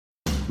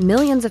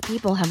Millions of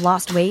people have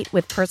lost weight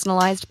with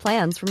personalized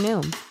plans from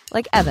Noom.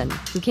 Like Evan,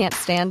 who can't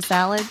stand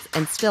salads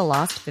and still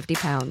lost 50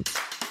 pounds.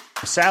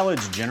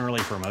 Salads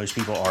generally for most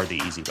people are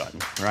the easy button,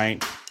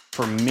 right?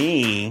 For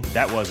me,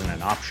 that wasn't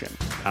an option.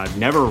 I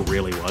never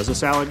really was a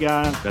salad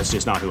guy. That's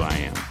just not who I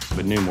am.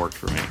 But Noom worked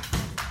for me.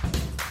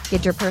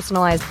 Get your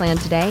personalized plan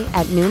today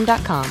at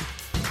Noom.com.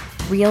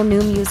 Real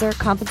Noom user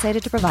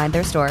compensated to provide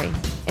their story.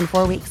 In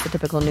 4 weeks, the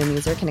typical Noom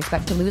user can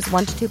expect to lose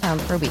 1 to 2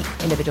 pounds per week.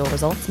 Individual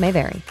results may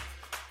vary.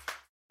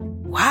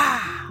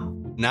 Wow.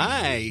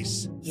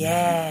 Nice.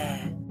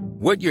 Yeah.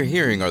 What you're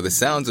hearing are the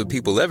sounds of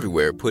people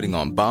everywhere putting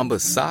on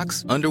Bombas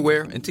socks,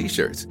 underwear, and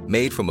T-shirts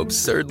made from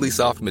absurdly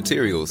soft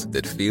materials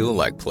that feel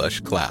like plush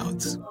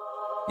clouds.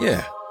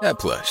 Yeah, that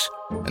plush.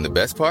 And the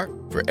best part?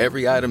 For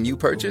every item you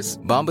purchase,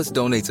 Bombas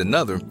donates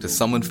another to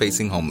someone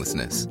facing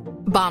homelessness.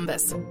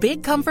 Bombas.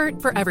 Big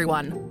comfort for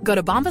everyone. Go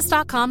to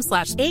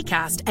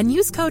bombas.com/ACAST and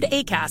use code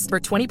ACAST for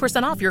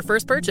 20% off your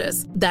first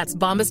purchase. That's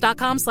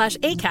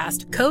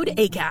bombas.com/ACAST. Code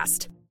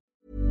ACAST.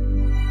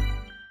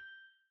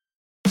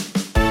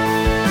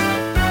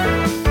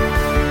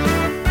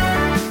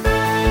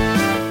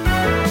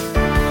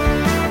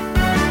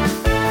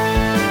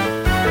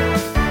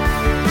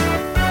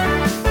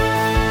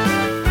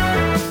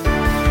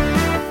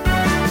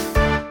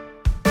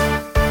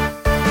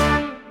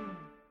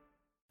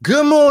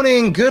 Good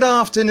morning, good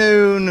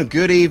afternoon,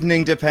 good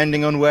evening,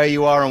 depending on where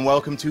you are, and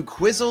welcome to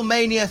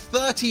QuizzleMania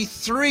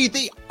 33,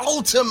 the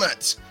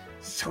ultimate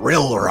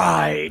thrill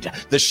ride,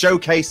 the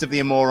showcase of the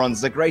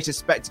Amorons, the greatest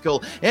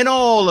spectacle in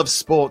all of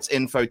sports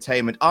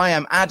infotainment. I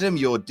am Adam,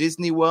 your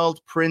Disney World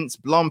Prince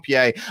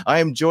Blompier. I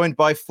am joined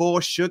by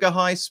 4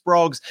 sugar-high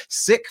sprogs,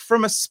 sick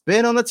from a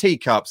spin on the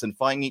teacups and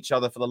fighting each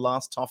other for the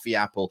last toffee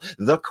apple,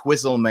 the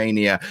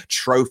QuizzleMania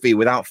trophy.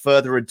 Without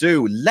further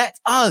ado, let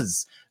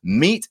us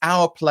meet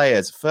our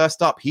players.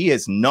 First up, he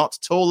is not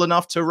tall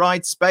enough to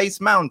ride Space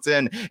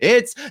Mountain.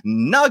 It's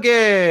Nugget.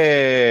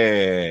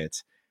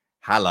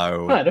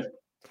 Hello. Hi, Adam.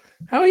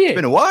 How are you? It's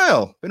been a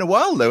while.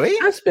 Louis.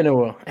 It has been a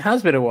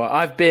while.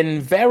 I've been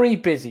very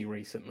busy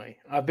recently.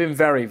 I've been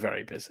very,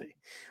 very busy.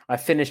 I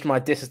finished my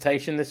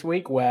dissertation this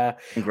week where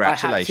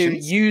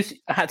congratulations.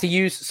 I had to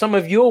use some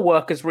of your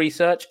work as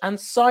research and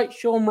cite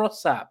Sean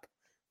Ross Sapp.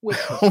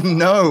 Oh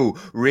no,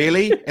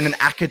 really? In an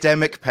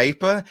academic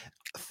paper?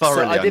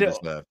 Thoroughly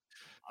undeserved.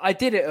 I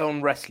did it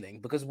on wrestling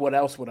because what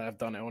else would I have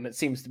done it on? It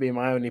seems to be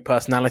my only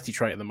personality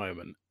trait at the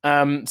moment.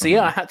 I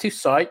had to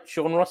cite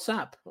Sean Ross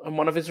Sapp and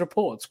one of his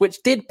reports,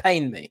 which did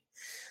pain me,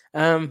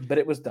 but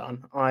it was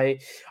done. I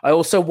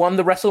also won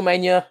the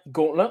WrestleMania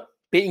gauntlet,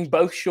 beating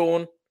both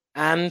Sean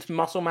and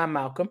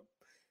MuscleManMalcolm.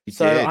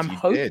 I'm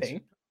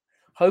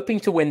hoping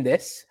to win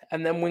this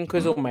and then win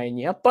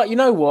QuizzleMania. But you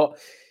know what?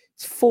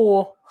 It's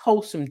 4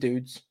 wholesome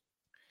dudes.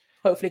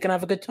 Hopefully, can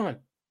have a good time.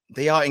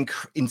 They are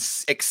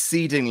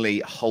exceedingly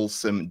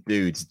wholesome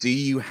dudes. Do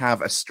you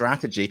have a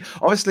strategy?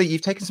 Obviously,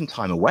 you've taken some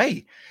time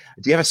away.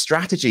 Do you have a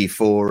strategy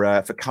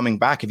for coming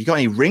back? Have you got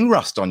any ring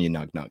rust on your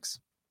Nugs?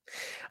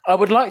 I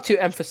would like to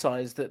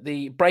emphasize that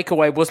the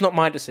breakaway was not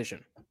my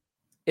decision.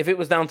 If it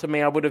was down to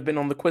me, I would have been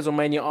on the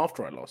QuizzleMania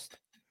after I lost.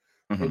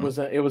 Mm-hmm.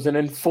 It was an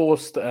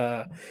enforced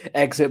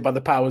exit by the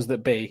powers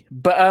that be.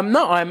 But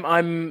no,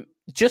 I'm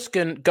just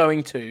going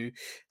to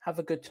have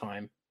a good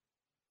time.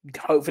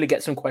 Hopefully,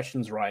 get some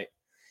questions right.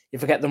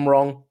 If I get them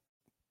wrong,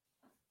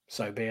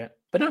 so be it.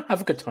 But no,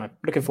 have a good time.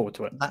 Looking forward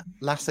to it.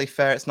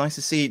 Laissez-faire. It's nice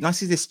to see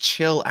this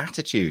chill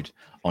attitude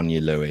on you,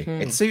 Louis.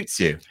 It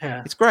suits you.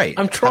 Yeah. It's great.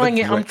 I'm trying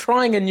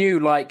a new,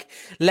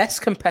 less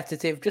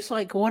competitive, just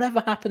like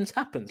whatever happens.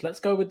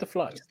 Let's go with the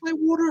flow. Just like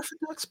water off a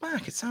duck's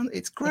back. It's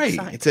great.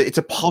 Exactly. It's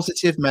a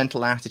positive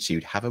mental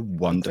attitude. Have a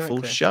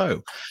wonderful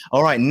show.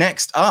 All right,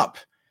 next up,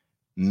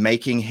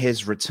 making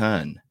his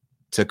return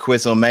to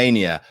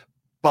QuizzleMania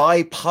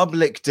by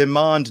public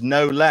demand,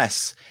 no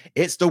less.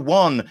 It's the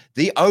one,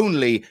 the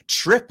only,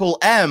 Triple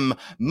M,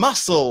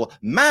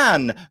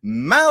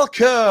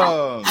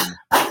 MuscleManMalcolm.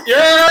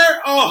 Yeah.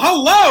 Oh,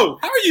 hello.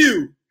 How are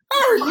you? How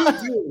are you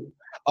doing?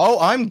 Oh,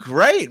 I'm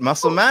great,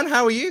 MuscleMan.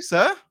 How are you,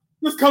 sir?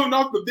 Just coming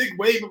off the big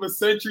wave of a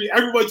century.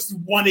 Everyone's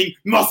wanting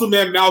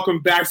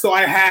MuscleManMalcolm back, so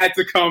I had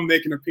to come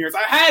make an appearance.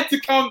 I had to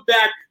come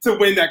back to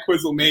win that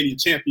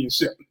QuizzleMania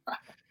championship.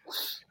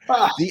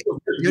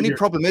 The only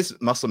problem is,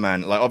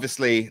 MuscleMan,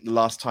 obviously the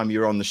last time you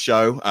were on the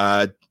show,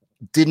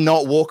 did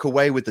not walk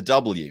away with the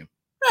W.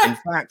 In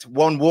fact,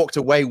 one walked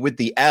away with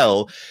the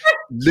L,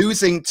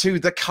 losing to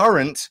the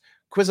current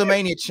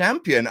QuizzleMania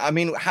champion. I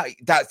mean,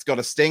 that's got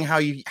a sting. How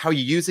are you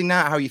using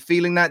that? How are you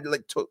feeling that?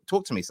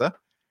 Talk to me, sir.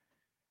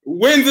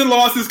 Wins and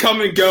losses come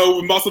and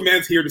go.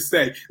 MuscleMan's here to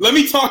stay. Let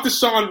me talk to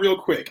Sean real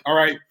quick. All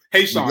right.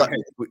 Hey, Sean.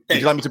 Would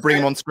you like me to bring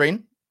him on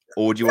screen?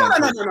 Or do you want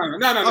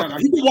No.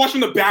 He can watch from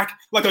the back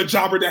like a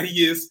jobber that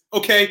he is.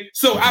 Okay.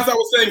 So as I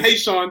was saying, hey,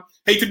 Sean,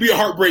 hate to be a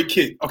heartbreak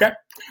kid. Okay.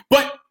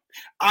 But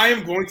I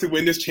am going to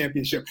win this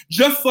championship.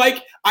 Just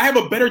like I have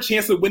a better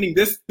chance of winning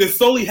this than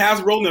Sully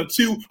has rolling a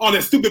 2 on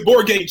that stupid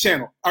board game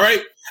channel. All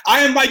right?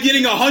 I am like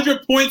getting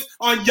 100 points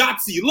on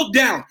Yahtzee. Look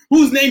down.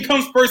 Whose name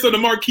comes first on the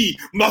marquee?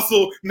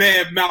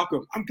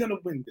 MuscleManMalcolm. I'm going to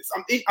win this.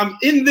 I'm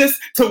in this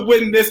to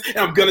win this, and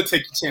I'm going to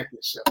take the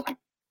championship.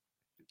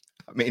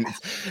 I mean,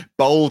 it's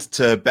bold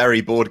to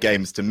bury board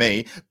games to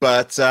me,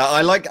 but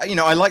I like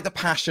the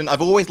passion.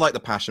 I've always liked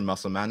the passion,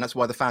 Muscle Man. That's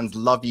why the fans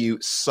love you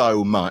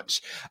so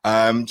much.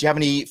 Do you have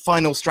any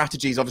final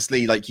strategies?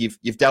 Obviously, like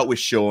you've dealt with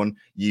Sean,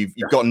 you've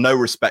got no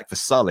respect for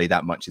Sully.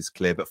 That much is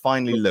clear. But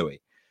finally,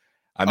 Louis.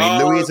 I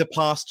mean, Louis is a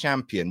past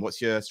champion.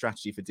 What's your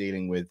strategy for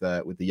dealing with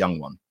the young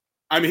one?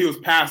 I mean, he was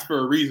passed for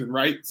a reason,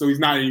 right? So he's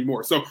not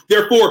anymore. So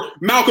therefore,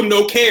 Malcolm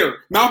no care.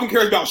 Malcolm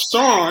cares about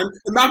Sean,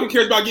 and Malcolm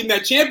cares about getting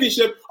that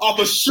championship off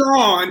of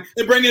Sean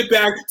and bringing it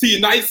back to the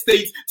United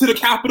States, to the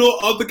capital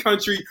of the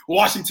country,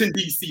 Washington,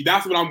 D.C.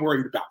 That's what I'm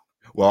worried about.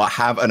 Well,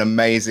 have an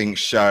amazing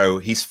show.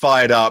 He's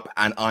fired up,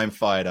 and I'm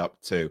fired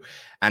up too.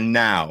 And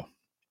now,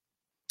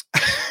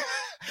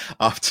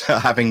 after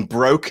having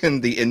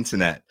broken the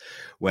internet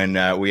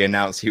when we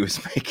announced he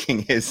was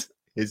making his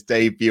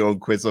debut on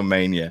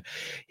QuizzleMania,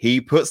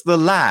 he puts the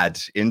lad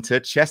into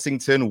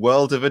Chessington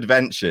World of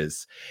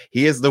Adventures.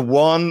 He is the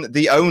one,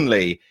 the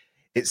only.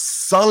 It's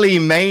Sully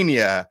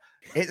Mania.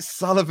 It's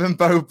Sullivan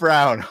Bo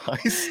Brown. Hi,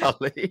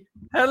 Sully.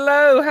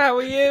 Hello, how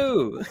are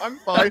you? I'm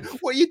fine.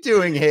 What are you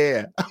doing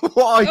here?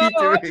 What are you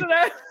doing?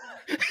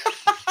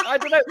 I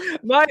don't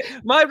know.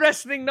 My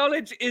wrestling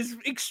knowledge is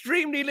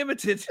extremely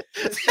limited.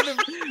 It's kind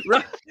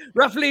of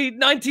roughly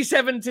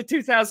 97 to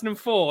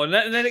 2004, and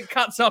then it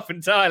cuts off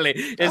entirely.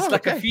 It's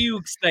a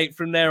fugue state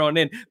from there on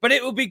in. But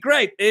it will be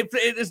great.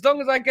 As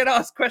long as I get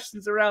asked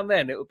questions around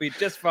then, it will be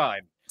just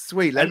fine.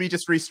 Sweet. Let me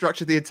just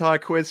restructure the entire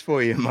quiz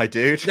for you, my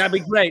dude. That'd be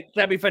great.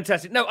 That'd be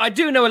fantastic. No, I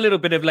do know a little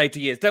bit of later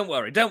years. Don't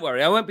worry.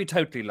 I won't be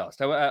totally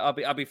lost. I'll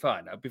be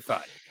fine. I'll be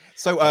fine.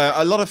 So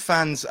a lot of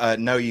fans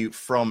know you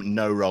from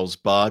No Rolls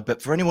Barred,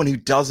 but for anyone who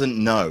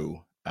doesn't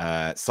know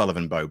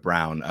Sullivan Bo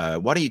Brown,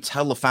 why don't you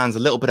tell the fans a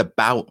little bit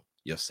about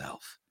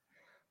yourself?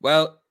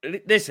 Well,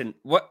 listen,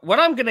 what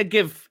I'm going to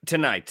give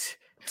tonight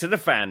to the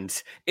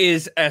fans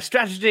is a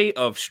strategy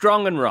of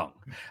strong and wrong.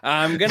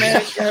 I'm going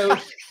to go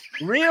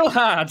real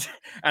hard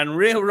and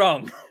real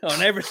wrong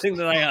on everything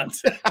that I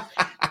answer.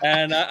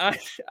 And I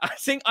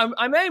think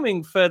I'm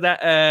aiming for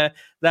that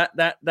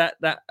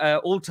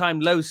all-time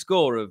low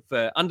score of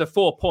under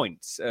 4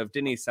 points of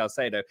Denise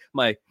Salcedo,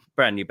 my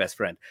brand new best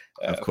friend.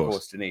 Of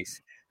course,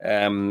 Denise.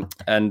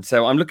 And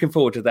so I'm looking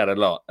forward to that a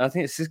lot. I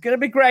think this is going to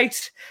be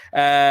great,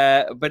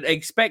 but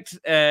expect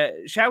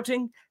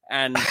shouting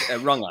and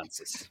wrong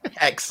answers.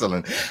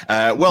 Excellent.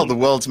 Well, the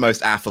world's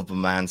most affable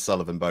man,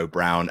 Sullivan Bo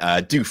Brown.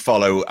 Do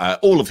follow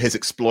all of his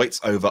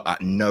exploits over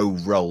at No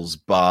Rolls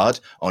Barred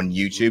on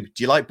YouTube.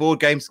 Do you like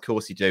board games? Of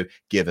course you do.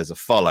 Give us a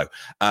follow.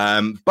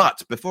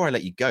 But before I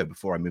let you go,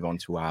 before I move on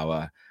to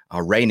our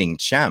reigning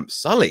champ,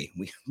 Sully,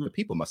 the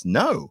people must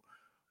know,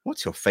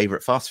 what's your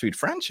favorite fast food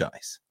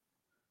franchise?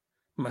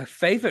 My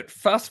favorite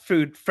fast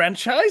food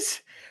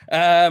franchise?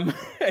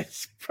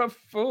 It's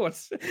probably,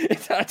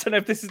 I don't know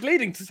if this is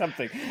leading to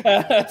something.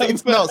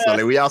 It's not,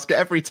 Sully. We ask it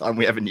every time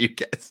we have a new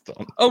guest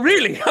on. Oh,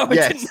 really? Oh, I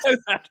Yes. didn't know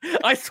that.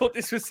 I thought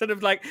this was sort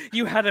of like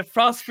you had a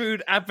fast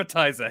food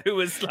advertiser who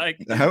was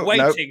like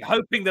waiting,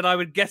 hoping that I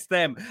would guess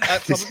them.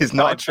 This is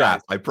not a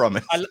trap, I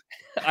promise.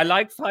 I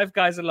like Five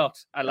Guys a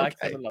lot. I like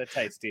them a lot.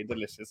 They're tasty and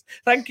delicious.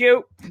 Thank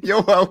you.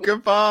 You're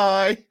welcome.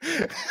 Bye.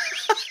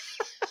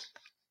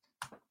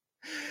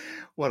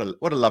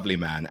 What a lovely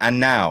man. And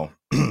now,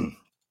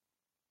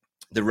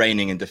 the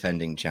reigning and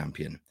defending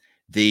champion,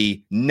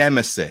 the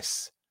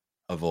nemesis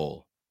of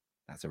all.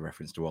 That's a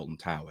reference to Alton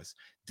Towers.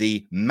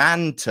 The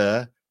man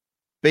to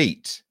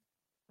beat.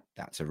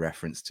 That's a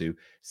reference to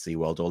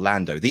SeaWorld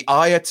Orlando. The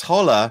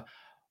Ayatollah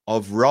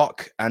of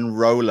rock and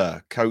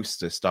roller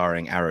coaster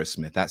starring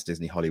Aerosmith. That's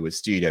Disney Hollywood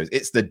Studios.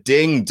 It's the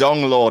Ding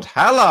Dong Lord.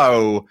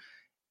 Hello.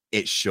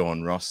 It's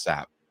Sean Ross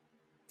Sapp.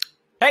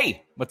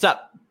 Hey, what's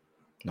up?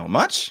 Not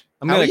much.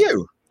 How are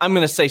you? I'm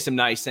going to say some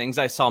nice things.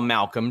 I saw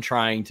Malcolm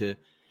trying to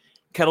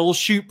cut a little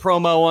shoot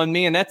promo on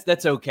me, and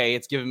that's okay.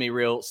 It's giving me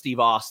real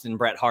Steve Austin,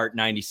 Bret Hart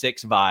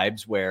 96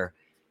 vibes where,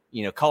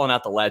 calling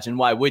out the legend.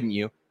 Why wouldn't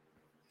you?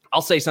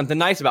 I'll say something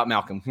nice about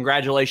Malcolm.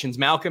 Congratulations,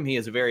 Malcolm. He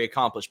is a very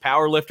accomplished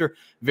power lifter.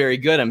 Very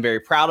good. I'm very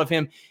proud of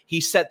him.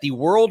 He set the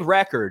world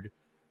record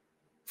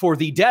for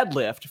the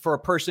deadlift for a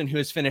person who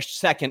has finished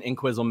second in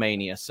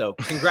QuizzleMania. So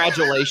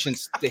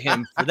congratulations to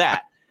him for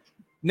that.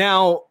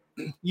 Now,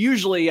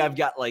 usually I've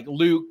got like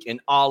Luke and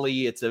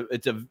Ollie. It's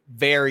a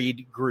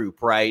varied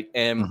group, right?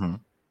 And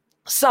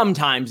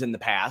sometimes in the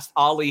past,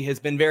 Ollie has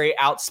been very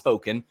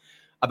outspoken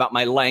about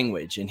my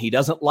language, and he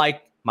doesn't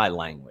like my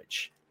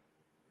language.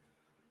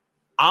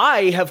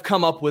 I have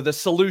come up with a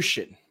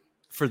solution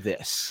for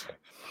this.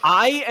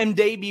 I am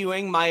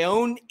debuting my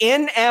own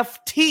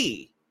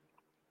NFT.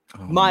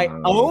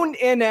 Own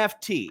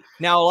NFT.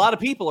 Now, a lot of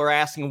people are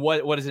asking,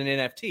 what is an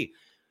NFT?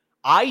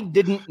 I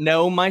didn't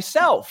know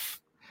myself.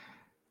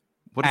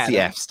 What does the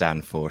F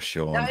stand for,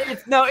 Sean?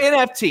 No,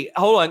 NFT.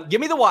 Hold on. Give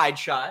me the wide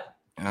shot.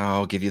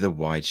 I'll give you the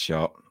wide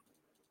shot.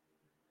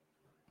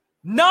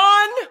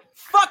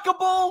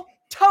 Non-fuckable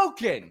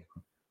token.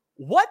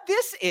 What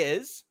this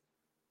is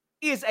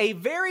a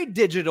very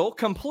digital,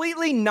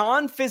 completely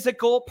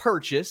non-physical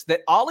purchase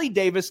that Ollie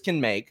Davis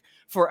can make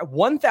for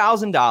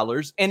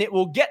 $1,000, and it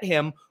will get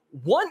him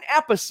one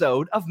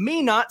episode of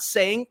me not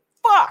saying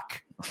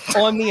fuck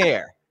on the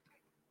air.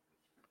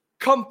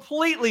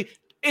 Completely.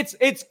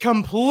 It's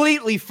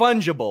completely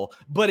fungible,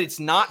 but it's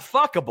not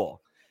fuckable.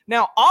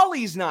 Now,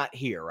 Ollie's not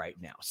here right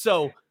now,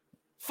 so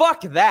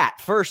fuck that,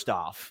 first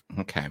off.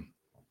 Okay.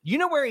 You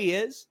know where he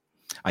is?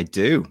 I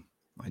do.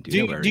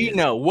 Do you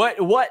know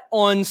what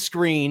on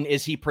screen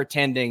is he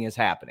pretending is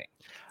happening?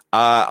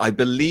 I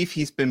believe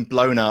he's been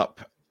blown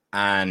up,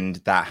 and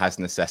that has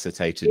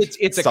necessitated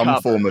some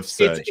form of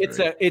surgery.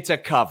 It's a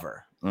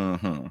cover.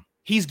 Mm-hmm.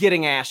 He's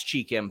getting ass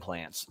cheek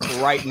implants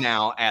right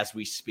now as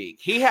we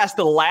speak. He has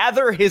to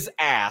lather his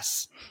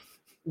ass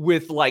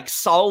with like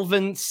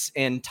solvents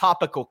and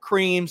topical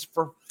creams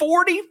for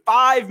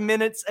 45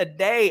 minutes a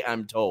day,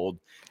 I'm told,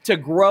 to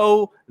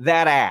grow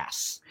that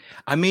ass.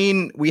 I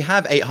mean, we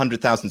have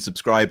 800,000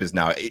 subscribers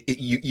now.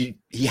 He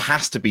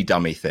has to be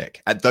dummy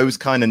thick. At those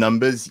kind of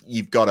numbers,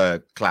 you've got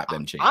to clap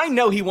them cheeks. I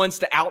know he wants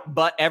to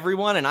outbutt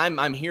everyone, and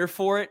I'm here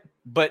for it,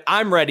 but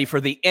I'm ready for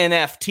the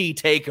NFT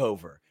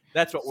takeover.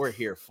 That's what we're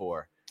here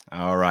for.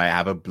 All right.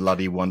 Have a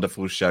bloody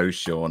wonderful show,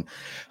 Sean.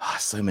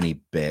 So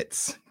many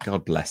bits.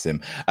 God bless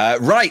him.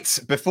 Right.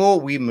 Before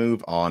we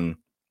move on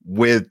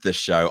with the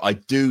show, I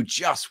do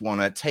just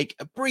want to take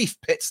a brief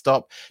pit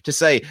stop to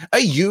say, are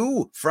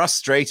you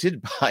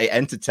frustrated by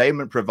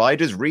entertainment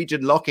providers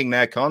region locking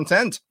their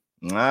content?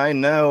 I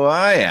know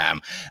I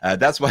am.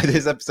 That's why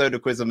this episode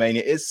of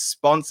QuizzleMania is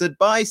sponsored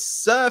by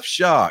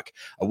Surfshark,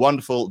 a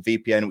wonderful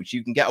VPN which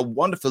you can get a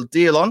wonderful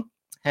deal on.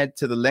 Head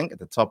to the link at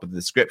the top of the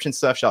description,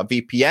 Surfshark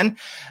VPN,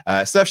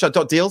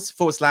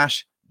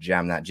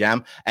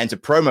 surfshark.deals/jamthatjam. Enter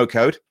promo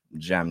code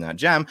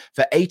jamthatjam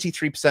for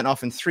 83%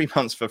 off and 3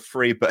 months for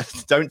free.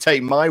 But don't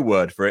take my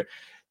word for it.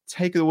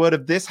 Take the word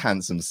of this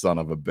handsome son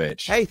of a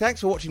bitch. Hey,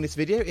 thanks for watching this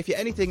video. If you're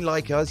anything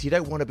like us, you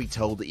don't want to be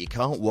told that you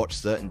can't watch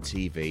certain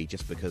TV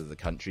just because of the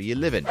country you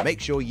live in. Make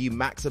sure you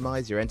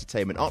maximize your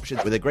entertainment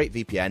options with a great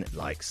VPN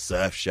like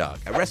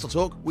Surfshark. At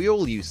WrestleTalk, we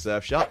all use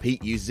Surfshark.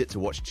 Pete uses it to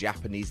watch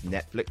Japanese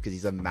Netflix because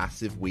he's a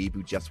massive weeb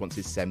who just wants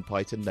his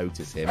senpai to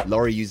notice him.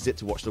 Laurie uses it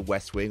to watch The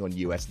West Wing on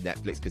US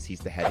Netflix because he's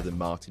the head of the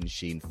Martin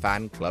Sheen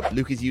fan club.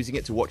 Luke is using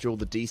it to watch all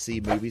the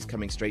DC movies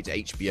coming straight to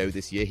HBO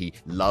this year. He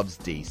loves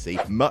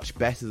DC. Much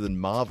better than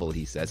Marvel,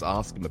 he says.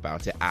 Ask him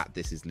about it at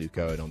This Is Luke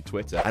Owen on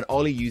Twitter. And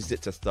Ollie uses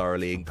it to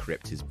thoroughly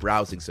encrypt his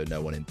browsing so no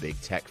one in big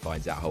tech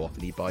finds out how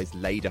often he buys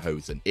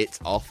lederhosen. It's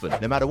often.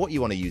 No matter what you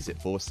want to use it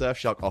for,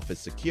 Surfshark offers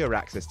secure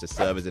access to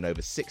servers in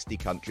over 60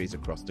 countries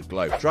across the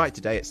globe. Try it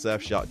today at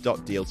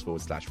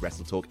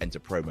surfshark.deals/WrestleTalk. Enter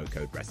promo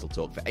code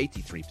WrestleTalk for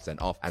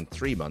 83% off and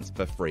 3 months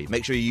for free.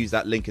 Make sure you use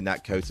that link in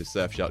that code so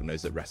Surfshark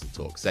knows that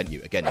WrestleTalk sent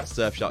you. Again, that's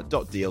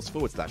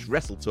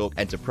surfshark.deals/WrestleTalk.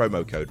 Enter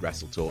promo code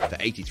WrestleTalk for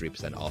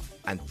 83% off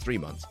and 3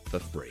 months for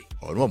free.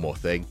 Oh, and one more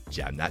thing,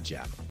 jam that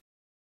jam.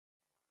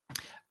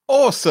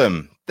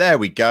 Awesome. There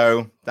we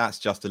go. That's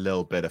just a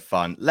little bit of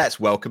fun. Let's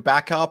welcome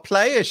back our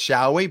players,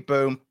 shall we?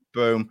 Boom,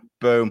 boom,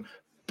 boom,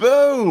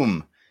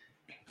 boom.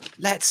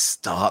 Let's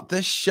start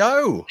the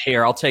show.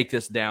 Here, I'll take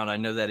this down. I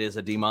know that is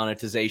a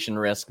demonetization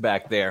risk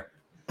back there.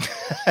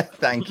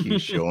 Thank you,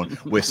 Sean.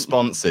 We're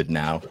sponsored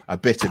now. A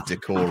bit of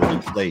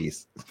decorum,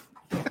 please.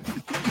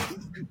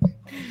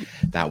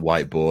 That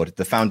whiteboard,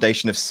 the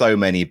foundation of so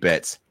many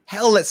bits.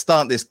 Hell, let's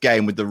start this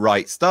game with the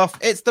right stuff.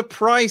 It's The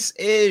Price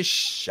is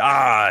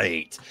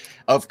Shite.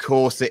 Of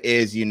course it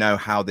is. You know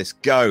how this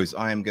goes.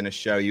 I am going to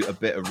show you a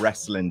bit of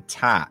wrestling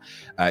tat.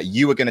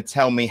 You are going to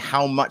tell me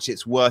how much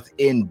it's worth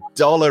in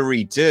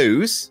dollary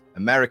dues.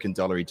 American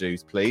dollary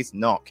dues, please,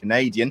 not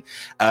Canadian.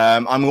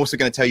 I'm also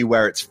going to tell you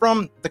where it's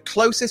from. The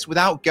closest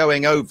without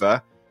going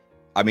over.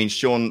 I mean,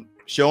 Sean,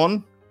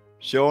 you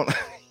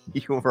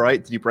all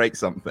right? Did you break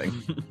something?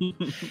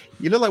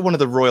 You look like one of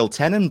the Royal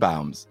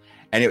Tenenbaums.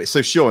 Anyway,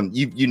 so Sean,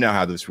 you know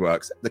how this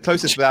works. The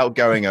closest without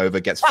going over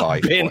gets 5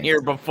 I've been points.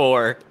 here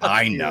before.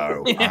 I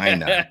know.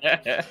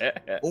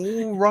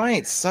 All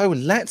right, so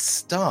let's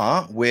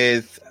start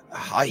with,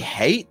 I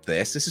hate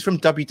this. This is from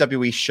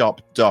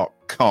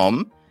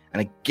WWEshop.com.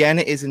 And again,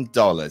 it is in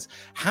dollars.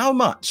 How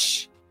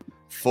much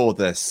for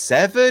the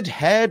severed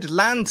head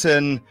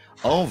lantern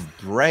of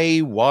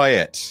Bray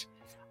Wyatt?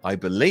 I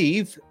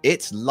believe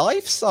it's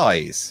life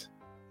size.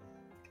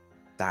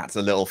 That's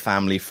a little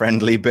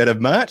family-friendly bit of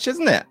merch,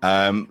 isn't it?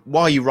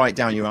 While you write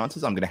down your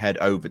answers, I'm going to head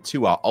over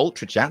to our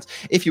Ultra Chats.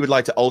 If you would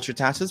like to Ultra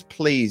Chat us,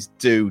 please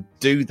do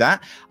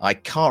that. I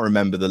can't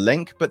remember the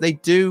link, but they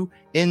do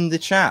in the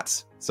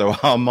chat. So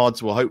our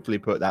mods will hopefully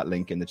put that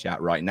link in the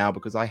chat right now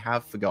because I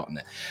have forgotten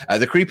it.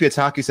 The Creepy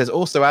Otaku says,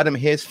 also, Adam,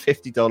 here's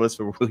 $50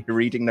 for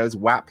reading those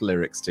WAP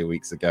lyrics 2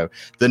 weeks ago.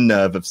 The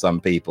nerve of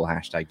some people.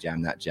 Hashtag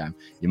jam that jam.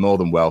 You're more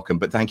than welcome,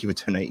 but thank you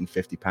for donating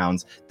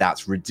 £50.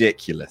 That's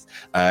ridiculous.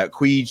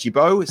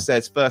 Queejibo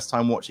says, first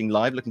time watching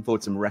live. Looking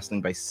forward to some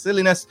wrestling-based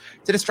silliness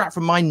to distract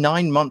from my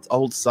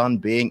 9-month-old son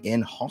being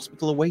in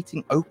hospital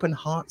awaiting open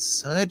heart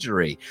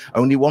surgery.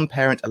 Only one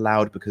parent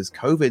allowed because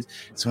COVID,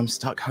 so I'm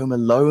stuck home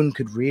alone.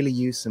 Could really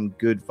use some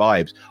good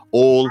vibes.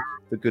 All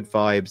the good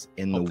vibes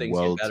in the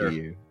world to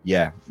you.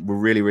 Yeah, we're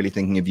really, really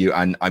thinking of you,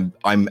 and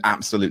I'm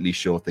absolutely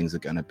sure things are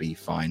going to be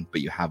fine, but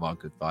you have our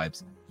good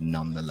vibes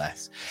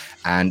nonetheless.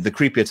 And the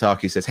Creepy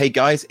Otaku says, hey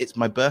guys, it's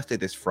my birthday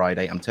this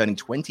Friday. I'm turning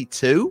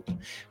 22.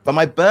 For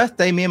my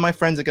birthday, me and my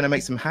friends are going to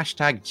make some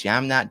hashtag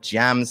jam that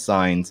jam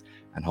signs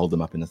and hold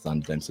them up in the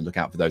Thunderdome. So look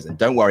out for those. And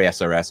don't worry,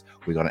 SRS,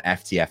 we got an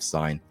FTF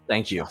sign.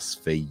 Thank you.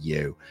 Just for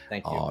you.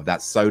 Thank you. Oh,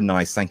 that's so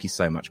nice. Thank you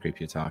so much,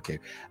 Creepy Otaku.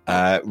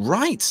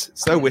 Right.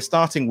 So we're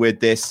starting with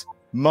this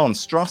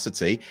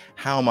monstrosity.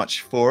 How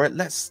much for it?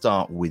 Let's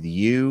start with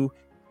you,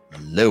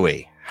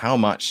 Louis. How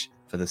much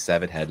for the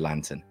severed head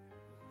lantern?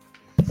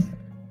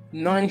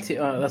 90.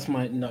 That's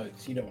my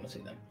notes. You don't want to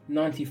see them.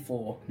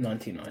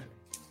 94.99.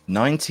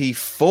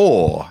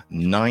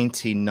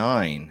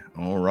 94.99.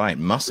 All right,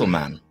 Muscle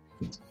Man.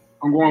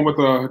 I'm going with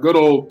a good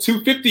old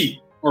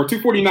 250 or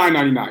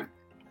 249.99.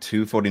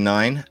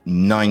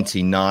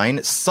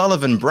 249.99.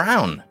 Sullivan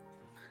Brown.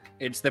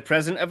 It's the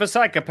present of a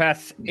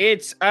psychopath.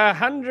 It's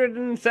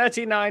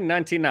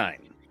 139.99.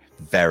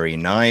 Very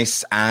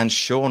nice. And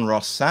Sean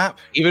Ross Sapp.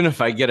 Even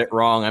if I get it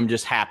wrong, I'm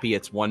just happy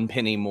it's 1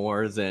 penny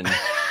more than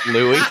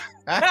Louis.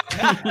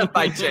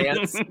 By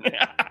chance.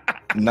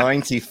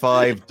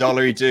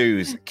 $95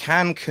 dues.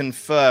 Can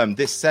confirm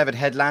this severed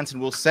head lantern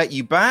will set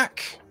you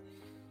back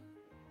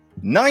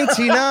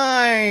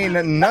 99.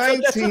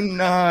 That's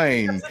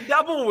a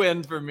double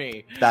win for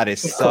me. That is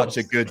such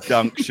a good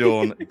dunk,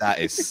 Sean. That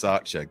is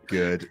such a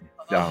good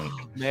dunk.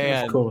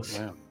 Man. Of course.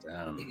 Well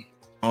done.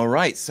 All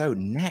right, so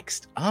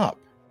next up,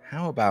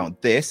 how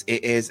about this?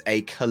 It is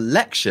a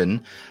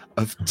collection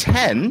of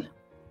 10,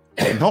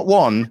 not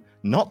 1,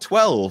 not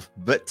 12,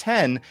 but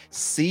 10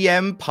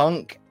 CM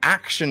Punk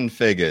action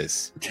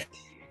figures.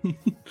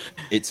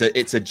 It's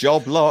a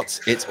job lot.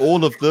 It's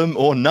all of them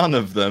or none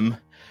of them.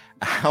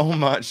 How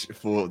much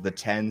for the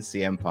 10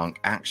 CM Punk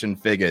action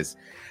figures?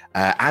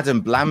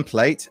 Adam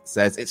Blamplate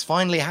says, it's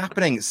finally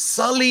happening.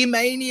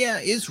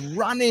 SullyMania is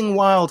running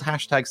wild.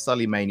 Hashtag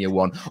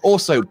SullyMania1.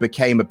 Also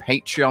became a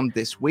Patreon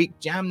this week.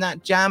 Jam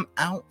that jam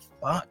out.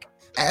 Fuck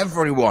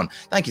everyone.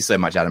 Thank you so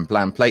much, Adam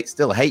Blamplate.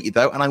 Still hate you,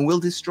 though, and I will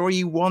destroy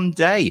you one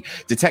day.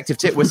 Detective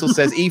Titwhistle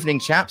says, evening,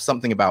 chaps.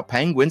 Something about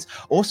penguins.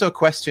 Also a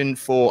question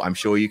for, I'm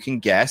sure you can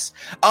guess,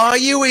 are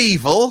you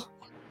evil?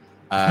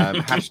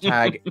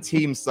 Hashtag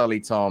Team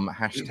Sully Tom,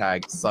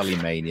 hashtag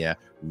SullyMania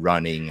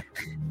running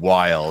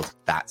wild.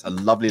 That's a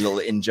lovely little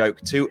in-joke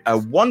to a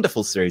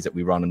wonderful series that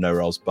we run on No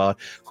Rolls Barred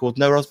called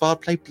No Rolls Barred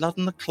Play Blood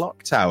on the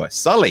Clock Tower.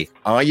 Sully,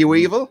 are you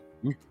evil?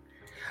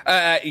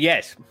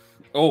 Yes.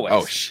 Always.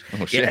 Oh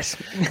shit. Yes.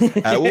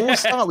 Well, we'll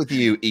start with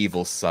you,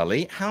 evil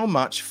Sully. How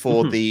much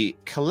for the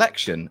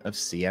collection of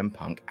CM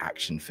Punk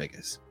action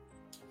figures?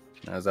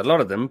 There's a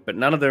lot of them, but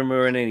none of them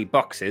are in any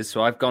boxes,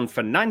 so I've gone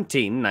for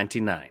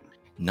 $19.99.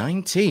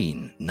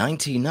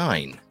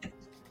 $19.99.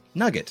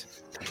 Nugget.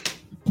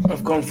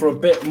 I've gone for a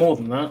bit more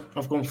than that.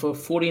 I've gone for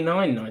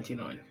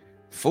 $49.99.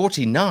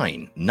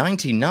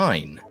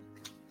 $49.99.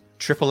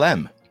 Triple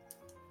M.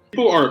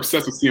 People are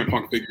obsessed with CM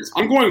Punk figures.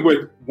 I'm going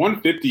with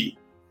 $150.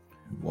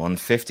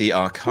 $150,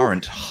 our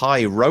current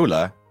high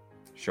roller.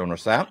 Sean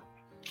Rossap.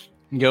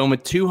 Going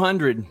with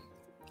 $200.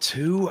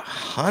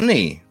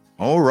 $200.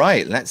 All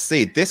right, let's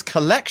see. This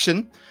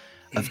collection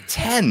of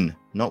 10,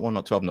 not 1,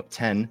 not 12, not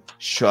 10,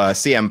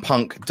 CM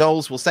Punk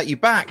dolls will set you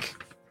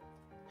back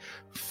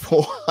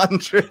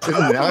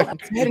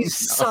 $409. That is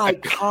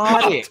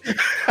psychotic.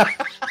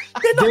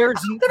 There's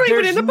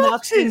even in the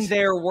boxes. Nothing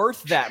there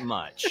worth that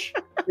much.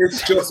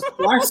 It's just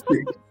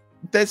plastic.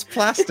 There's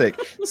plastic.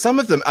 Some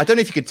of them, I don't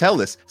know if you could tell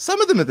this, some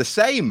of them are the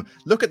same.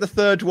 Look at the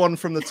third one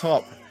from the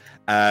top.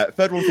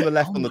 Third one from the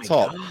left on the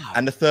top,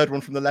 and the third one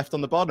from the left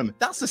on the bottom.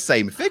 That's the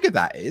same figure,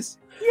 that is.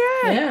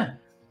 Yeah.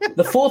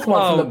 The fourth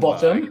one from the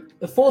bottom,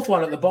 the fourth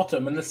one at the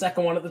bottom, and the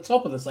second one at the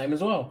top are the same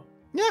as well.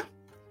 Yeah.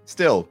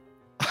 Still,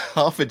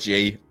 half a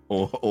G,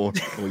 or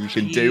you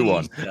can do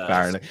one,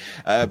 apparently.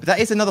 But that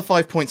is another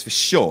 5 points for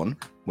Sean,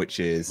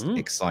 which is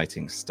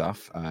exciting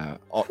stuff.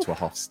 Up to a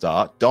half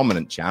star,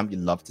 dominant champ. You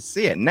love to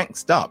see it.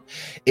 Next up,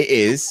 it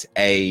is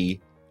a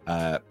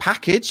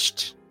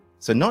packaged,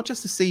 so not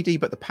just the CD,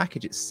 but the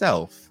package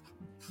itself.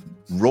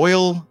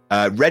 Royal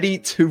Ready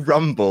to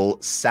Rumble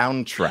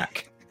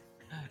soundtrack.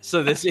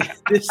 So this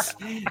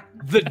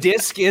the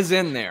disc is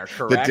in there,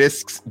 correct?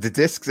 The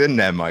disc's in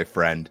there, my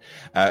friend.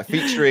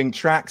 Featuring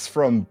tracks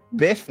from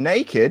Biff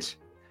Naked,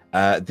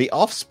 The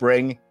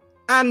Offspring,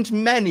 and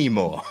many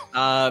more.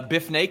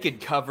 Biff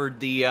Naked covered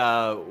the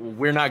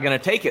We're Not Gonna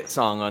Take It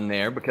song on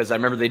there because I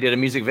remember they did a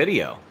music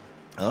video.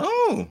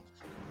 Oh,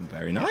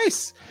 Very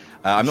nice.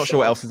 I'm not sure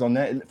what else is on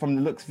there. From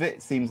the looks of it,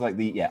 it seems like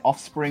the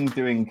Offspring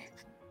doing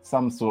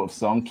some sort of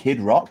song.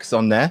 Kid Rock's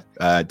on there,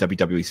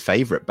 WWE's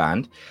favorite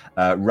band.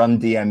 Run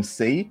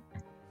DMC.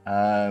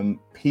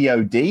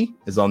 POD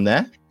is on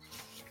there.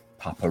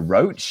 Papa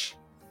Roach.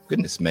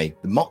 Goodness me.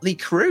 The Motley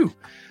Crue.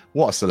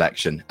 What a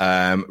selection.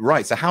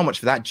 Right, so how much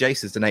for that?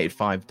 Jace has donated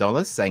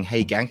 $5, saying,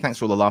 hey, gang, thanks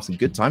for all the laughs and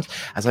good times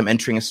as I'm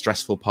entering a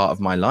stressful part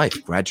of my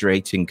life,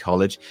 graduating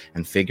college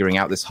and figuring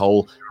out this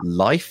whole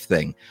life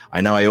thing.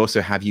 I know I also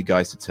have you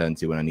guys to turn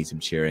to when I need some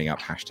cheering up.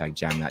 Hashtag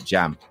jam that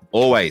jam.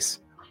 Always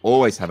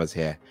have us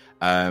here.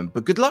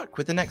 But good luck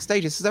with the next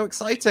stage. This is so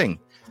exciting.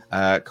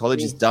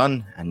 College is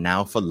done, and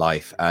now for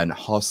life. And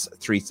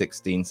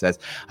Hoss316 says,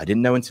 I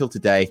didn't know until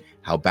today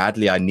how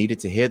badly I needed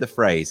to hear the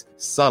phrase,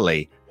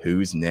 Sully,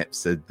 whose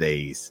nips are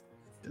these?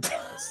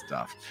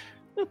 Stuff.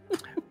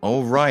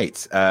 All right.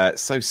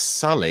 So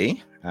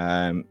Sully,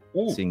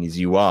 seeing as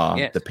you are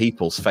the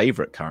people's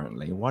favorite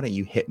currently, why don't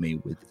you hit me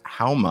with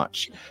how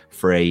much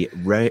for a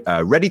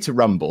Ready to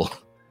Rumble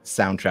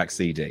soundtrack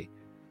CD?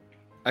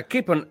 I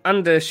keep on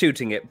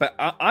undershooting it, but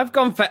I've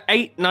gone for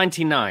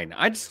 $8.99.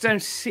 I just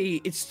don't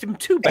see it's in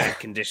too bad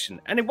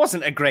condition, and it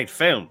wasn't a great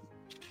film.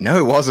 No,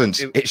 it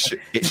wasn't.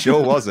 It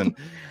sure wasn't.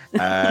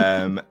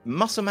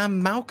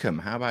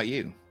 MuscleManMalcolm, how about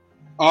you?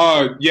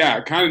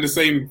 Yeah, kind of the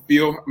same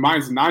feel.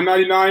 Mine's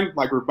 $9.99.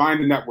 Like we're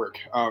buying the network.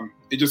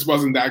 It just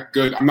wasn't that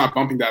good. I'm not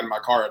bumping that in my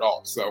car at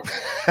all. So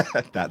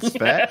that's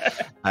fair.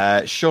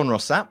 Sean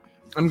Rossap.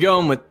 I'm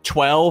going with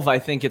 12. I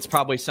think it's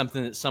probably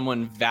something that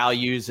someone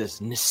values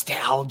as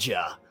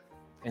nostalgia,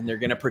 and they're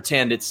going to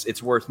pretend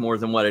it's worth more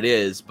than what it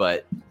is,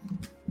 but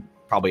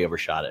probably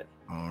overshot it.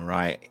 All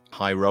right.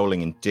 High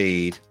rolling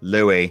indeed.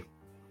 Louis.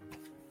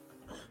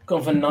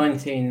 Gone for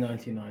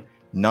 $19.99.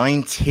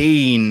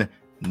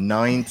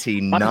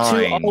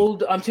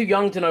 $19.99. I'm too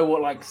young to know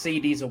what like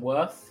CDs are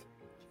worth.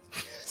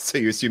 So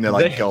you assume they're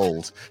like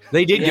gold.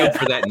 They did go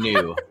for that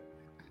new.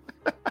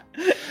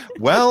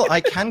 Well,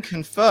 I can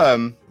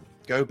confirm,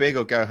 go big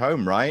or go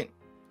home, right?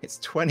 It's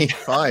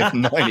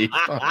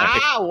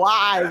 $25.95.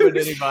 Why would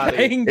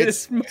anybody?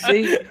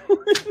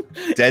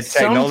 Dead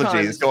technology.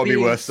 It's got to be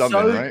worth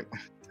something, right?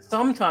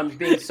 Sometimes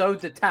being so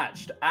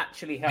detached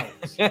actually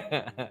helps.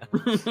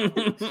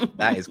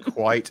 That is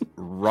quite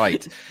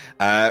right.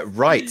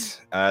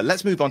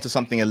 Let's move on to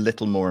something a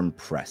little more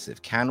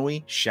impressive. Can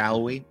we?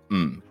 Shall we?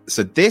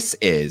 So this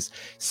is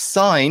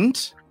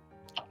signed,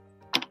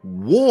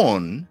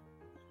 worn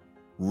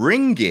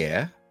ring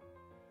gear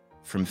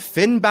from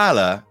Finn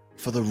Balor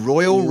for the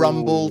Royal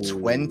Rumble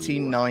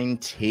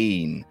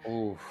 2019.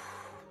 Ooh.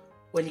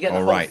 When you get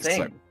the whole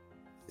thing.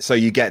 So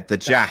you get the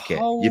jacket,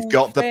 you've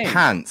got the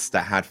pants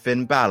that had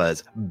Finn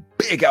Balor's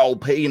big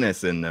old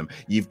penis in them,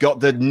 you've got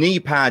the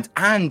knee pads,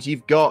 and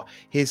you've got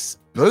his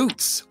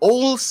boots,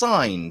 all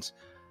signed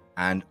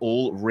and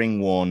all ring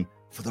worn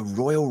for the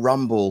Royal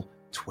Rumble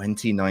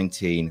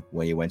 2019,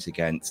 where you went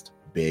against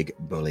Big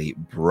Bully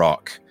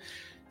Brock.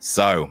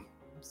 So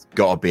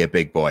gotta be a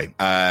big boy.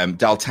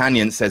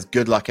 D'Artagnan says,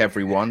 good luck,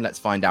 everyone. Let's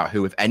find out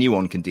who, if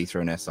anyone, can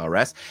dethrone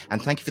SRS.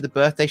 And thank you for the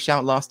birthday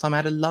shout last time. I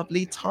had a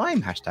lovely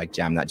time. Hashtag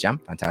jam that jam.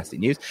 Fantastic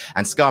news.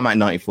 And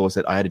Scarmat94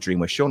 said, I had a dream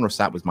where Sean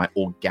Rossap was my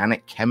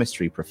organic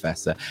chemistry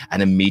professor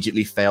and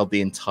immediately failed the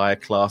entire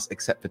class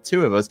except for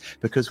two of us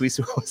because we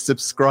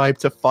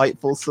subscribed to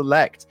Fightful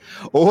Select.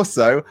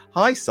 Also,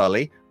 hi,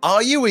 Sully.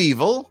 Are you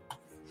evil?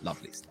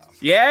 Lovely stuff.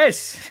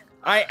 Yes,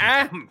 I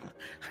am.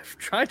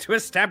 Tried to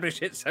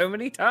establish it so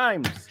many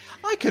times.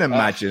 I can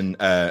imagine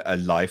a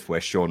life where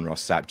Sean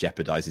Rossap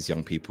jeopardizes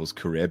young people's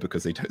career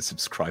because they don't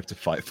subscribe to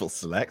Fightful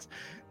Select.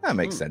 That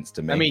makes sense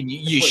to me. I mean,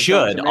 you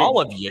should.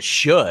 All of you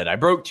should. I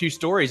broke 2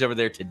 stories over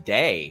there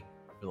today.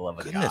 For the love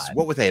of God.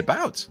 What were they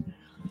about?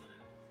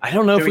 I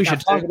don't know if we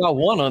should talk about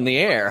one on the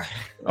air.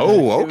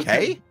 Oh,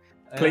 okay.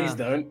 Please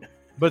don't.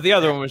 But the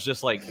other one was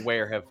just like,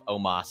 where have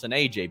Omos and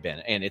AJ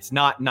been? And it's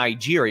not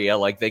Nigeria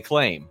like they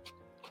claim.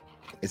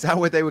 Is that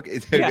what they were?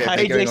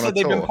 AJ said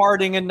they've been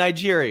partying in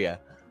Nigeria.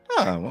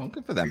 Oh, well,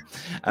 good for them.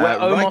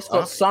 Omos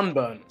got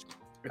sunburned,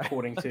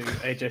 according to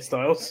AJ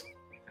Styles.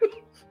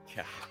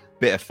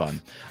 Bit of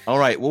fun. All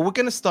right. Well, we're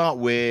going to start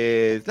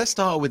with. Let's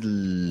start with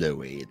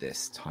Louis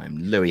this time.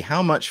 Louis,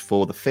 how much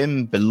for the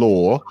Finn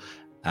Balor,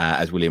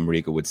 as William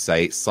Regal would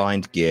say,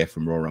 signed gear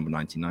from Royal Rumble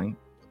 99?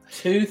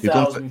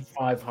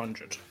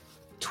 $2,500.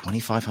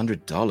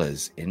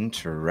 $2,500.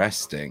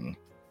 Interesting.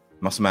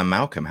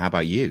 MuscleManMalcolm, how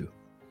about you?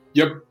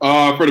 Yep.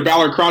 For the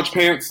Balor crotch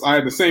pants, I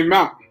had the same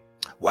amount.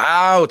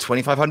 Wow,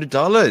 $2,500.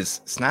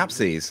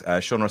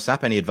 Snapsies. Sean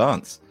Rossap, any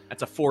advance?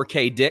 That's a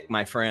 4K dick,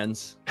 my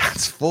friends.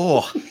 That's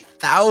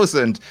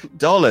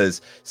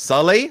 $4,000.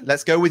 Sully,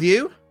 let's go with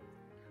you.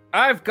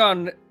 I've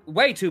gone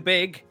way too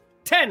big.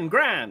 10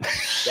 grand.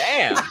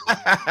 Damn.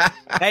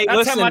 Hey, that's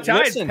listen, how much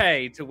I'd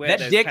pay to wear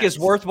that dick pants. is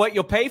worth what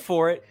you'll pay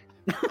for it.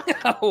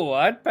 Oh,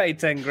 I'd pay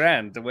 10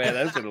 grand to wear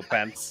those little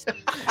pants.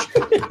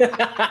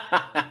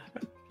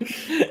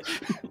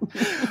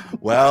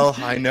 Well,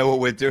 I know what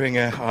we're doing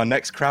our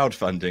next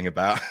crowdfunding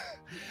about.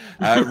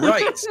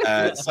 Right.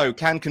 So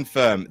can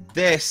confirm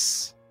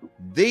these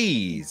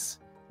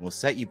will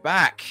set you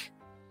back.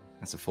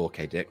 That's a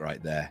 4K dick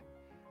right there.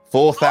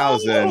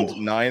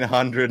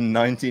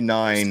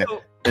 4,999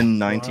 and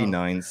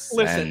 99 cents.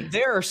 Listen,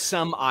 there are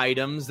some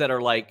items that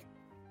are like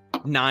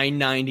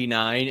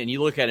 $9.99, and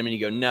you look at them and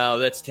you go, no,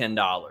 that's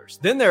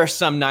 $10. Then there are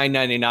some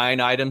 $9.99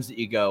 items that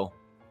you go,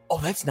 oh,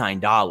 that's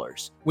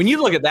 $9. When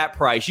you look at that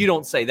price, you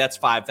don't say that's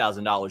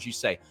 $5,000. You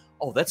say,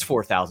 oh, that's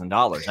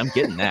 $4,000. I'm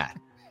getting that.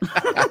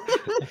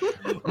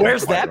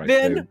 Where's that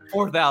been?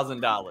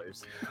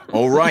 $4,000.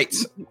 All right.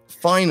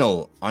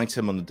 Final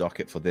item on the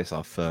docket for this,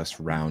 our first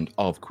round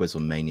of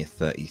QuizzleMania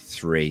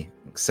 33.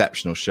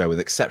 Exceptional show with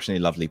exceptionally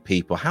lovely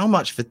people. How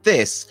much for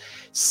this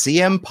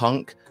CM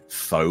Punk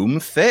foam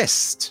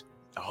fist?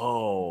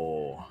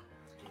 Oh.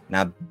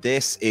 Now,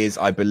 this is,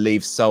 I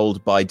believe,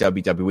 sold by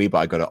WWE, but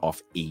I got it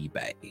off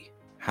eBay.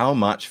 How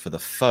much for the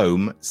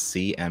foam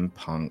CM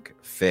Punk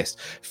fist?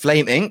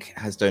 Flame Inc.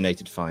 has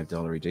donated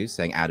 $5 dues,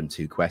 saying, Adam,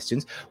 2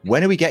 questions.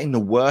 When are we getting the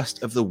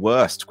worst of the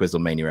worst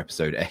QuizzleMania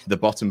episode? The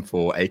bottom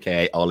 4,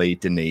 a.k.a. Ollie,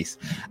 Denise,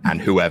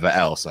 and whoever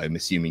else. I'm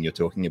assuming you're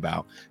talking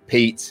about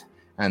Pete.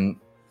 And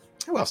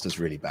who else does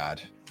really bad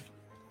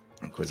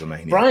in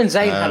QuizzleMania? Brian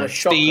Zane had a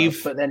shocker,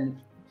 Steve. but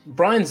then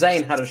Brian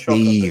Zane had a shocker,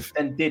 but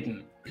then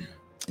didn't.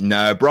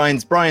 No, Brian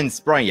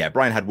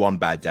had one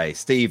bad day.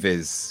 Steve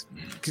is...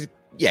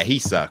 Yeah, he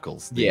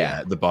circles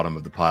the bottom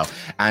of the pile.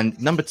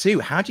 And number 2,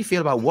 how do you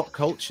feel about What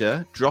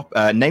Culture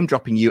name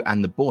dropping you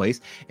and the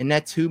boys in their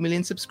 2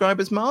 million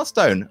subscribers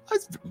milestone?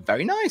 That's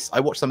very nice.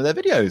 I watched some of their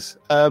videos.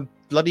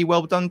 Bloody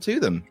well done to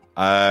them.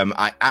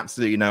 I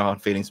absolutely no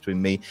hard feelings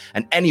between me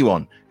and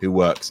anyone who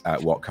works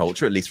at What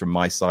Culture, at least from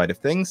my side of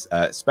things,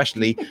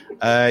 especially,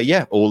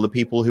 all the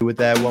people who were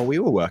there while we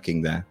were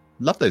working there.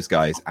 Love those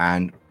guys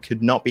and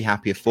could not be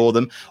happier for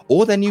them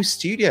or their new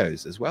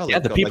studios as well. Yeah,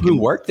 the people who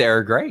work there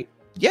are great.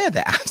 Yeah,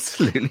 they're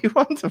absolutely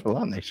wonderful,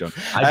 aren't they, Sean?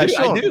 I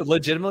Sean, do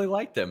legitimately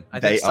like them. I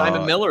think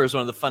Simon Miller is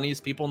one of the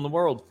funniest people in the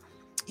world.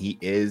 He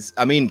is.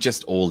 I mean,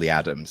 just all the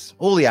Adams.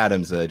 All the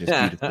Adams are just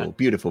beautiful,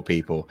 beautiful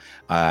people,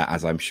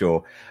 as I'm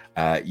sure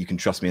you can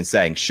trust me in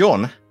saying.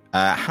 Sean,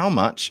 how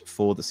much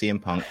for the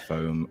CM Punk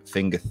foam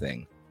finger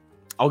thing?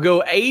 I'll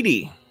go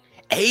 $80.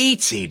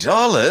 $80?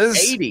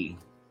 $80.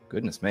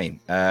 Goodness me.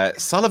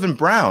 Sullivan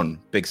Brown,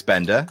 big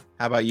spender.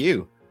 How about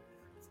you?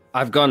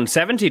 I've gone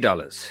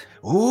 $70.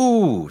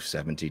 Ooh,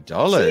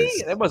 $70.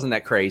 See, that wasn't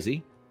that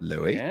crazy.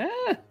 Louis?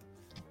 Yeah.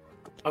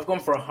 I've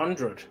gone for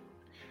 $100.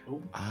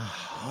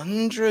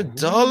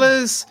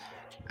 $100.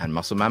 And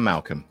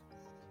MuscleManMalcolm.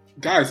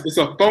 Guys, it's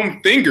a foam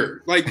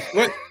finger. Like,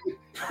 what?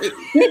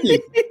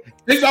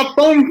 It's a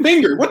foam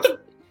finger. What the?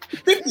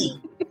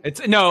 50.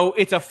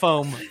 It's a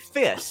foam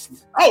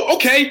fist. Oh,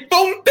 okay.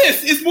 Foam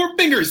fist. It's more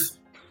fingers.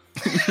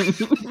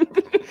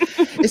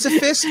 Is a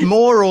fist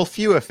more or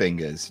fewer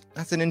fingers?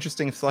 That's an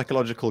interesting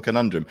psychological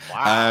conundrum.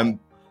 Wow.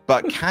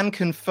 But can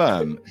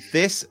confirm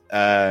this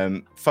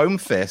foam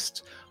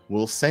fist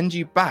will send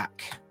you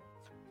back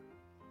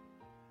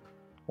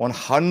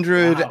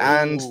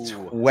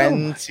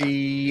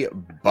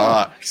 $120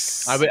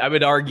 bucks. I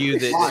would argue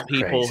that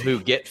people who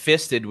get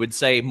fisted would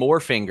say more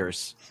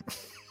fingers.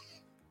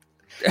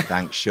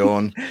 Thanks,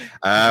 Sean.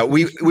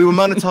 We were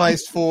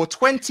monetized for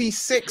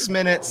 26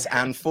 minutes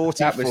and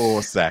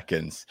 44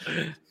 seconds.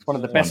 One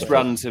of the best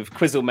runs of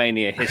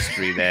QuizzleMania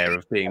history there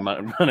of being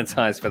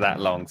monetized for that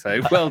long.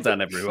 So well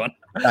done, everyone.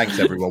 Thanks,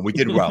 everyone. We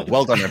did well.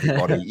 Well done,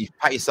 everybody. You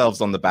pat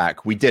yourselves on the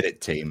back. We did it,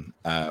 team.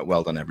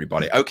 Well done,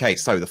 everybody. Okay,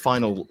 so the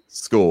final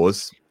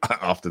scores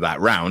after that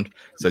round,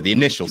 so the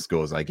initial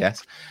scores, I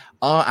guess,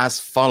 are as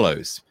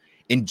follows.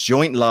 In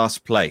joint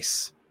last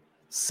place,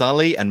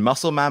 Sully and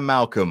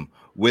MuscleManMalcolm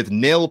with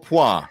 0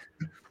 points.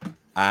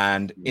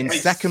 And in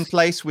second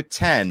place with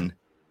 10,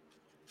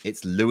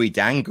 it's Louis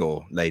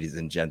Dangle, ladies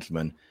and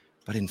gentlemen.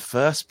 But in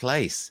first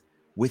place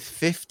with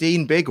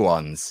 15 big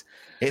ones,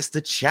 it's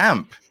the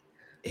champ.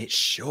 It's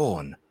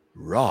Sean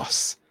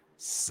Ross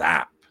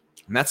Sapp.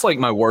 And that's like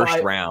my worst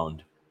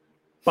round.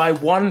 By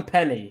 1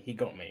 penny, he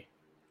got me.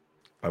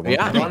 By 1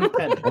 penny. 1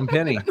 penny. 1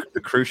 penny. The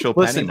crucial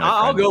Listen, penny.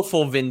 I'll go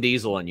full Vin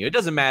Diesel on you. It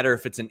doesn't matter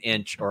if it's an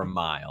inch or a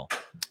mile.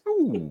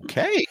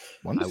 Okay,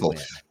 wonderful.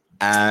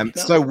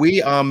 So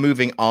we are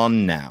moving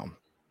on now.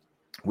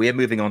 We are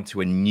moving on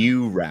to a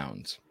new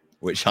round,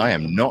 which I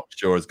am not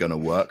sure is going to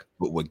work,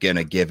 but we're going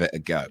to give it a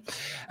go.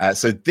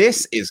 So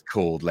this is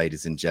called,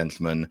 ladies and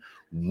gentlemen,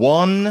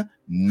 1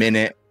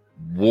 minute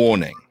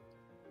warning.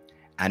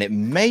 And it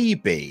may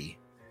be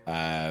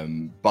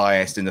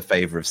biased in the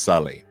favor of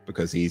Sully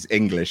because he's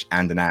English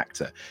and an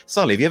actor.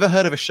 Sully, have you ever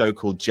heard of a show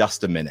called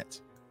Just a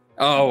Minute?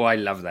 Oh, I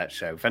love that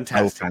show.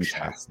 Fantastic. Oh,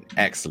 fantastic.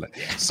 Excellent.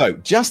 So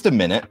Just a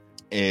Minute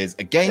is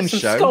a game There's some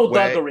show.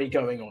 skullduggery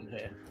going on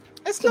here.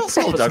 It's not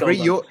skullduggery.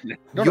 You're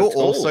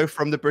also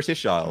from the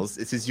British Isles.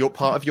 This is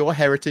part of your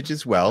heritage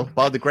as well,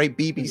 part of the great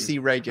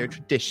BBC radio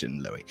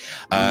tradition, Louis.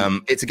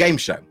 It's a game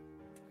show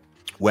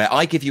where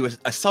I give you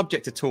a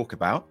subject to talk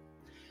about,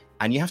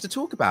 and you have to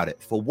talk about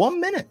it for 1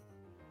 minute.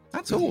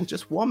 That's all,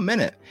 just 1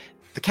 minute.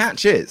 The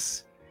catch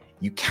is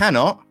you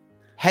cannot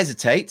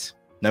hesitate.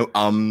 No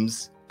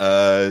ums,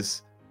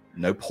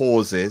 no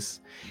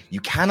pauses.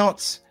 You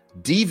cannot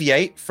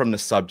deviate from the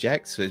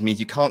subject. So it means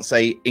you can't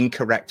say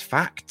incorrect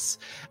facts,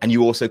 and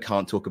you also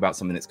can't talk about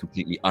something that's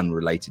completely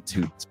unrelated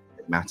to the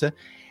subject matter.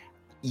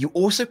 You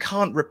also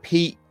can't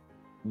repeat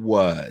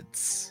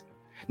words.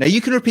 Now,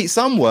 you can repeat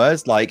some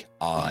words like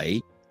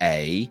I,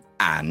 a,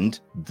 and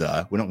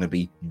the. We're not going to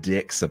be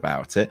dicks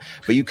about it,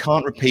 but you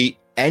can't repeat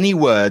any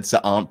words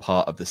that aren't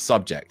part of the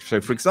subject. So,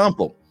 for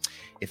example,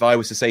 if I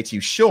was to say to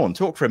you, Sean,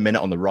 talk for a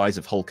minute on the rise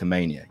of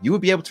Hulkamania, you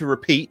would be able to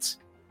repeat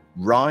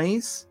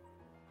rise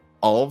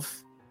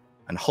of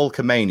and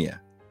Hulkamania,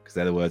 because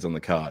they're the words on the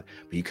card.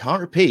 But you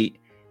can't repeat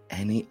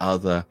any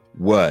other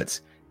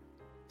words.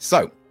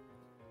 So,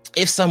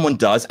 if someone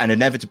does, and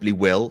inevitably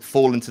will,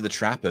 fall into the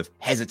trap of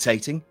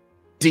hesitating,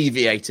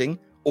 deviating,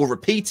 or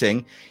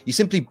repeating, you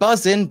simply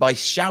buzz in by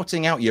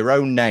shouting out your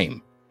own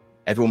name.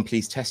 Everyone,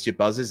 please test your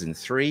buzzers in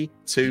 3,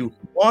 2,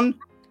 1.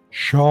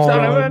 Sean.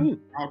 Sullivan.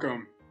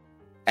 Malcolm.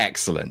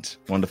 Excellent.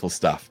 Wonderful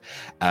stuff.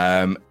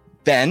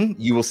 Then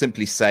you will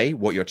simply say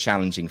what you're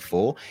challenging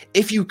for.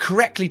 If you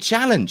correctly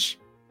challenge,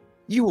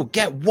 you will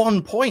get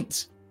 1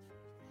 point.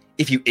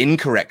 If you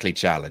incorrectly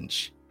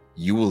challenge,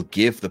 you will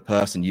give the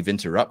person you've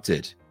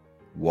interrupted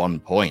 1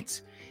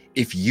 point.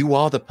 If you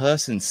are the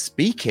person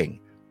speaking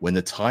when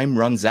the time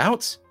runs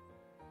out,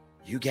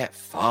 you get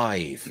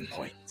 5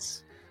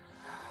 points.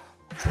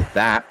 So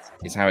that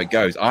is how it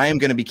goes. I am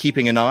going to be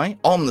keeping an eye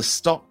on the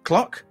stop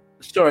clock.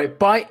 Sorry,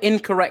 by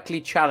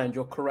incorrectly challenge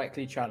or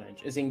correctly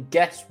challenge, as in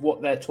guess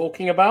what they're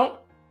talking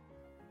about?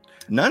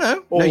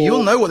 No,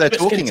 you'll know what they're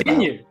talking about.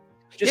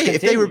 Just yeah, continue.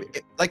 if they were,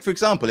 like, for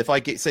example, if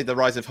I say the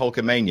rise of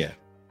Hulkamania,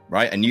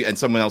 right? And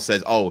someone else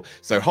says, oh,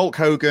 so Hulk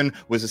Hogan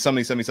was a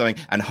something,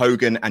 and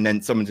Hogan, and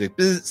then someone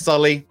says,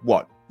 Sully,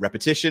 what?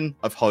 Repetition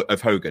of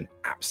Hogan.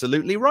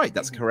 Absolutely right.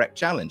 That's a correct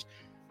challenge.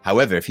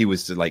 However, if he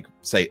was to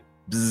say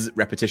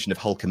repetition of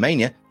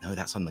Hulkamania, no,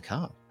 that's on the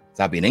card. So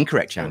that'd be an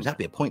incorrect challenge. That'd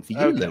be a point for you,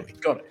 Louis.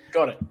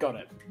 Got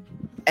it.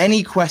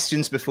 Any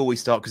questions before we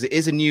start? Because it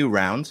is a new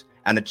round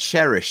and a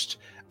cherished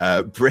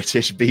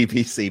British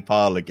BBC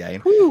parlor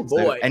game. Ooh,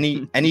 boy. So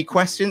any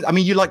questions? I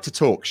mean, you like to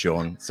talk,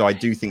 Sean, so I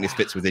do think this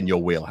fits within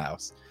your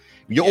wheelhouse.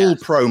 You're all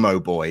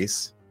promo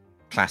boys,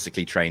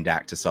 classically trained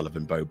actor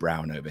Sullivan Bo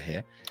Brown over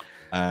here.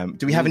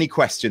 Do we have any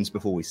questions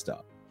before we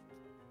start?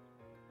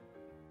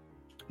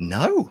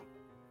 No.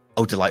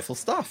 Oh, delightful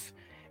stuff.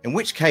 In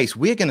which case,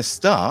 we're going to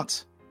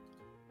start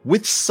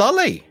with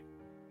Sully.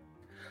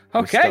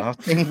 Okay. We're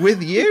starting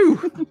with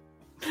you.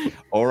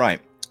 All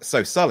right.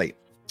 So, Sully,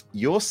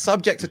 your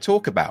subject to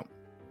talk about,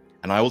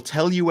 and I will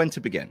tell you when to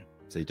begin.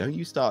 So don't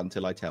you start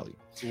until I tell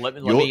you. Let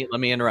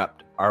me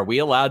interrupt. Are we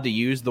allowed to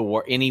use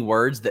any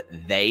words that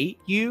they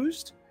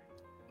used?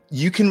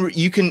 You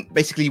can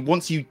basically,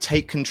 once you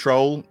take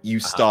control, you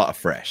start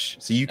afresh.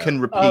 So you can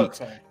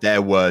repeat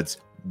their words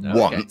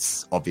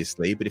once,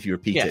 obviously, but if you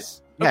repeat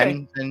it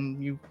again,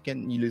 then you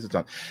lose the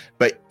time.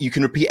 But you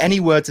can repeat any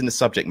words in the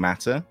subject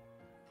matter,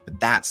 but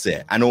that's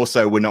it. And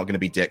also, we're not going to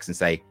be dicks and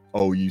say,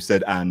 oh, you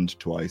said and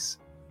twice,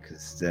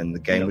 because then the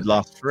game would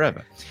last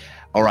forever.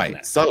 All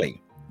right,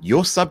 Sully,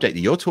 your subject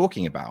that you're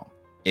talking about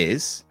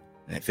is,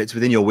 and it fits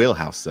within your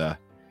wheelhouse, sir,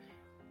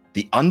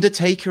 The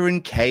Undertaker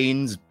and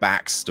Kane's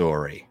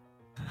backstory.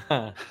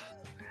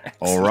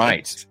 All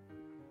right.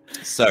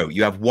 So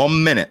you have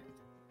 1 minute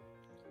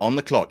on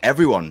the clock.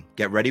 Everyone,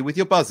 get ready with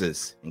your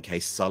buzzers in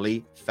case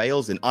Sully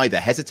fails in either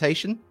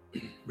hesitation,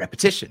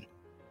 repetition,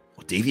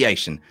 or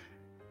deviation.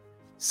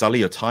 Sully,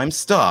 your time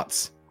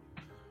starts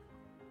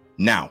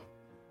now.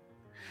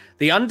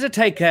 The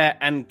Undertaker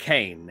and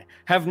Kane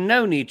have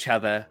known each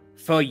other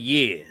for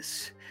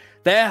years.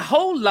 Their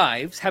whole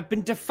lives have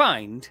been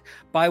defined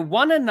by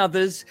one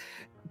another's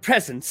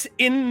presence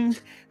in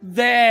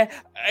their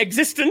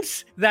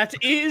existence that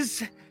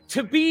is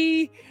to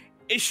be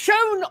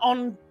shown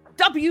on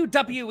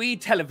WWE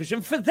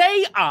television, for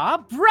they are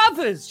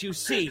brothers, you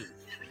see.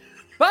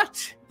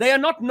 But they are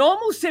not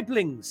normal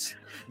siblings.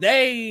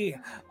 They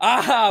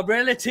are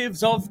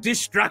relatives of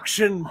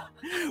destruction.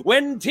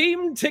 When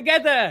teamed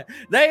together,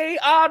 they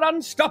are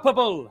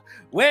unstoppable.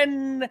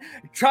 When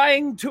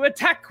trying to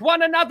attack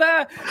one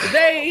another,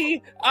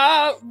 they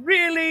are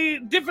really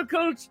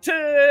difficult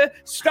to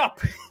stop.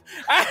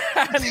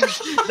 And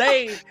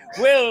they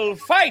will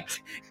fight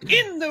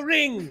in the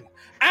ring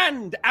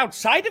and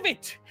outside of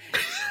it,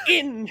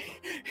 in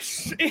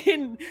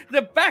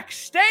the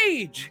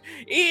backstage,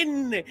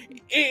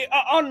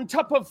 on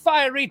top of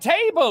fiery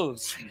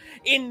tables,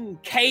 in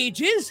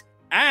cages,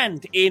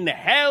 and in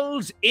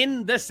hells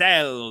in the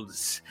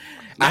cells.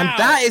 And Now,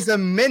 that is a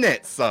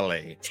minute,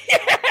 Sully.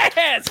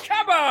 yes,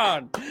 come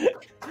on.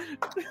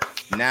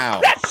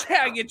 Now, That's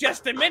how you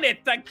just a minute,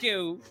 thank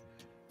you.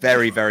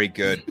 very, very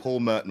good.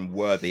 Paul Merton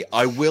worthy.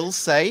 I will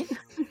say,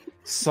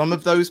 some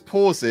of those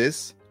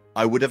pauses,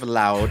 I would have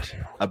allowed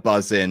a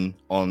buzz in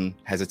on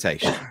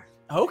hesitation.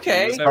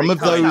 Okay. Some of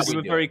those, You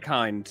were very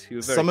kind.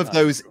 some of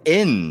those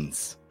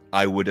ins,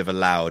 I would have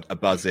allowed a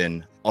buzz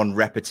in on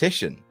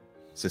repetition.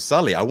 So,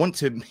 Sully, I want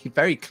to be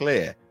very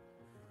clear.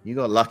 You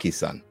got lucky,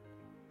 son.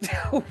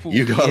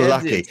 You got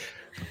lucky.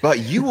 But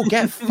you will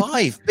get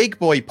 5 big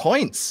boy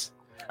points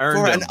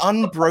Earned an them.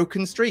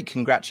 unbroken streak.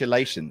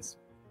 Congratulations.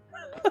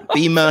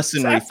 Be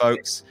mercenary,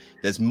 folks.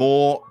 There's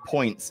more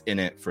points in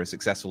it for a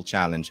successful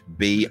challenge.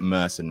 Be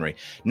mercenary.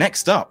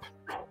 Next up,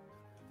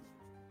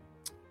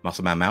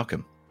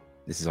 MuscleManMalcolm.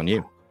 This is on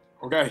you.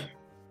 Okay.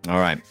 All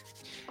right.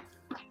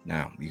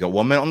 Now, you got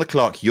 1 minute on the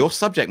clock. Your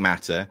subject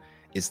matter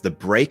is the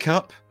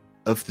breakup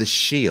of the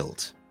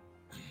Shield.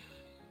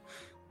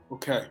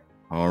 Okay.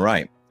 All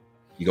right.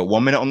 You got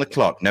 1 minute on the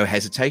clock. No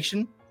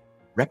hesitation,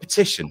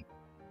 repetition,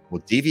 or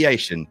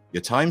deviation.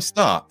 Your time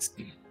starts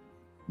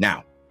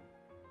now.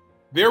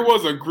 There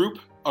was a group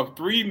of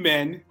 3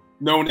 men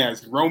known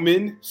as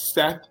Roman,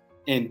 Seth,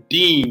 and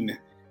Dean.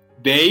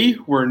 They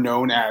were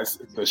known as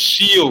the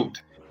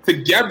Shield.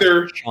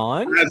 Together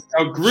Sean? as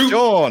a group.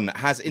 Sean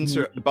has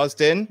buzzed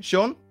in.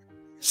 Sean?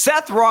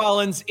 Seth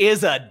Rollins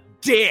is a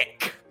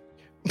dick.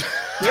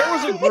 There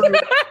was a group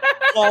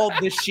called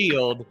The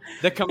Shield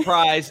that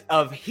comprised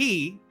of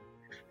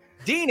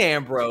Dean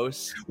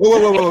Ambrose.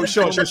 Whoa.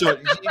 Sean.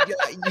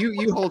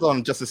 You hold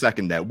on just a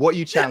second there. What are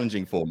you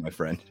challenging for, my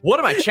friend? What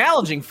am I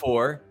challenging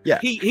for? Yeah.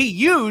 He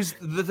used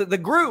the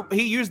group.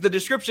 He used the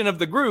description of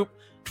the group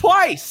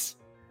twice.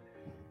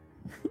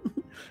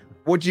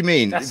 What do you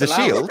mean? That's the allowed.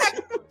 Shield?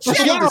 The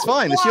Shield is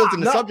fine. The Shield's in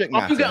the No, subject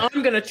matter.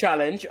 I'm going to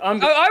challenge.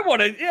 I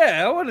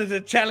wanted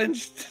to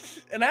challenge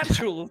an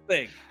actual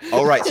thing.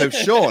 All right, so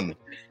Sean,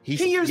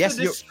 He used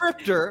the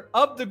descriptor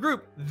of the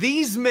group.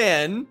 These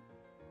men.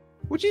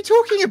 What are you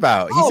talking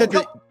about? He said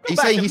that. go He's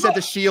back saying and he said look.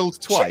 the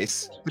Shield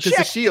twice because check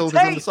the Shield the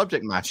is in the tape.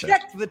 subject matter.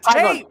 Check the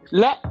Hang on.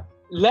 tape.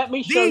 Let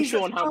me show These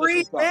Sean how this 3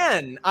 is done.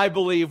 men, I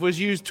believe, was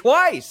used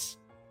twice.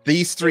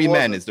 These 3 It men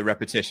wasn't. is the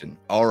repetition.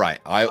 All right,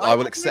 I will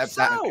believe accept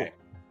so. that. Okay.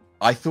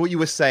 I thought you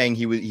were saying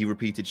he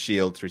repeated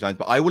Shield 3 times,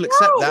 but I will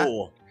accept that.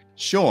 No.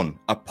 Sean,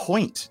 a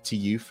point to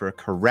you for a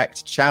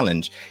correct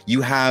challenge.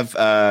 You have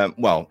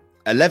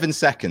 11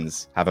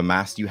 seconds have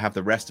amassed. You have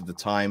the rest of the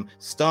time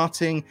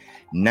starting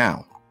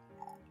now.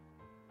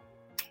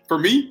 For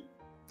me?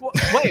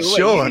 Wait,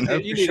 Sean. You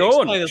need to Sean,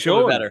 explain this a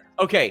little better.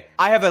 Okay,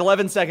 I have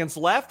 11 seconds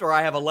left, or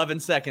I have 11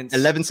 seconds.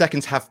 11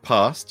 seconds have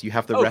passed. You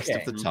have the rest of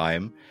Okay. the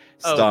time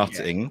Okay.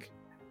 starting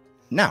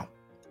now.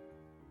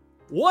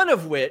 One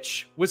of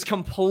which was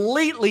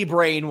completely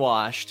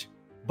brainwashed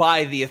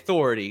by the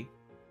Authority,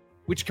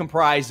 which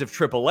comprised of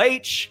Triple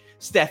H,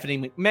 Stephanie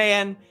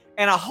McMahon,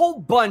 and a whole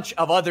bunch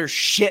of other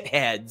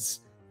shitheads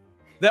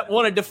that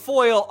wanted to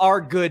foil our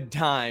good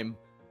time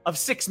of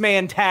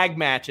 6-man tag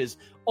matches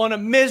on a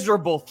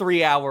miserable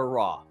 3-hour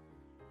Raw.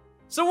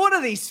 So one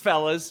of these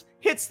fellas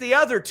hits the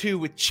other 2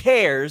 with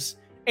chairs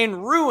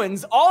and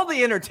ruins all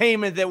the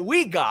entertainment that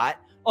we got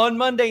on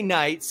Monday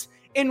nights,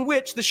 in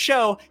which the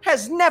show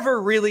has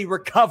never really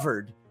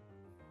recovered.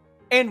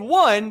 And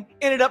one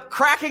ended up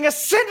cracking a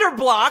cinder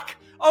block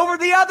over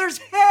the other's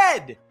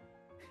head.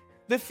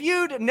 The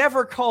feud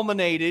never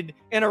culminated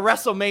in a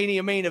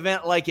WrestleMania main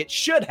event like it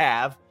should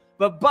have,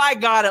 but by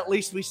God, at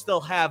least we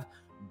still have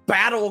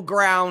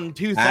Battleground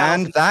 2000.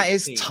 And that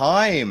is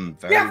time.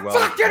 Very Yeah, well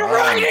fucking done.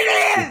 right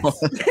it is!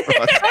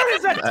 That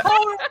is a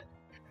total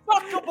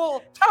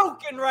fuckable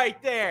token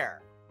right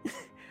there.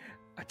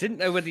 I didn't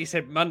know whether you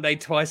said Monday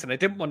twice, and I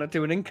didn't want to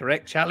do an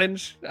incorrect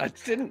challenge. I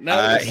didn't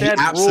know. He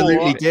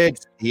absolutely did.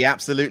 He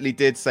absolutely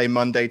did say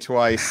Monday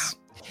twice.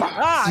 It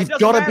You've doesn't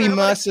got to matter. be Nobody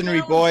mercenary,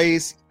 challenged-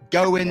 boys.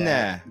 Go in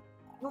there.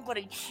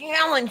 Nobody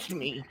challenged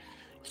me.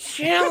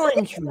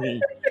 Challenge me.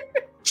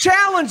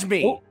 Challenge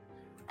me. Oh,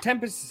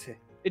 Tempest is here.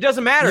 It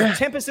doesn't matter. Yeah,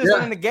 Tempest isn't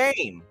yeah. in the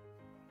game.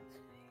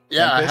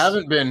 Yeah, I Tempest?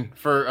 haven't been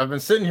I've been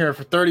sitting here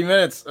for 30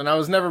 minutes and I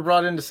was never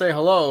brought in to say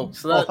hello.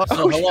 So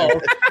hello.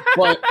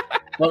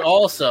 But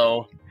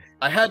also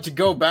I had to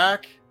go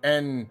back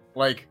and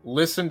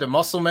listen to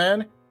Muscle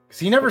Man because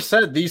he never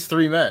said these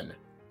 3 men.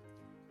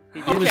 He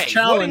was Okay, what did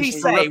challenged he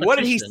for say? What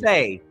did he repetition.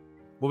 say?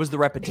 What was the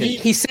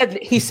repetition?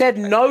 He said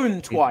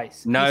known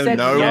twice. No, he said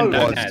no, known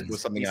was- as.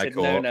 was something He I said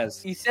caught. known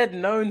as. He said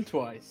known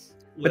twice.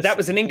 But that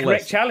was an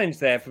incorrect Listen. challenge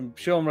there from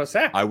Sean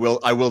Rossap. I will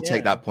take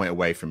Yeah. that point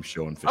away from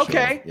Sean for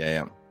Okay. sure.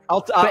 Yeah.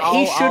 But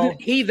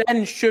he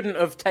then shouldn't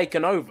have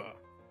taken over.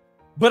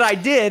 But I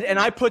did, and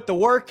I put the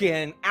work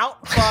in.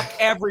 Outfuck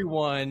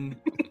everyone.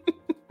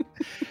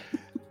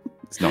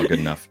 It's not good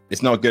enough.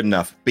 It's not good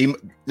enough.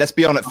 Let's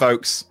be on it,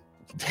 folks.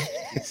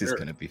 This is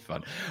going to be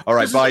fun. All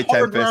right, This is bye, a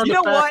hard Tempest. round. You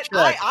know fact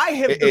what?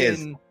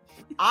 check.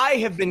 I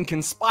have been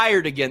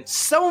conspired against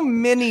so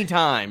many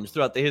times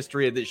throughout the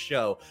history of this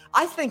show.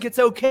 I think it's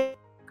okay.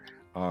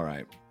 All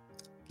right.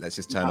 Let's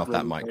just turn off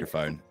that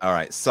microphone. All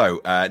right. So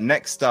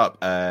next up,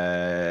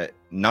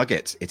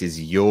 Nugget, it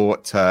is your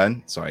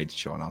turn. Sorry,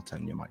 Sean, I'll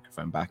turn your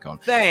microphone back on.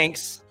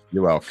 Thanks.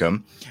 You're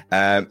welcome.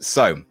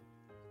 So,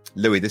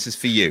 Louis, this is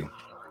for you.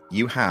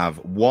 You have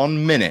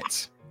 1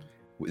 minute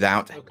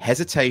without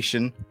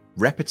hesitation,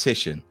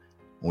 repetition,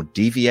 or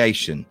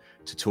deviation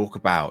to talk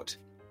about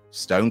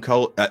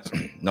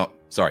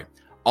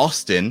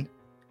Austin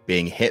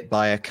being hit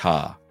by a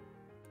car.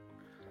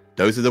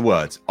 Those are the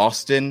words.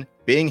 Austin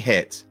being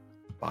hit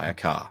by a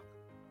car.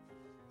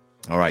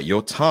 All right,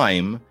 your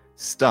time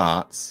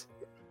starts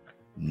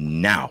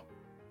now.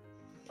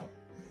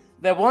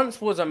 There once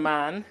was a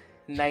man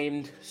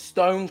named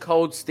Stone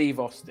Cold Steve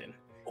Austin.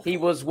 He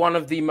was one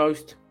of the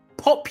most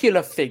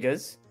popular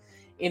figures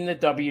in the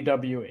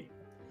WWE.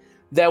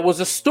 There was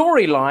a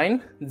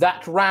storyline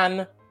that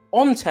ran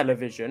on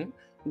television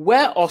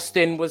where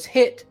Austin was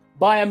hit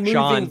by a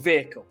moving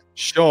vehicle.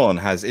 Sean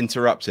has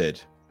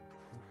interrupted.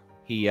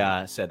 He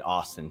said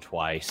Austin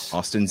twice.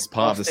 Austin's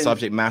part of the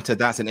subject matter.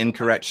 That's an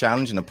incorrect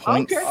challenge and a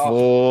point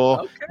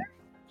for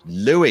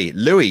Louis.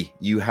 Louis,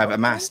 you have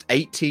amassed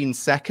 18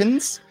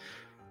 seconds.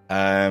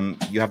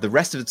 You have the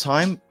rest of the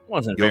time.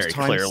 Wasn't Your very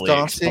time clearly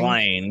starting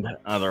explained.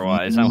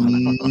 Otherwise,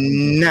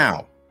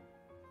 now.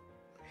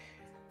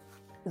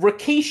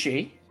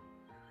 Rikishi,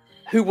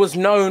 who was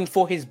known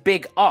for his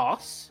big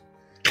ass,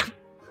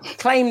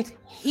 claimed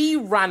he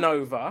ran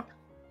over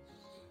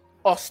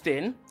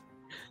Austin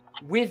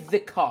with the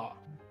car.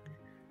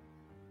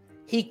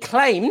 He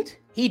claimed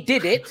he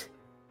did it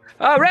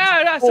for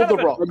The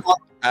Rock.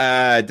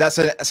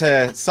 That's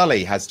a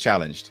Sully has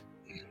challenged.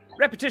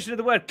 Repetition of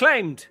the word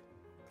claimed.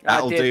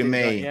 That'll do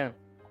me. That, yeah.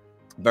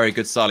 Very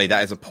good, Sully.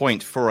 That is a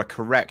point for a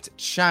correct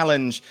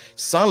challenge.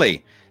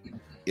 Sully,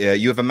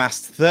 you have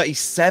amassed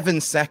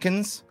 37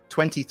 seconds,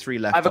 23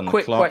 left on the clock. I have a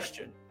quick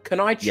question. Can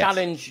I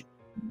challenge?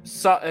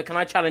 Can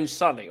I challenge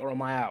Sully, or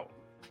am I out?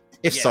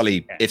 If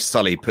Sully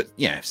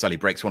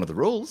breaks one of the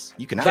rules,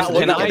 you can That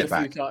absolutely was get a it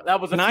back. futile- That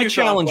was a Can I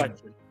futile challenge?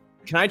 question.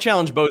 Can I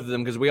challenge both of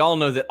them? Because we all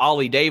know that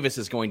Ollie Davis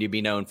is going to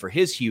be known for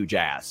his huge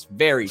ass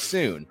very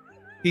soon.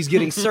 He's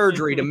getting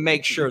surgery to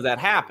make sure that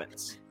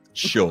happens.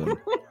 Sean,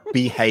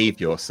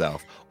 behave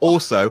yourself.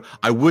 Also,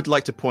 I would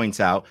like to point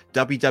out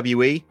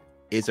WWE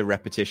is a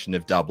repetition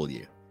of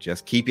W.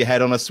 Just keep your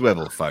head on a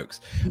swivel,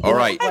 folks. All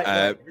right.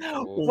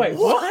 Wait,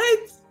 what?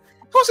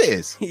 Of course it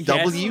is. Yes,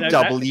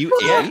 WWE.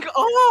 Fuck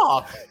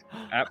off.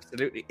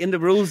 Absolutely. In the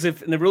rules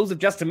of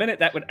Just a Minute,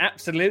 that would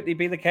absolutely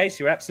be the case.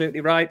 You're absolutely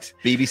right.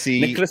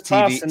 BBC, Nicholas TV,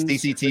 Parsons.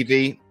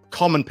 CCTV,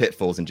 common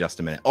pitfalls in Just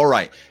a Minute. All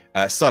right.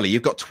 Sully,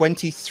 you've got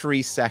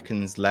 23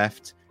 seconds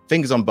left.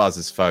 Fingers on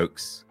buzzers,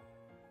 folks.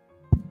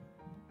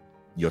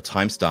 Your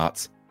time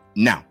starts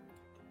now.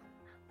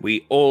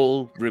 We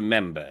all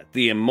remember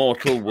the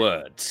immortal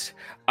words.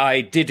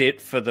 I did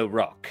it for The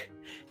Rock.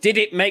 Did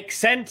it make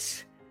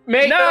sense?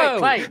 No.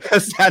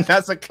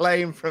 That's a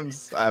claim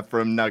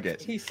from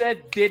Nugget. He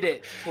said did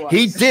it twice.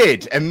 He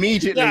did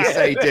immediately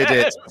say did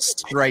it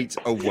straight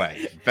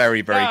away.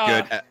 Very, very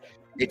good.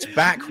 It's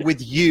back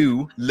with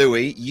you,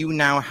 Louis. You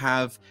now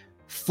have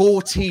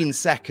 14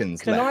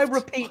 seconds Can left. I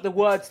repeat the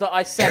words that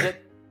I said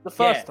at the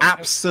first time?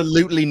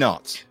 Absolutely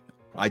not.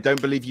 I don't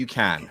believe you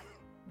can.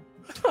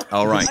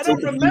 All right. I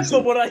don't remember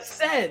what I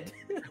said.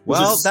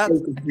 Well, that's so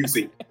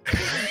confusing.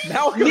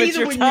 Malcolm, it's Neither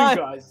your were you time.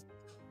 guys.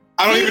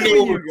 I don't even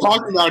know what we're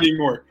talking about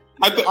anymore.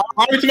 I'm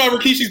talking about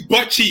Rikishi's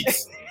butt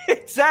cheeks.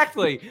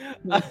 Exactly.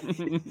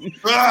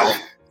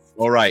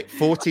 all right.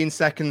 14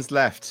 seconds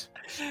left.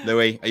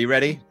 Louis, are you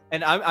ready?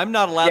 And I'm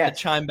not allowed Yes.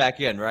 to chime back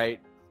in, right?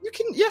 You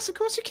can. Yes, of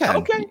course you can.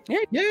 Okay.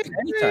 Yeah.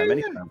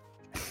 Anytime.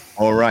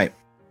 All right.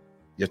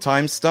 Your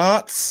time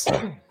starts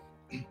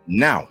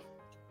now.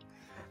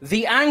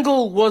 The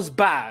angle was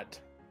bad,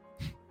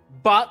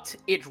 but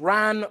it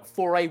ran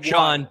for a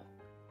while.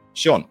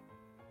 Sean.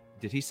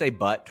 Did he say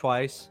butt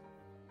twice?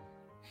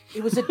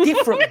 It was a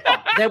different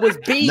butt. There was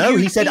B. No,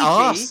 he said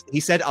arse.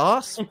 He said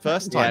arse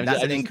first time. Yeah,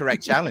 That's an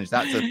incorrect challenge.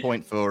 That's a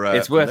point for.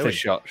 It's worth Louis. a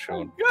shot,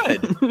 Sean.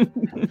 Good.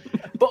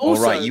 But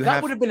also, right, you that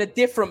have- would have been a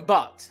different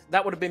butt.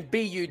 That would have been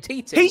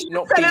B-U-T-T, He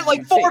not said it like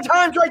B-U-T. 4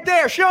 times right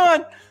there,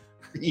 Sean.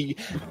 The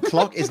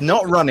clock is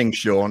not running,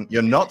 Sean.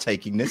 You're not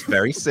taking this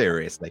very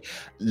seriously.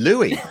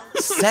 Louis,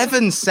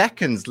 7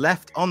 seconds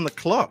left on the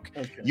clock.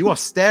 Okay. You are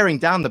staring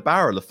down the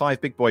barrel of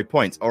 5 big boy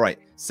points. All right,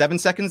 7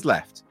 seconds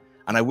left.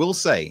 And I will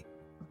say,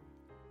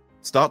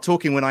 start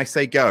talking when I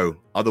say go.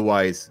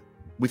 Otherwise,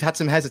 we've had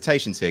some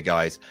hesitations here,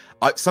 guys.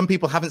 Some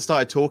people haven't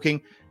started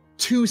talking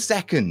 2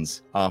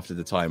 seconds after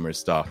the timer has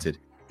started.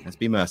 Let's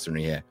be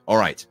mercenary here. All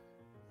right,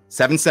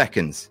 7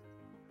 seconds.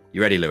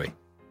 You ready, Louis?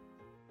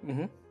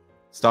 Mm-hmm.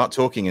 Start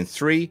talking in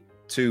 3,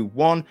 2,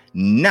 1,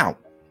 now.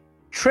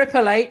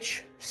 Triple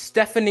H,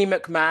 Stephanie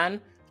McMahon,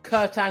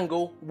 Kurt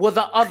Angle were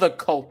the other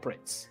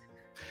culprits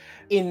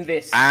in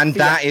this. And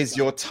that fiasco. is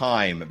your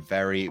time.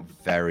 Very,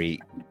 very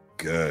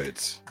good.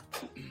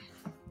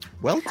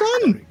 Well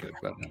done.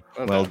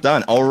 Well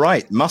done. All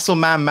right. Muscle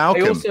Man I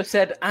Malcolm. also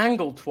said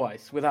Angle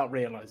twice without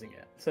realizing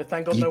it. So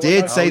thank God You no one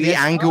did knows. say Oh, the yes.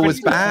 angle was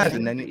Oh, bad.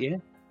 And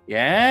then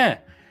Yeah.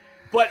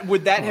 But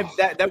would that have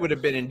that would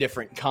have been in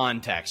different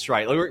context,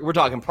 right? Like we're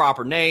talking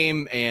proper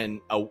name and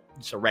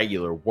it's a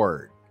regular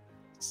word.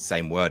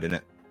 same word, isn't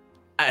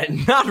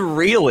it? Not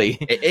really.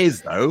 It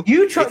is, though.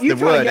 You It's try the to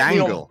word get me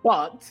angle.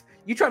 on butt.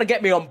 You trying to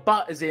get me on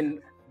butt as in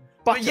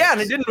butt. Yeah,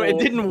 and it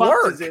didn't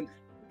work.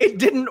 It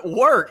didn't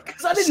work.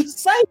 Because I didn't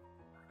say.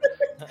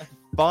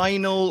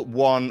 Final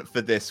one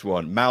for this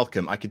one.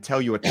 Malcolm, I can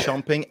tell you are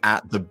chomping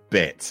at the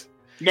bit.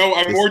 No,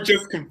 I'm more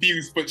just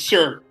confused, but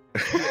sure.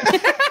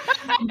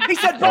 He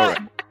said All right.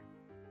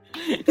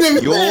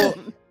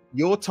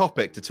 your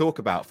topic to talk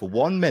about for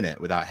 1 minute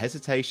without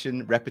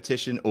hesitation,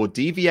 repetition, or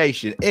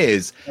deviation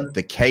is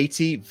the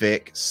Katie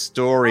Vick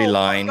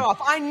storyline. Oh,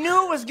 fuck off. I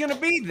knew it was going to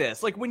be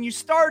this. Like when you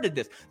started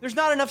this, there's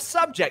not enough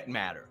subject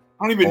matter.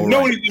 I don't even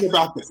know anything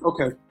about this.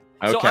 Okay.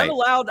 So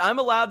I'm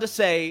allowed to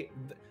say.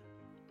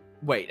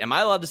 Wait, am I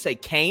allowed to say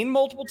Kane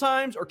multiple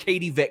times or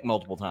Katie Vick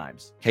multiple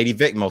times? Katie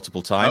Vick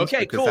multiple times.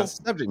 Okay, because cool. that's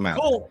the subject matter.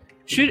 Cool.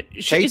 Isn't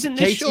this Katie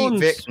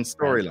Vick and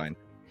storyline.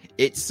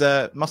 It's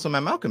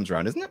MuscleMan Malcolm's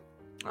round, isn't it?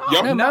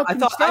 Yep. No, I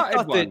thought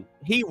that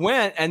he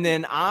went and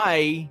then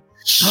I.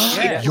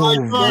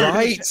 You're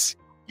right.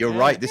 You're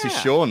right. This is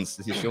Sean's.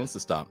 This is Sean's to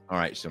start. All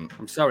right, Sean.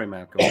 I'm sorry,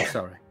 Malcolm. I'm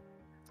sorry.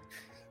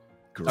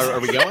 Are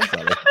we going?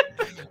 Sorry.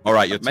 All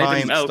right, your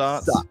time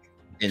starts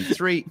in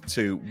 3,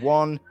 2,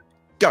 1,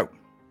 go.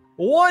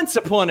 Once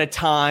upon a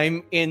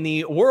time in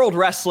the World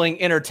Wrestling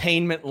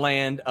entertainment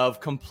land of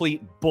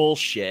complete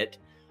bullshit,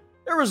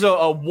 there was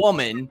a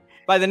woman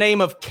by the name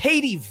of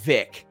Katie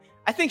Vick.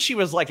 I think she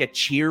was like a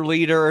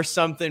cheerleader or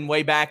something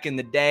way back in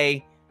the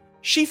day.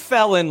 She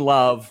fell in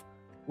love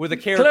with a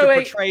character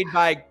portrayed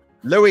by...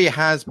 Louis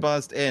has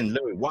buzzed in.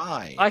 Louis,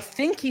 why? I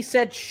think he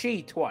said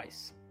she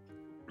twice.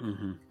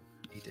 Mm-hmm.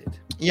 He did.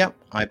 Yep,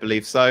 I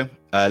believe so.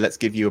 Let's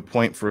give you a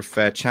point for a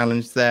fair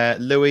challenge there.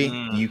 Louis,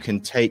 you can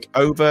take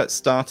over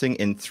starting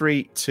in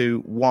 3, 2,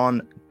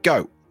 1,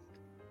 go.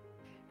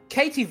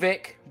 Katie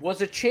Vick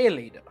was a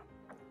cheerleader.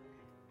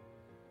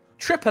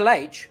 Triple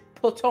H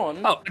put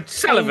on... Oh,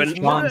 Sullivan.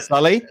 Come on,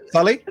 Sully.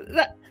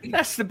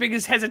 That's the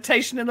biggest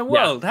hesitation in the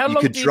world. How You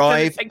long could do you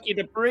drive- take you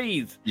to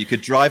breathe? You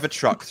could drive a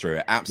truck through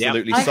it.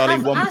 Absolutely. I Sully,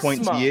 have 1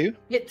 point to asthma. you.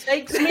 It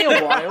takes me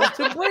a while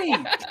to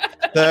breathe.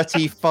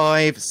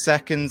 35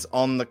 seconds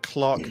on the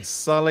clock.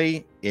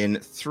 Sully, in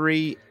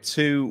 3,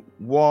 2,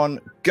 1,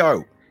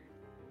 go.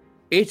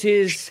 It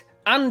is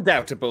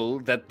undoubtable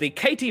that the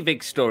Katie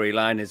Vick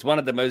storyline is one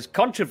of the most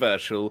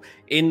controversial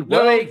in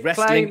world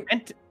wrestling.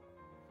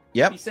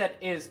 Yep. He said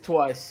is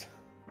twice.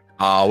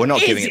 Oh, we're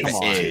not Is giving it it?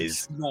 the is.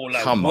 Smaller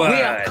Come on.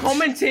 We are words.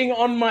 commenting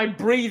on my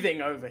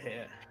breathing over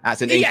here.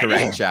 That's an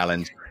incorrect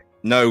challenge.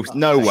 No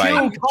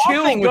way.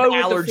 Coughing with go with the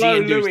allergy flow,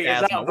 induced Louis,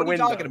 is asthma. out the What are you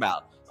window. talking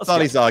about?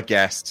 Sully's our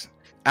guest.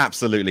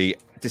 Absolutely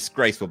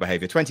disgraceful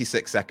behavior.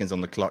 26 seconds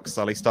on the clock.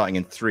 Sully, starting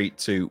in 3,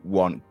 2,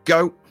 1,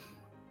 go.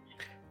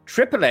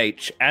 Triple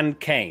H and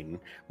Kane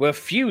were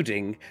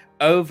feuding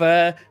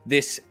over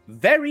this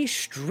very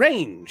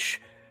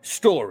strange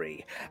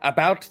story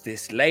about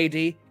this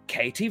lady,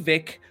 Katie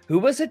Vick, who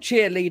was a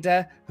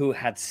cheerleader who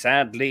had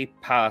sadly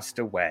passed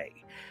away.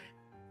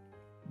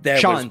 There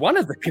was Sean. one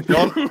of the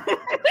people.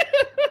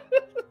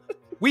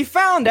 We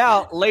found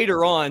out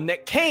later on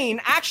that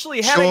Kane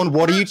actually had. Sean,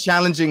 what are you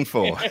challenging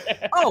for?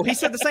 Oh, he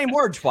said the same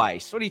word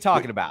twice. What are you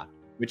talking about?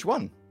 Which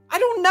one? I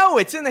don't know.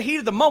 It's in the heat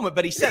of the moment,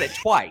 but he said it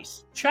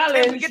twice.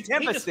 Challenge. We get He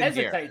Tempest just in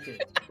here.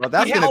 hesitated. Well,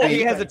 that's he, going to be...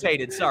 he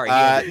hesitated. Sorry.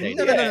 He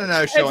No, hesitated.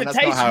 no, Sean. That's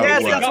not how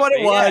Yes, it works. that's what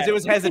it was. Yeah. It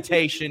was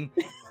hesitation.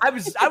 I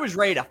was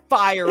ready to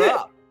fire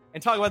up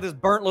and talk about this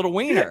burnt little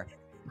wiener.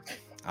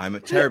 I'm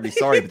terribly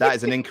sorry, but that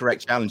is an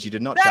incorrect challenge. You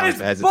did not That challenge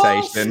is for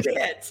hesitation.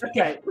 bullshit.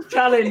 Okay,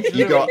 challenge.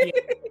 You got- Louis.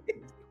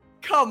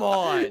 Come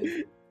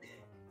on.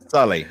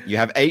 Sully, you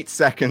have 8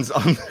 seconds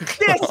on the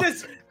clock.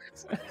 This is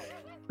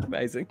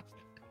Amazing.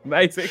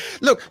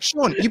 Look,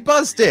 Sean, you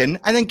buzzed in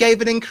and then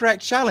gave an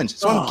incorrect challenge.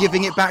 So I'm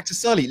giving it back to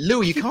Sully.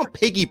 Louis, you can't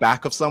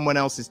piggyback off someone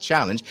else's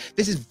challenge.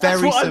 This is That's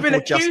very what I've been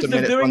simple, just a accused of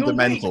minute doing all week,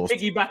 fundamentals.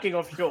 piggybacking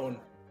off Sean.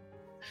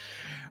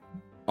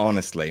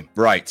 Honestly.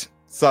 Right.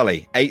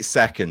 Sully, 8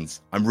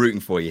 seconds. I'm rooting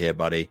for you here,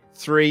 buddy.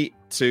 3,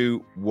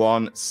 2,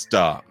 1,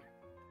 start.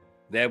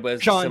 There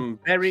was Sean. some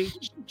very...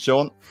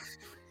 Sean?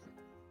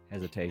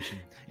 hesitation.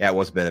 Yeah, it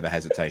was a bit of a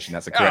hesitation.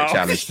 That's a correct Oh.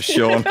 challenge for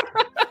Sean.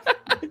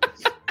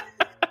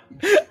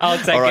 I'll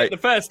take All right. it. The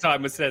first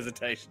time was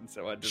hesitation,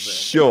 so I deserve it.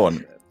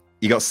 Sean,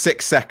 you got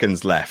 6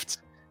 seconds left.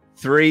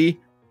 3,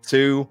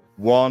 2,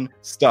 1,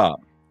 start.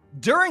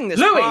 During this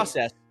Louis.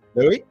 process,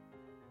 Louis?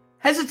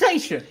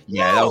 Hesitation.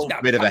 Yeah, that was No.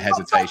 a bit of a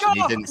hesitation.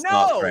 You didn't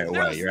start straight away.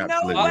 there's You're no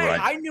absolutely way. right.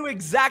 I knew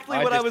exactly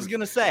I what I just- was going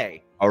to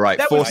say. All right,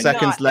 That 4 was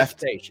seconds not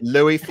left. hesitation.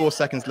 Louis, 4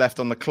 seconds left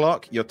on the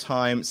clock. Your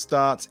time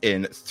starts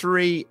in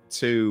 3,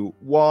 2,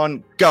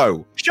 1,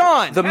 go.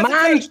 Sean, The man-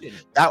 hesitation.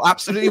 That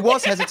absolutely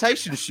was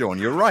hesitation, Sean.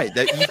 You're right.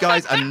 That you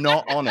guys are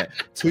not on it.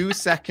 2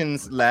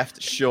 seconds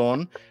left,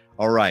 Sean.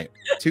 All right,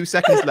 2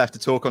 seconds left to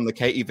talk on the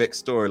Katie Vick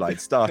storyline.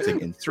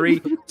 Starting in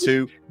 3,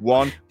 2,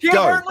 1, He had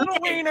go. burnt little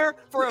wiener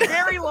for a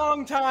very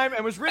long time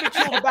and was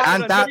ridiculed about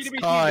And it. that's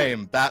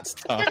time. That's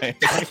time.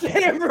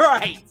 Damn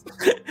right.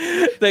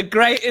 The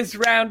greatest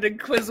round in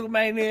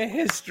QuizzleMania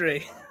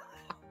history.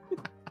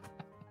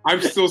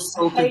 I'm still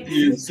so I hate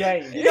this confused.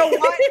 game. You know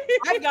what?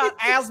 I got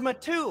asthma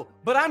too,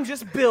 but I'm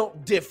just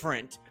built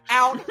different.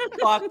 Out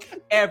fuck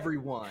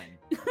everyone.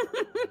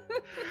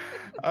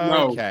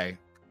 No. Okay.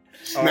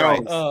 All No.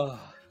 right. Oh.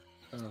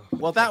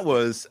 Well, that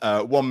was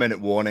 1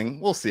 minute warning.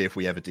 We'll see if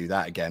we ever do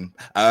that again.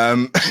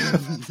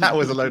 That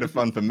was a load of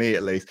fun for me,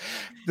 at least.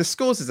 The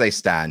scores as they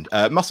stand: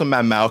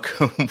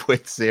 MuscleManMalcolm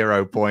with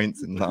 0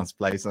 points in last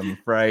place, I'm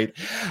afraid.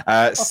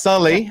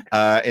 Sully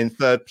in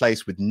third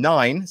place with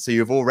 9. So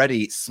you've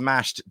already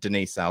smashed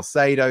Denise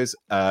Salcedo's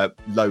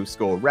low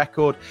score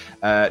record.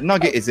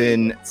 Nugget is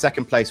in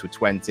second place with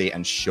 20,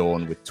 and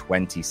Sean with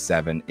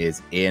 27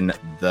 is in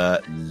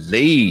the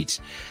lead.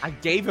 I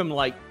gave him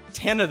like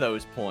 10 of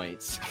those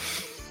points.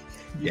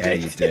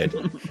 You did.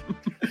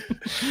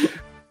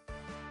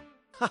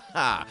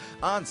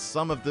 Aren't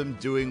some of them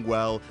doing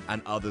well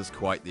and others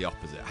quite the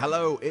opposite?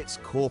 Hello, it's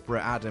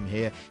Corporate Adam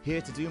here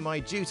to do my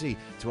duty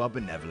to our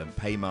benevolent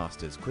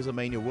paymasters.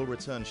 QuizzleMania will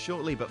return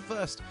shortly, but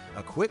first,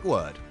 a quick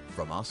word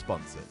from our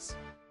sponsors.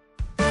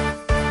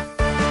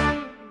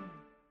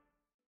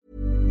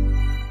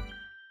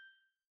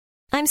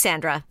 I'm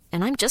Sandra,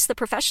 and I'm just the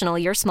professional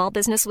your small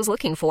business was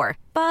looking for.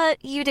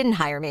 But you didn't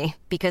hire me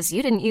because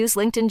you didn't use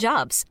LinkedIn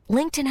Jobs.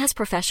 LinkedIn has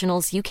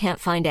professionals you can't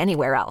find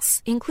anywhere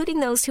else,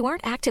 including those who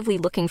aren't actively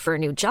looking for a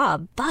new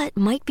job, but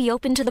might be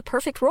open to the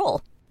perfect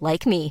role,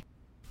 like me.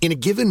 In a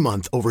given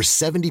month, over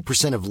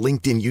 70% of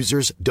LinkedIn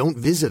users don't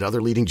visit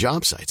other leading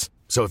job sites.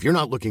 So if you're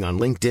not looking on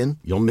LinkedIn,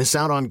 you'll miss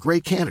out on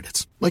great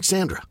candidates like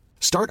Sandra.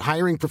 Start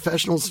hiring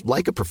professionals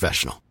like a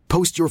professional.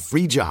 Post your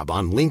free job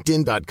on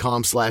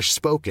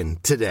linkedin.com/spoken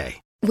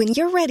today. When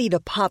you're ready to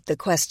pop the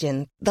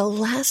question, the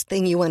last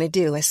thing you want to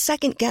do is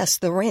second-guess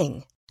the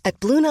ring.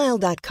 At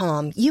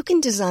BlueNile.com, you can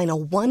design a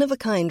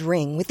one-of-a-kind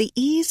ring with the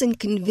ease and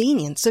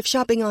convenience of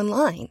shopping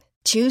online.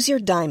 Choose your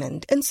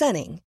diamond and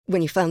setting.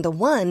 When you find the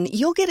one,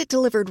 you'll get it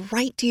delivered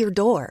right to your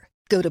door.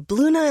 Go to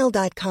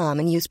BlueNile.com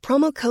and use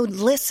promo code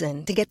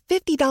LISTEN to get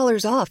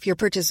 $50 off your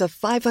purchase of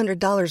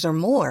 $500 or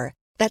more.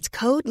 That's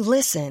code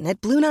LISTEN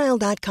at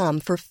BlueNile.com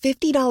for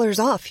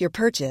 $50 off your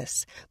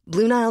purchase.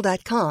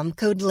 BlueNile.com,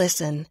 code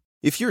LISTEN.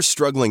 If you're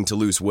struggling to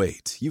lose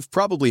weight, you've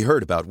probably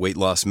heard about weight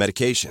loss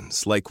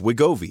medications like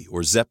Wegovy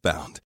or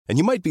Zepbound, and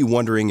you might be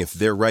wondering if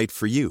they're right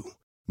for you.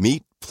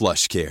 Meet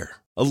PlushCare,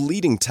 a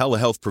leading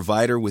telehealth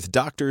provider with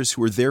doctors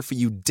who are there for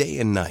you day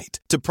and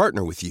night to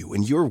partner with you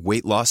in your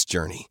weight loss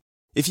journey.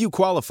 If you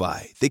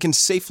qualify, they can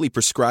safely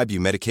prescribe you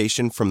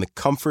medication from the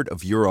comfort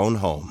of your own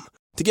home.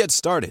 To get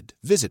started,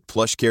 visit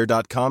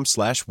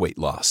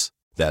plushcare.com/weight-loss.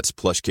 That's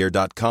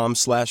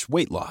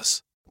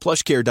plushcare.com/weight-loss.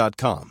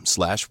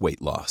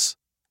 plushcare.com/weight-loss.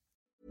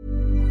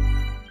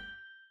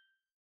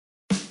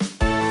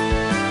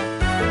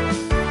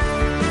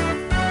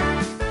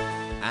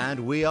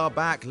 And we are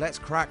back. Let's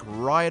crack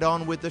right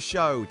on with the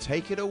show.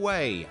 Take it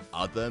away,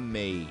 other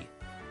me.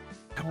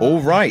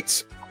 All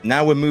right.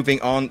 Now we're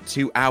moving on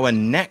to our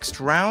next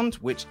round,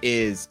 which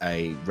is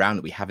a round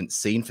that we haven't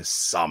seen for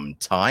some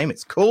time.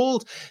 It's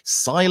called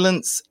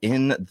Silence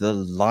in the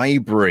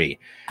Library.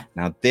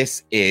 Now,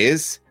 this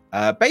is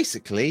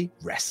basically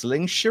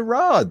wrestling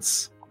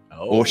charades,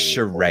 or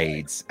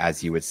charades,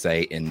 as you would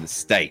say in the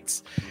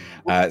States.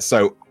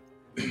 So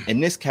in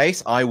this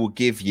case, I will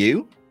give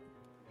you,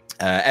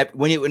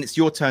 when it's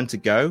your turn to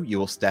go, you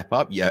will step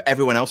up.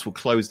 Everyone else will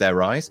close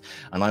their eyes,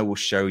 and I will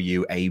show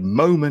you a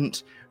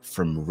moment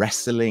from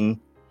wrestling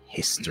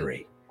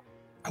history,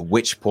 at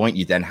which point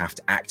you then have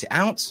to act it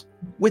out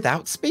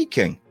without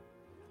speaking,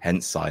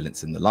 hence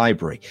silence in the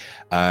library.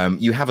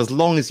 You have as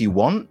long as you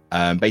want.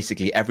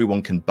 Basically,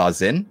 everyone can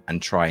buzz in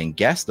and try and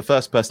guess. The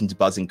first person to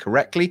buzz in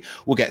correctly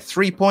will get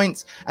 3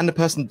 points, and the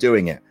person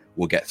doing it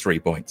will get 3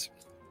 points.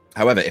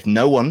 However, if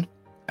no one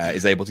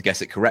is able to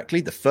guess it correctly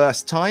the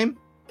first time,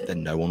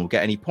 then no one will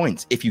get any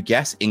points. If you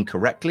guess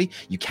incorrectly,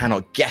 you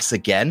cannot guess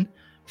again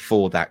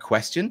for that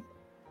question.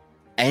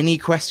 Any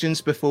questions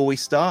before we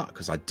start?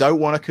 Because I don't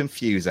want to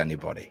confuse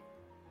anybody.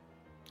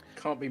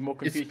 Can't be more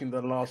confusing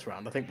than the last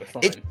round. I think we're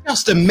fine. It's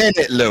just a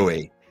minute,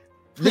 Louis.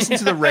 Listen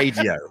to the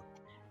radio.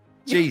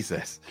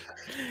 Jesus.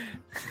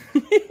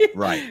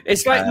 Right.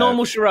 It's like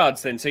normal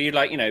charades then. So you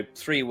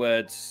 3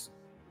 words,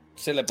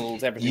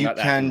 syllables, everything like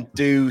that. You can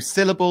do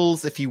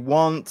syllables if you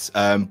want.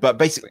 But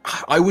basically,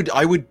 I would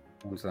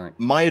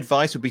my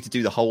advice would be to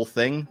do the whole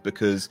thing,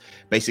 because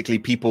basically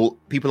people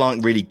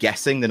aren't really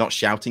guessing. They're not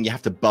shouting. You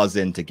have to buzz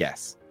in to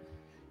guess.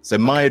 So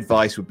my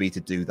advice would be to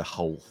do the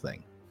whole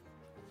thing.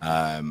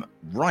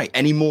 Right.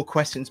 Any more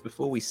questions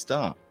before we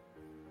start?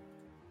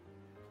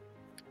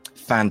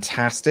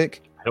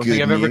 Fantastic. I don't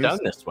think I've ever done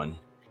this one.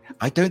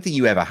 I don't think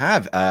you ever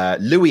have.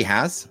 Louis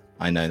has.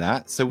 I know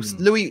that. So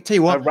Louis, tell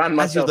you what, I ran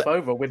myself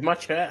over with my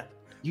chair.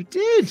 You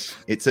did.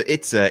 It's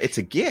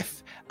a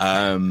GIF.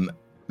 So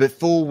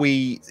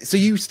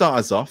you start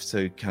us off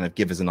to kind of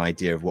give us an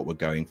idea of what we're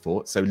going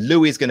for. So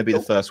Louis is going to be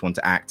the first one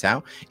to act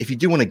out. If you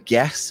do want to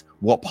guess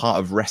what part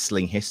of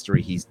wrestling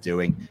history he's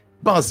doing,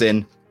 buzz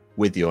in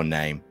with your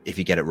name. If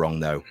you get it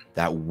wrong, though,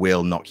 that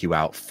will knock you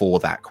out for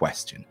that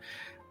question.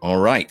 All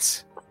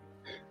right.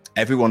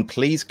 Everyone,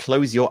 please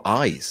close your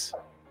eyes,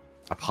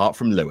 apart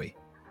from Louis.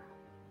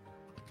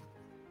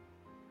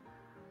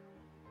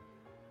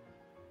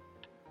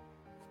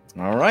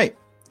 All right.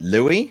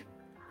 Louis,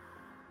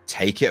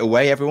 take it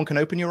away. Everyone can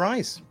open your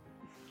eyes.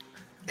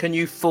 Can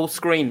you full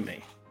screen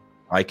me?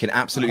 I can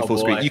absolutely full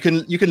screen. You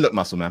can look,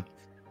 Muscle Man.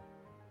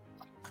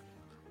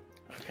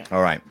 Okay.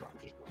 All right.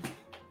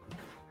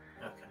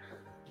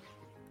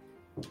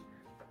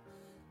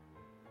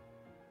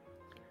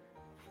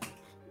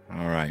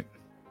 All right.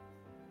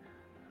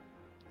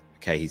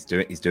 Okay, he's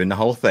doing the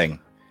whole thing.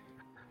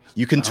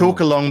 You can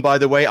talk along, by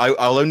the way.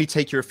 I'll only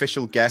take your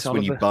official guess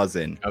when you buzz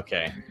in.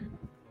 Okay.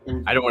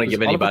 I don't want to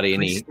give anybody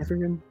any.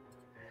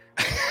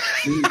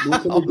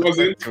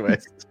 Oliver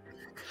Twist.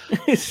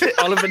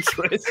 Oliver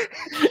Twist.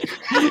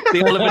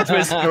 The Oliver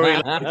Twist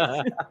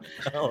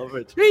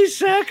storyline. Please,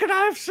 sir, can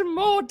I have some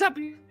more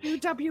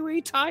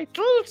WWE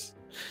titles?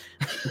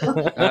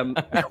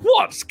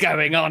 What's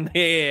going on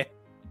here?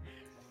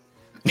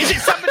 Is it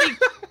somebody?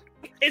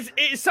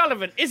 Is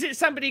Sullivan? Is it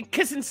somebody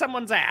kissing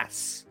someone's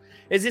ass?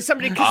 Is it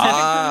somebody kissing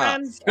a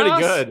man's pretty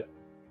ass? good.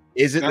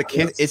 Is it the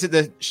kiss? Is it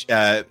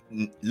the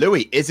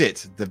Louis? Is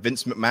it the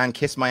Vince McMahon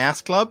Kiss My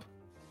Ass Club?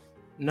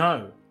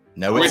 No.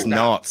 No, it's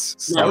not.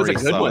 That was a Sorry,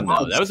 good one, Sullivan.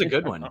 though. That was a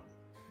good one.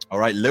 All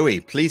right, Louis,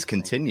 please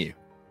continue.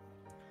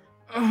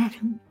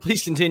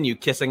 Please continue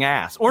kissing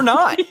ass or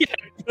not.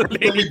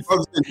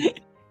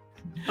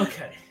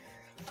 Okay.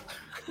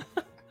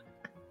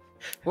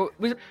 Well,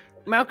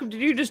 Malcolm,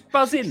 did you just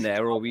buzz in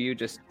there, or were you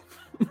just?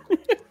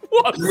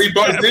 What? Can we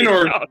buzz in,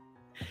 or?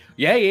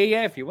 Yeah.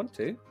 If you want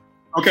to.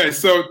 Okay,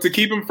 so to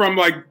keep him from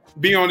like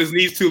being on his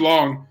knees too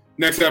long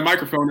next to that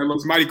microphone that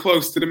looks mighty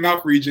close to the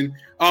mouth region,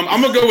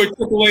 I'm gonna go with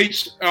Triple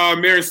H,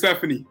 Mary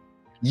Stephanie.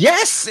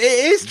 Yes, it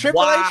is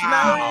Triple H.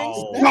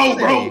 No,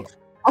 bro,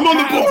 I'm on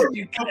the board.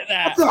 You get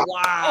that?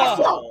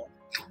 Wow.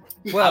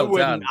 Well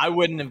done. I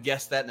wouldn't have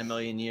guessed that in a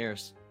million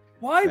years.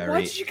 Why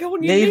did you go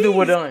on your Neither knees?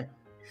 would I.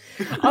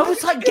 I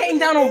was like getting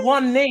down on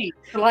one knee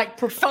to like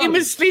propose.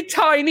 Famously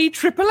tiny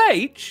Triple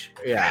H.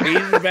 Yeah.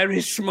 He's a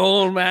very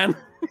small man.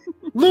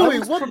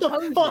 Louis, what the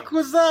fuck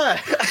was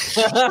that?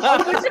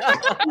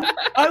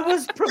 I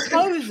was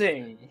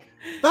proposing.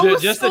 That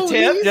was Just so a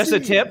tip. easy. Just a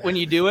tip. When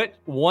you do it,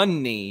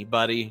 one knee,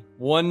 buddy.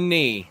 One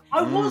knee.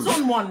 I was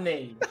on one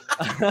knee.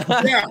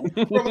 Yeah,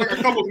 for like a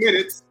couple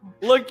minutes.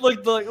 Look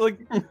like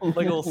a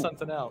little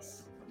something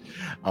else.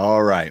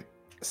 All right.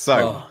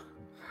 So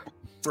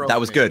Broke that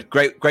was me. good.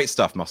 Great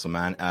stuff, Muscle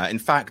Man. In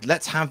fact,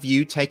 let's have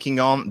you taking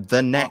on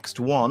the next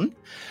one.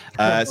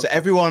 So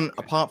everyone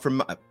apart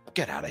from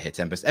get out of here,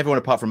 Tempest. Everyone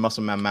apart from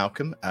Muscle Man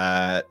Malcolm,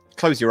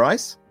 close your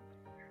eyes.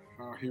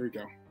 Oh, here we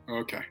go.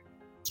 Okay.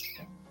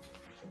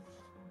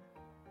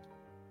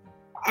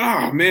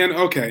 Oh man.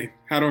 Okay.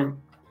 How do?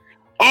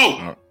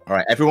 Oh. All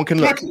right. Everyone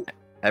can look.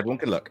 Everyone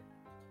can look.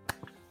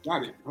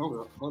 Got it.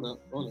 Hold up.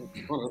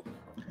 All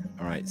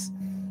right.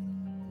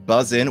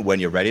 Buzz in when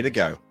you're ready to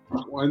go.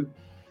 One.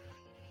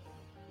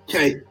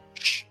 Okay.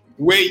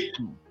 Wait.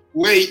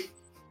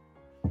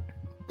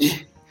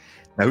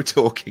 No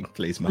talking,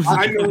 please, Muscle.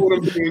 I know what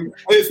I'm doing.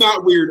 It's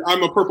not weird.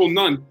 I'm a purple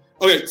nun.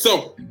 Okay,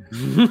 so.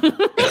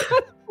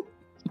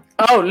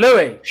 Oh,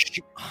 Louis.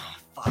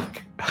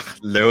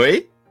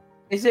 Louis?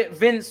 Is it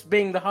Vince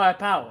being the higher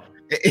power?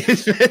 It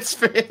is Vince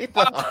being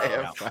the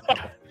higher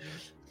power.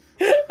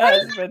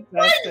 That's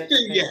fantastic.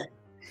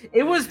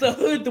 It was the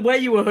hood, the way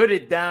you were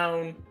hooded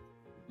down.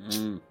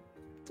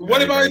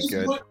 What Very, if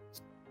very I good.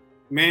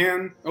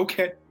 Man,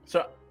 okay.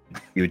 So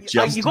you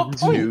just you got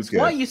points. good.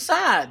 Why are you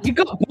sad? You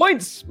got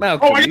points,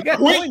 Malcolm. Oh, I you got get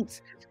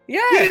points.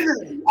 Yeah.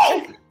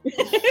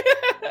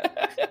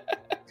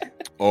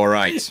 All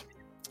right.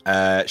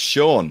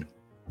 Sean,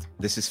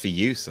 this is for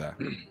you, sir.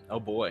 Oh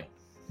boy.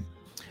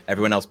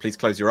 Everyone else, please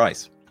close your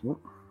eyes.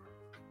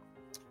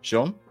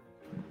 Sean?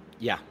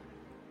 Yeah.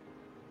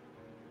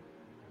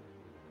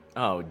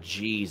 Oh,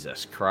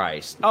 Jesus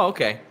Christ. Oh,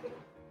 okay.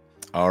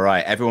 All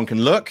right. Everyone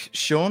can look.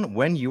 Sean,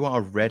 when you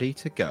are ready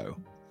to go.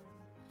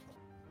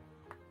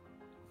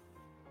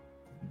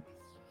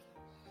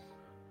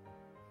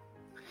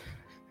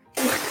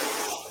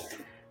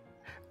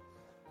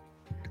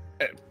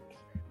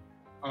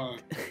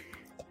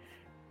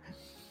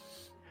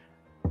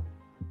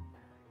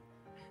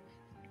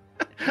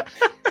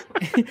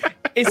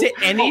 Is it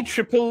any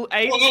Triple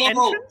H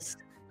entrance?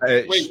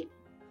 Wait.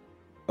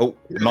 Oh,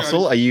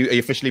 Muscle, are you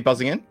officially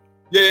buzzing in?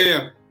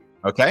 Yeah.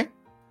 Okay.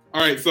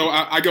 All right, so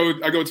I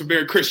go to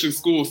very Christian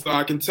school, so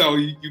I can tell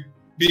you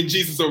being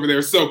Jesus over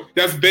there. So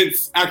that's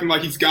Vince acting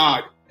like he's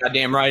God.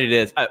 Goddamn right it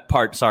is.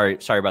 Sorry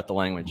about the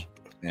language.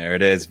 There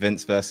it is.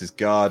 Vince versus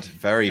God.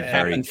 Very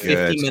I'm good.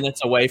 50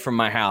 minutes away from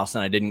my house,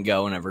 and I didn't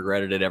go, and I've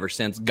regretted it ever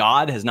since.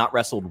 God has not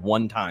wrestled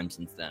one time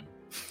since then.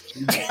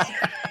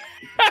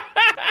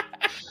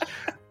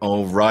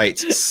 All right,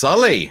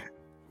 Sully,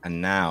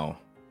 and now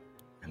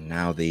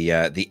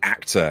the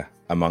actor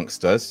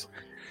amongst us.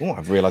 Oh,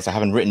 I've realised I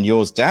haven't written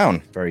yours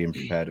down. Very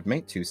unprepared of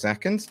me. 2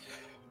 seconds.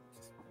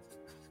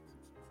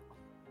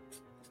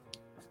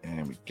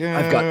 There we go.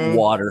 I've got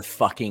water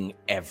fucking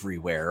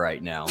everywhere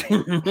right now.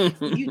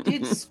 You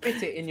did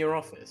spit it in your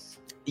office.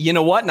 You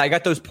know what? And I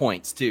got those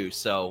points too,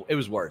 so it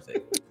was worth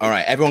it. All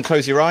right, everyone,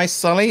 close your eyes.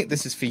 Sully,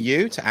 this is for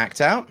you to act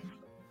out.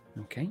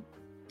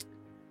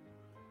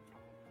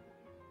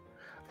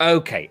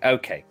 Okay,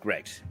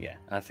 great. Yeah,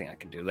 I think I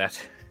can do that.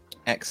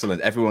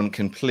 Excellent. Everyone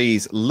can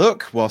please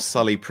look while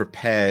Sully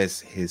prepares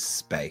his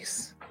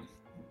space.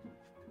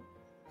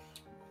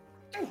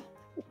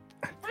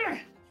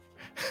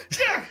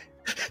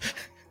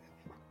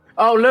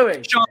 Oh,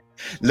 Louis.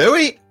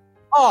 Louis?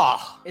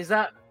 Oh, Is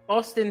that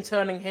Austin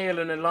turning heel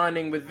and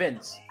aligning with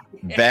Vince?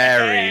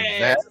 Very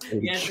Yes,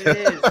 it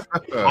is.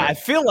 I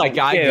feel like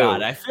I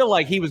got it. I feel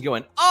like he was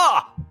going,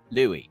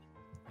 Louis.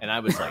 And I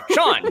was like,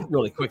 Sean,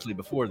 really quickly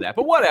before that.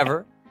 But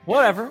whatever.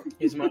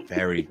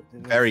 Very,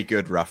 very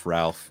good, Rough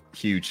Ralph.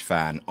 Huge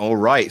fan. All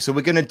right, so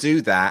we're going to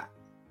do that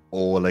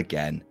all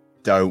again.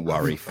 Don't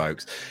worry,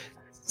 folks.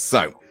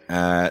 So,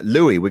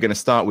 Louis, we're going to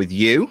start with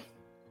you.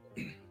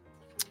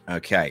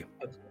 Okay.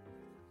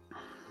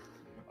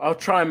 I'll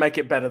try and make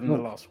it better than the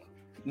last one.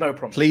 No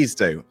problem. Please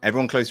do.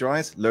 Everyone close your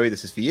eyes. Louis,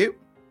 this is for you.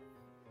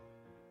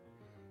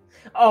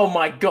 Oh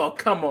my God,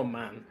 come on,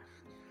 man.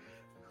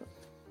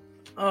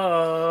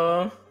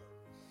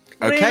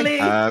 Okay, really?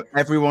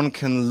 everyone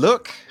can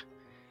look.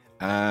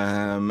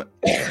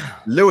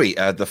 Louis,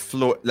 the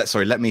floor.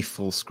 Let me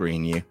full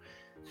screen you.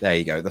 There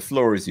you go. The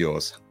floor is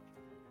yours.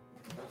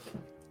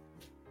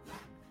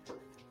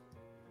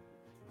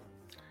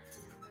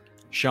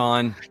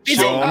 Sean. Is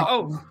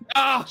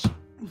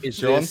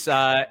Sean? This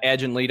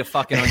Edge and Lita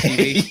fucking on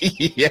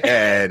TV?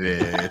 Yeah, it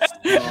is.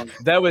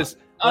 That was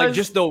like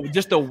just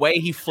the way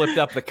he flipped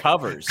up the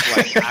covers.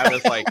 Like I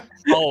was like,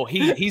 oh,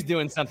 he's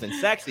doing something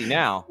sexy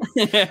now.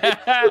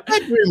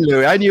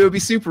 Louis, I knew it would be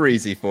super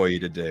easy for you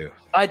to do.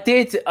 I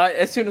did.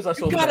 As soon as I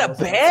saw you got a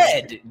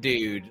bed,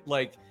 dude.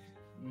 Like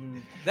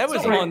that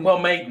was on well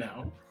made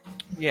now.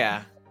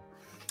 Yeah.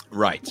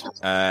 Right.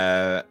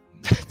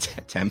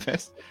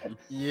 Tempest.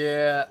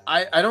 Yeah,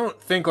 I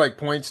don't think like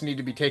points need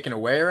to be taken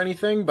away or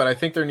anything, but I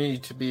think there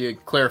needs to be a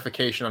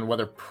clarification on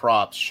whether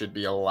props should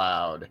be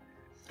allowed.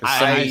 Because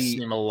some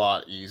seem a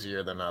lot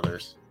easier than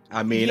others.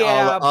 I mean,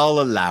 yeah. I'll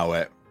allow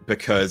it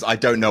because I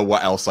don't know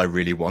what else I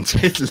really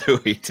wanted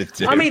Louis to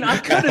do. I mean, I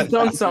could have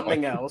done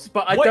something else,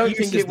 but I don't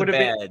think it would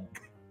have been.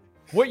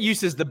 What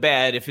use is the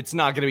bed if it's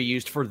not going to be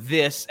used for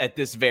this at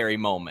this very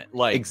moment?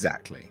 Like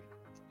exactly,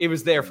 it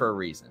was there for a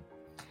reason.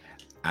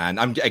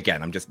 And I'm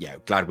just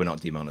glad we're not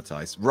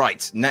demonetized.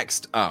 Right,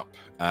 next up,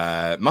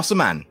 Muscle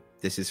Man.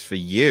 This is for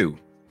you.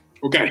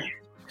 Okay.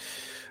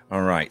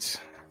 All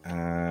right.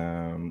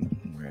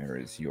 Where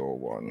is your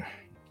one?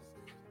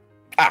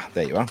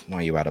 There you are. Why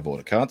are you out of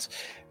order cards?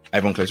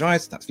 Everyone close your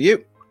eyes. That's for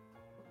you.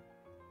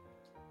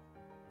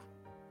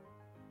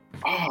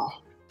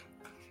 All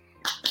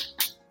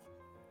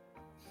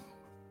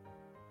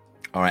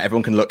right,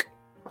 everyone can look.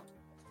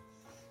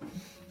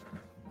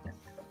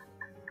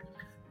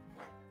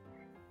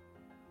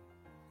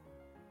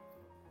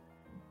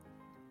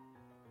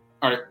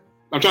 All right,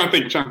 I'm trying to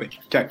think.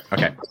 Okay.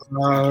 Okay.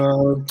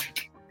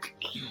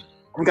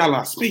 I got a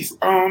lot of space.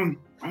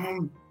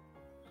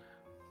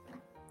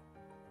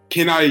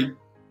 Can I?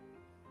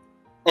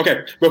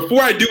 Okay,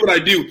 before I do what I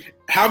do,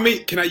 how many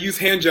can I use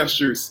hand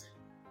gestures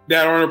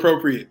that aren't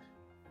appropriate?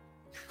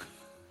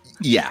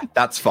 Yeah,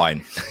 that's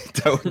fine.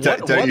 don't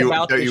you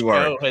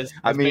worry. Has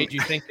made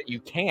you think that you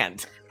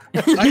can't?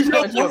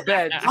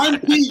 I'm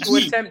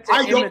PG.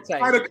 I don't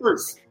try to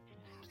curse.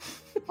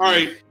 All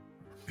right.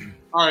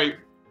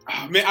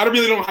 Oh, man, I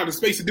really don't have the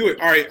space to do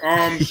it. All right.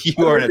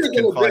 You are in a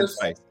confined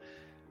space.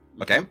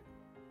 Okay.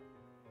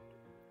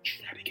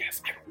 Try to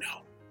guess. I don't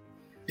know.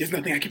 There's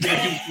nothing I can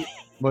really do.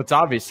 Well, it's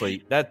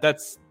obviously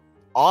that's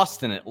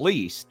Austin at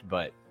least,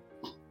 but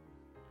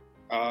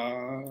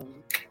bro,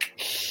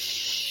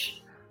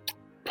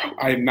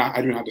 I do not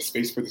have the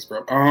space for this,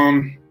 bro.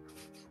 I'm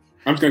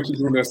just gonna keep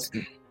doing this.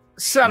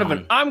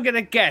 Sullivan, I'm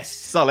gonna guess.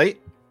 Sully,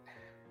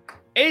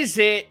 is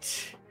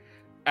it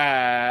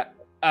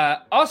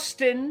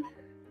Austin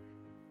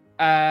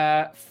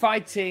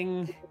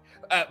fighting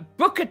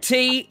Booker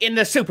T in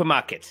the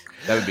supermarket?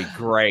 That would be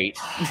great.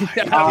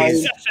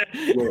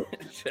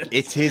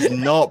 It is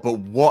not, but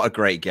what a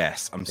great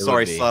guess. I'm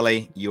sorry,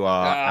 Sully, you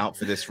are out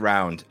for this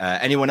round.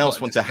 Anyone else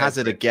want to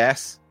hazard a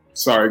guess?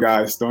 Sorry,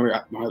 guys. Don't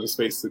have the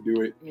space to do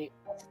it.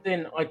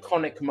 Austin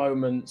iconic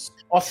moments.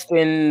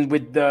 Austin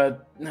with the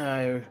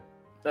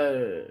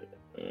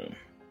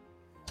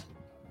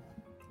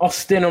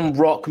Austin and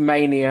Rock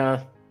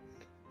Mania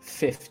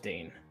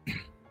 15.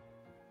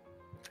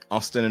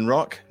 Austin and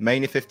Rock,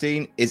 Mania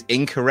 15 is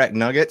incorrect,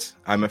 Nugget.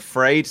 I'm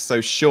afraid. So,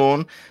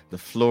 Sean, the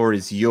floor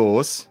is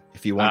yours.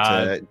 If you want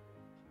to...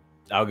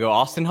 I'll go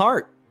Austin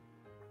Hart.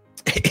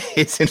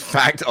 It's in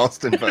fact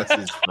Austin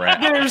versus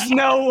Brett. There's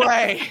no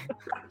way.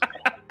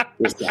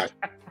 This guy.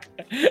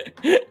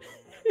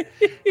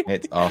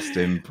 It's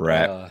Austin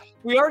Brett.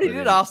 We already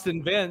did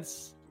Austin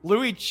Vince.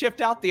 Louis chipped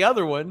out the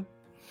other one.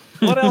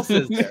 What else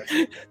is there?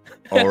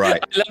 All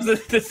right. I love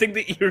the thing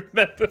that you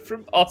remember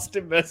from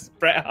Austin versus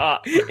Bret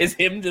Hart is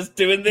him just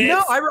doing this.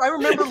 No, I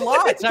remember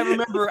lots. I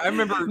remember him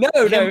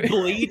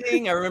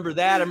bleeding. I remember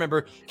that. I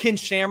remember Ken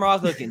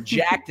Shamrock looking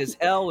jacked as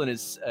hell in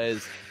his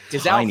outfit,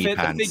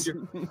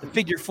 the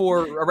figure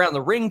four around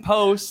the ring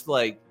post.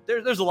 Like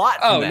there's a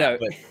lot. From that,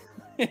 but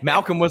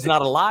Malcolm was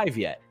not alive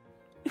yet.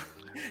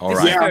 All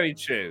right. This is very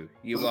true.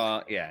 You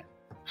are, yeah.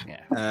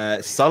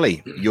 Yeah.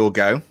 Sully, your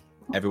go.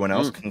 Everyone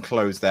else can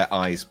close their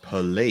eyes,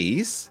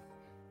 please.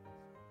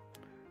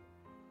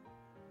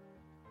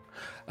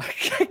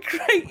 Okay,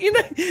 great.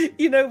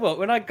 You know what?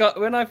 When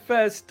I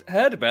first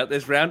heard about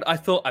this round, I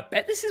thought, I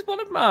bet this is one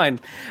of mine.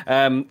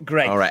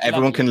 Great. All right,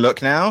 everyone Lovely. can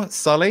look now.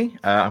 Sully,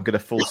 I'm going to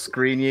full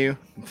screen you.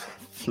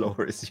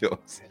 Floor is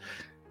yours.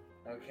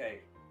 Okay,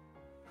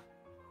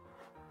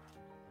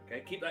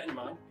 keep that in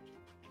mind.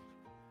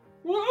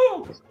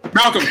 Whoa!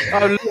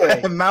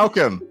 Malcolm.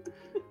 Malcolm.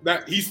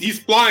 He's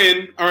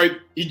flying. All right,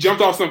 he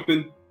jumped off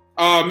something.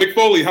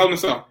 McFoley, Hell in a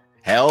Cell.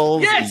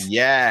 Hell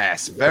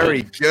yes.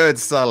 Very good,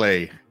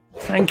 Sully.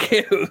 Thank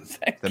you.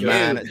 The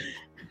man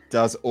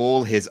does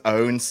all his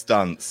own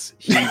stunts.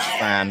 Huge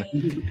fan.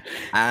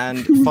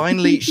 And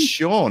finally,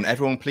 Sean,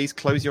 everyone please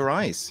close your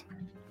eyes.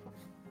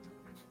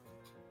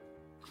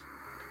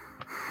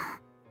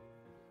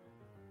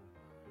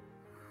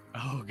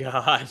 Oh,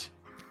 God.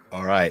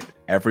 All right,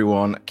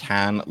 everyone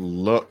can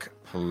look,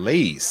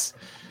 please.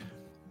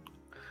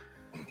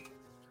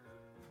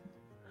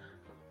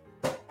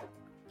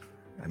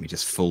 Let me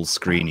just full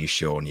screen you,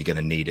 Sean. You're going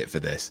to need it for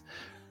this.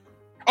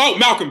 Oh,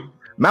 Malcolm.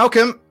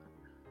 Malcolm.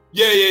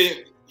 Yeah.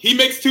 He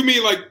makes too many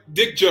like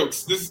dick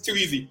jokes. This is too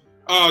easy.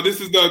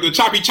 This is the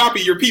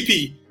choppy your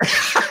PP.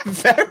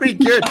 Very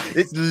good.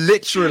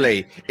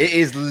 It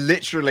is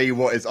literally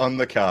what is on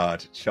the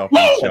card. Choppy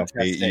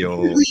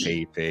your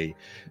PP.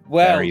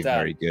 Very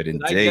good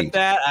indeed. Did I get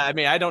that? I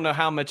mean, I don't know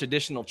how much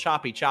additional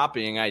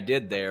chopping I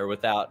did there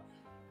without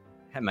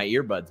my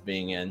earbuds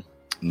being in.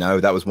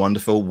 No, that was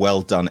wonderful.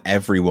 Well done,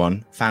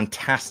 everyone.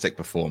 Fantastic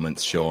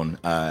performance, Sean.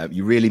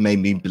 You really made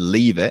me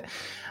believe it.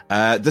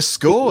 The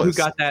scores.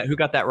 Who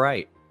got that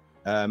right?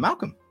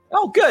 Malcolm.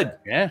 Oh, good.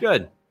 Yeah.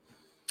 Good.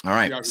 All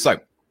right. So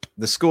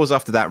the scores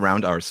after that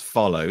round are as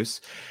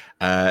follows.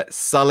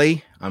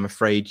 Sully, I'm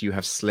afraid you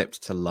have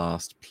slipped to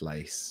last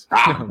place.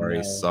 I'm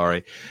very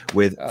sorry.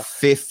 With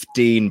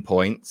 15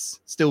 points.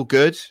 Still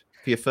good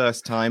for your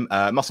first time.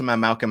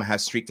 MuscleManMalcolm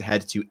has streaked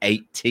ahead to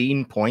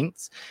 18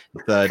 points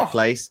in third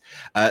place.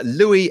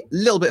 Louis, a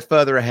little bit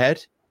further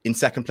ahead in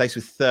second place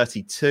with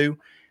 32.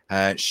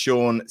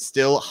 Sean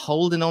still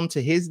holding on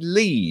to his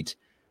lead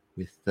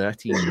with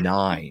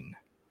 39.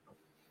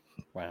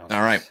 Wow.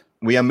 All right.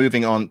 We are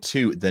moving on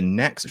to the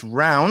next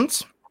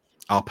round.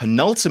 Our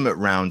penultimate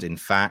round, in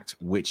fact,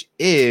 which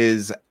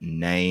is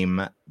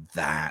Name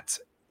That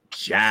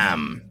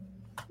Jam.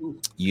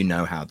 You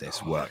know how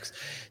this works.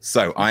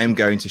 So I am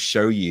going to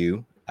show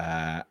you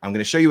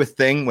a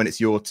thing when it's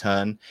your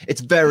turn.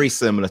 It's very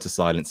similar to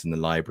Silence in the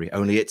Library,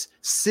 only it's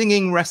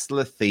singing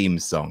wrestler theme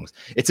songs.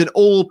 It's an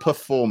all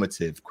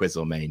performative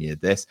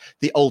QuizzleMania,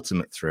 the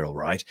ultimate thrill,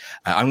 right?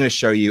 I'm going to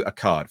show you a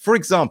card. For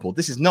example,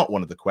 this is not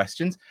one of the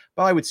questions,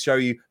 but I would show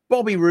you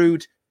Bobby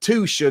Roode,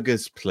 2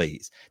 sugars,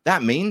 please.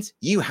 That means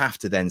you have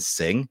to then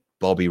sing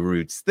Bobby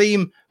Roode's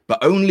theme,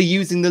 but only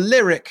using the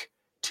lyric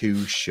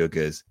 2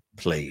 sugars,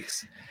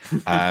 please.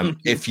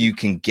 If you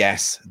can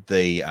guess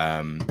the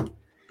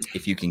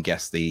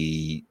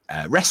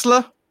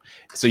wrestler,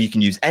 so you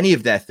can use any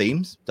of their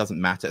themes, doesn't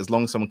matter, as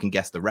long as someone can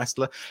guess the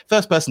wrestler.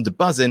 First person to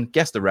buzz in,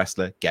 guess the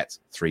wrestler, gets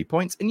 3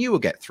 points, and you will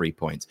get 3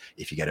 points.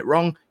 If you get it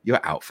wrong,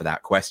 you're out for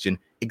that question.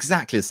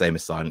 Exactly the same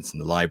as Silence in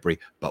the Library,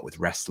 but with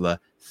wrestler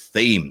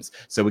themes.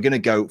 So we're going to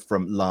go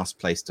from last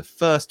place to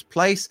first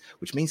place,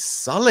 which means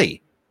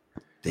Sully,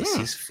 this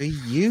is for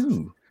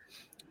you.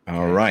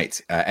 All right,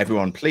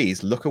 everyone,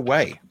 please look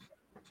away.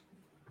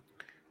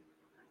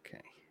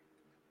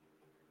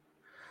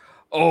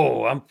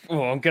 I'm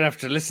gonna have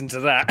to listen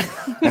to that.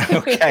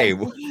 Okay,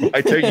 well,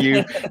 why don't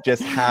you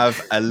just have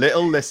a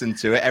little listen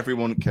to it?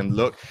 Everyone can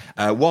look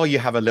while you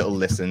have a little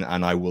listen,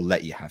 and I will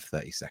let you have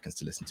 30 seconds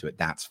to listen to it.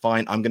 That's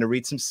fine. I'm going to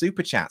read some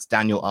super chats.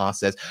 Daniel R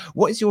says,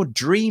 "What is your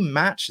dream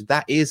match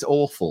that is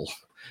awful?"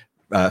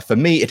 For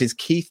me, it is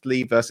Keith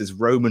Lee versus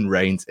Roman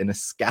Reigns in a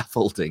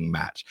scaffolding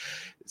match.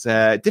 It's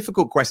a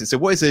difficult question. So,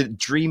 what is a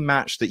dream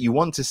match that you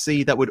want to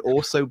see that would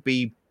also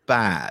be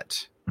bad?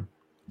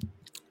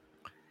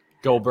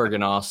 Goldberg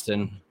and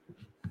Austin.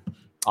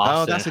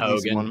 That's a Hogan.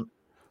 decent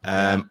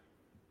one.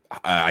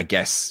 I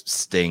guess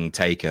Sting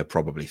Taker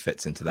probably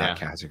fits into that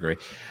category.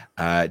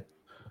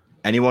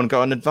 Anyone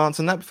got an advance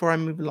on that before I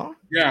move along?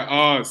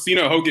 Yeah,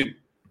 Cena Hogan.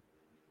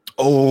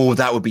 Oh,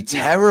 that would be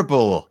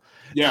terrible.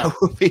 Yeah. That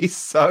would be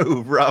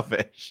so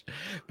rubbish.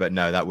 But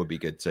no, that would be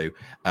good too.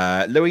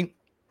 Louis?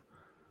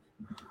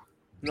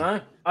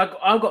 No,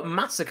 I got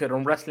massacred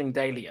on Wrestling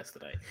Daily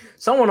yesterday.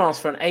 Someone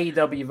asked for an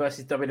AEW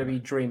versus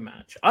WWE dream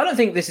match. I don't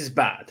think this is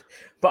bad,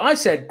 but I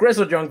said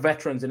Grizzled Young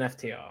Veterans in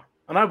FTR,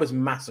 and I was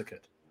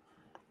massacred.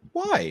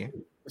 Why?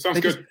 Sounds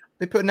good.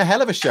 They put in a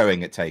hell of a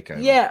showing at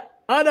TakeOver. Yeah,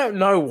 I don't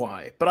know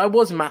why, but I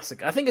was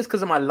massacred. I think it's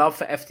because of my love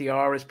for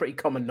FTR. It's pretty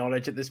common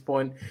knowledge at this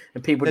point,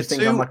 and people just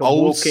think I'm like a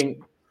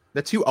walking...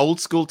 They're 2 old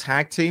school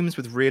tag teams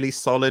with really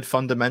solid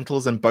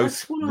fundamentals and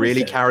both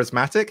really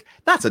charismatic.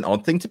 That's an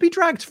odd thing to be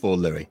dragged for,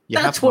 Louis.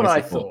 That's what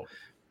I thought.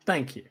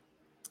 Thank you.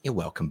 You're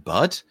welcome,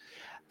 bud.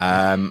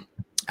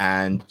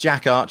 And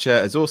Jack Archer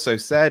has also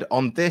said,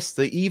 on this,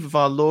 the eve of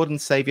our Lord and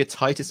Savior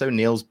Titus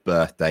O'Neil's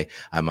birthday,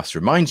 I must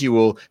remind you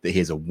all that he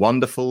is a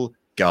wonderful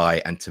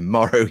guy, and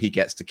tomorrow he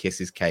gets to kiss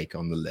his cake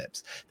on the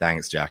lips.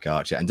 Thanks, Jack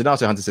Archer. And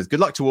Donato Hunter says, good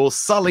luck to all.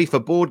 Sully for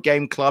Board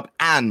Game Club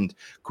and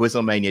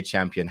QuizzleMania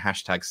champion,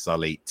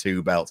 #Sully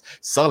 2 belts.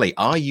 Sully,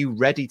 are you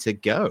ready to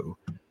go?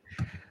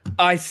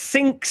 I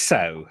think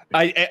so.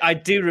 I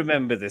do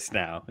remember this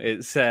now.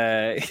 It's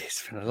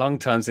been a long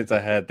time since I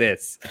heard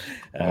this.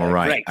 All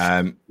right.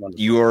 Great.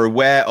 You are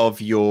aware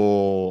of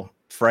your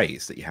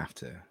phrase that you have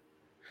to.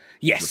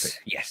 Yes.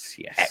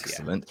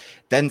 Excellent. Yeah.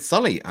 Then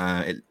Sully,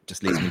 it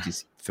just leaves me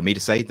for me to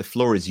say the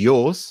floor is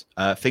yours.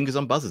 Fingers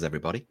on buzzers,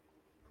 everybody.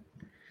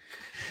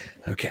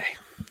 Okay.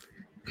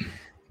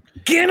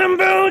 Get him,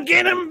 Boo!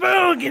 Get him,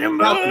 Boo! Get him,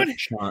 Boo!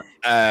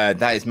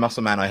 That is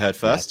Muscle Man I heard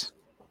first.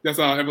 That's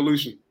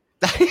Evolution.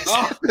 That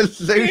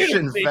is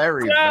Evolution.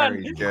 Very,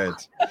 very good.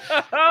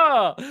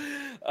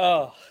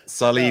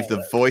 Sully,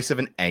 the voice of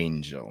an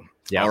angel.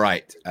 Yeah. All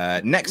right.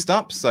 Next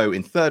up, so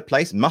in third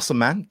place, Muscle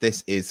Man.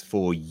 This is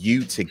for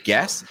you to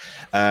guess.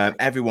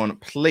 Everyone,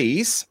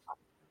 please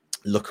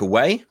look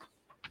away.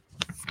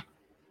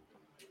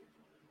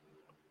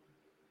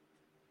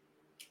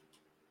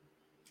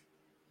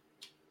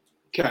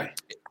 Okay.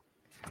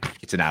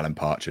 It's an Alan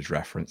Partridge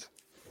reference.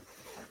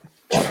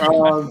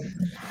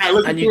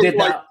 And you did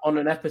that on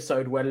an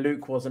episode where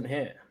Luke wasn't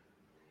here.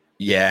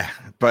 Yeah,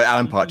 but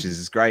Alan Partridge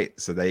is great.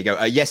 So there you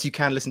go. Yes, you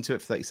can listen to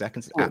it for 30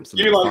 seconds.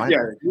 Absolutely you're fine.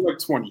 you're like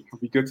 20. I'll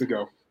be good to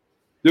go.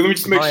 Let me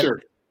just make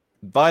sure.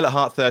 Violet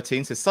Heart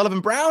 13 says,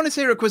 Sullivan Brown is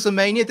here at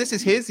QuizzleMania. This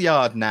is his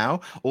yard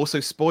now. Also,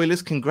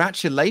 spoilers,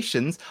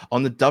 congratulations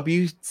on the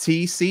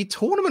WTC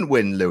tournament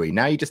win, Louis.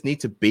 Now you just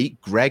need to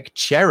beat Greg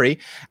Cherry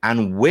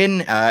and win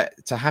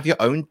to have your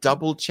own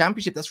double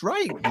championship. That's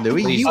right,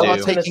 Louis. Please you do. are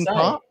taking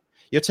part.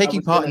 You're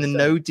taking part in the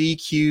no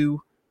DQ.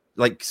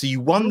 So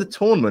you won the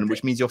tournament,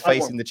 which means you're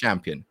facing the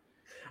champion.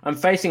 I'm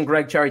facing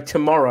Greg Cherry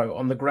tomorrow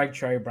on the Greg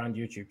Cherry brand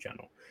YouTube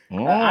channel.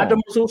 Oh. Adam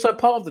was also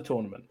part of the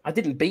tournament. I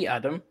didn't beat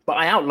Adam, but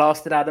I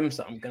outlasted Adam,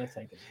 so I'm going to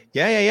take it.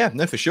 Yeah.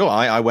 No, for sure.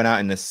 I went out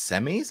in the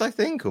semis, I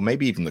think, or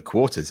maybe even the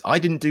quarters. I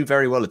didn't do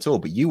very well at all,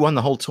 but you won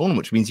the whole tournament,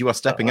 which means you are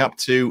stepping up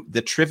to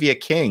the trivia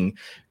king,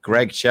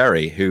 Greg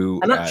Cherry,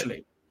 who... And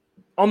actually,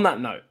 on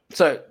that note,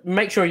 so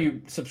make sure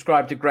you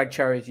subscribe to Greg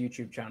Cherry's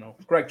YouTube channel,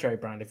 Greg Cherry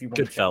brand, if you want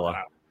to check that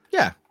out.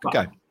 Yeah, good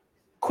guy.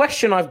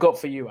 Question I've got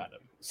for you,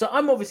 Adam. So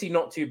I'm obviously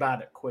not too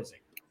bad at quizzing.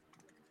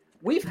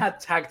 We've had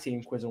tag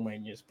team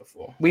QuizzleManias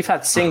before. We've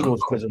had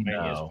singles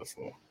QuizzleManias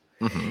before.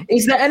 Mm-hmm.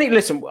 Is there any...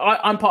 Listen,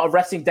 I'm part of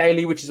Wrestling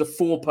Daily, which is a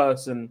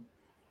 4-person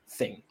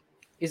thing.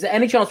 Is there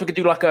any chance we could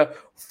do like a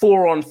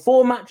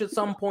 4-on-4 match at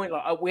some point?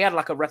 Like we had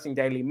like a Wrestling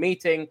Daily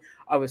meeting.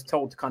 I was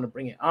told to kind of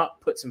bring it up,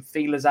 put some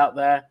feelers out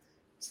there.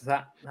 Is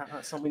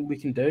that's something we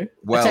can do?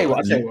 Well,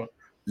 I'll tell you what.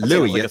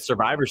 Louis, like a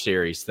Survivor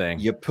Series thing.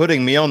 You're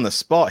putting me on the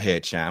spot here,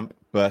 champ.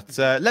 But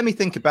let me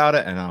think about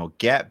it, and I'll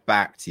get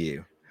back to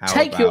you.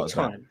 Take your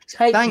time.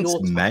 Thanks,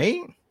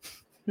 mate.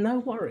 No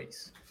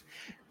worries.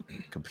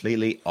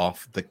 Completely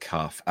off the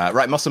cuff.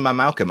 Right,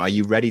 MuscleManMalcolm, are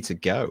you ready to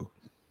go?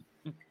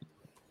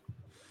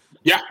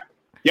 Yeah.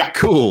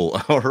 Cool.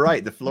 All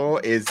right, the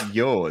floor is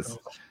yours.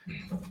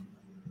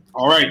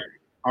 All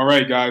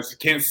right, guys.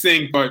 Can't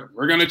sing, but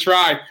we're gonna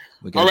try.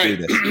 We're gonna do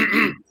this.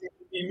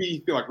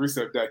 Me feel like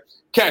reset day.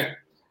 Okay.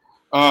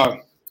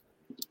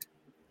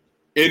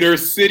 Inner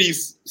City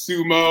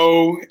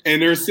Sumo.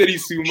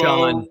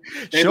 Sean.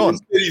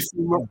 City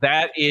Sumo.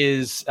 That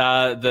is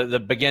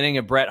the beginning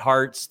of Bret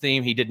Hart's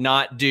theme. He did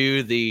not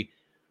do the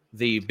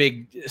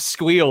big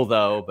squeal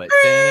though, but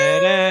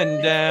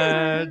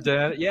yeah,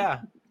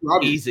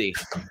 easy.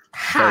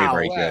 Very,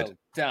 very good.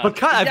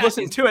 But I've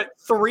listened to it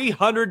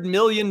 300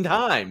 million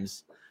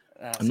times.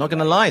 I'm not going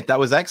to lie, that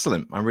was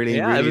excellent. I really,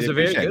 it was a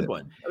very good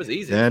one. That was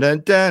easy.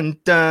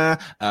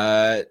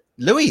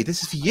 Louis,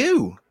 this is for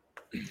you.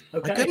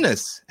 Okay. My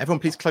goodness. Everyone,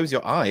 please close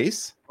your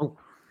eyes. Oh.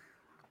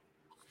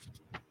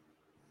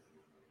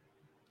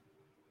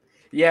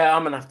 Yeah,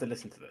 I'm going to have to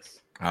listen to this.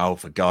 Oh,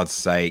 for God's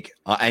sake.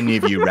 Are any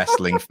of you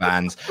wrestling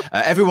fans?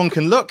 Everyone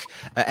can look.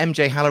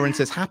 MJ Halloran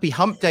says, happy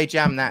hump day,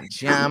 Jam That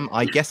Jam.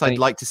 I guess I'd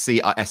like to see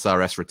our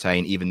SRS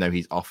retain, even though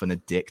he's often a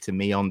dick to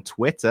me on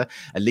Twitter.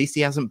 At least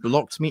he hasn't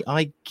blocked me,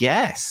 I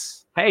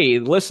guess. Hey,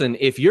 listen,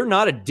 if you're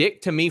not a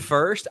dick to me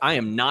first, I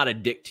am not a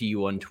dick to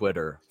you on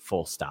Twitter,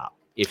 full stop.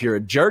 If you're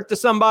a jerk to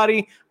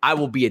somebody, I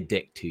will be a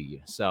dick to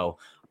you. So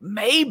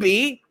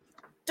maybe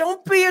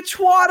don't be a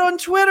twat on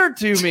Twitter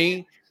to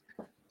me.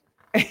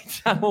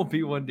 I won't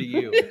be one to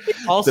you.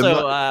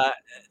 Also,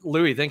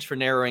 Louis, thanks for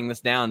narrowing this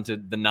down to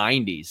the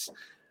 90s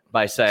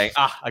by saying,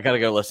 I got to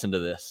go listen to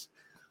this.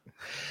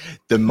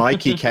 The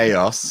Mikey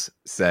Chaos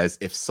says,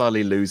 if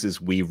Sully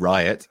loses, we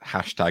riot.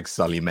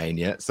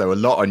 #SullyMania. So a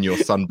lot on your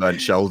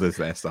sunburnt shoulders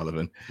there,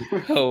 Sullivan.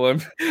 Oh,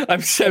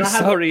 I'm so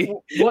sorry.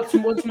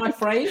 What's my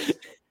phrase?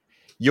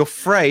 Your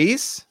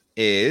phrase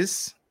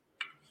is...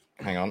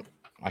 Hang on.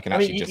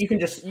 You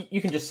can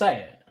just say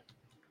it.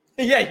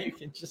 Yeah, you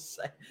can just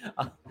say.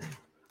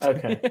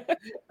 Okay.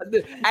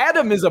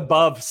 Adam is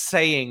above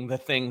saying the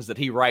things that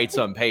he writes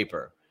on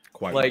paper.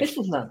 Quite like This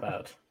wasn't that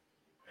bad.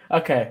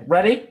 Okay,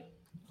 ready?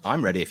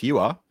 I'm ready if you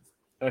are.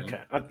 Okay.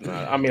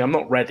 I mean, I'm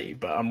not ready,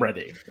 but I'm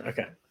ready.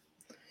 Okay.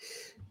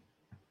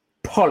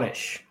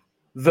 Polish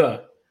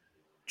the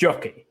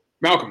jockey.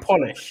 Malcolm.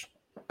 Polish.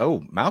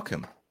 Oh,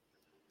 Malcolm.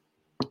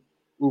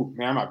 Ooh,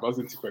 man, I'm not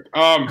buzzing too quick.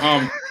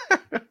 I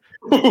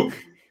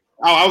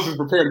was just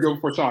prepared to go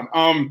before Sean.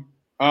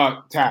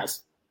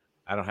 Taz.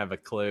 I don't have a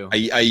clue.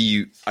 Are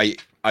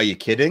you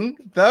kidding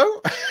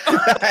though?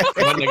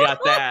 Wouldn't have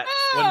got that.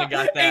 Wouldn't have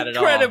got that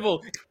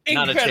Incredible. at all.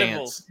 Not a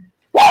Incredible. chance.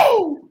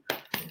 Whoa!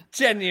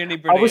 Genuinely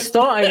brilliant. I was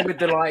starting with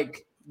the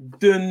like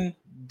dun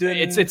dun.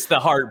 It's the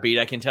heartbeat.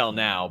 I can tell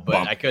now, but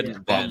Bump, I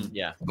couldn't then.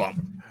 Yeah.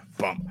 Bump.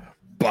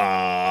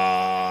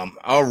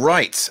 All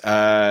right,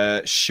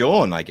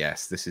 Sean. I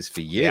guess this is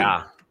for you.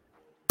 Yeah.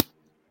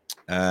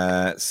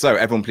 So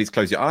everyone, please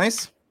close your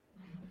eyes.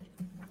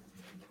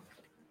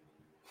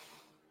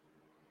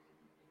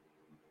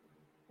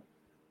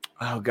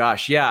 Oh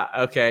gosh. Yeah.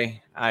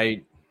 Okay.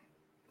 I'm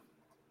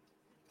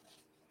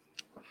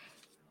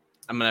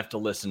gonna have to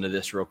listen to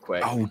this real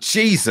quick. Oh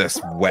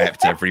Jesus,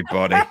 wept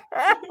everybody.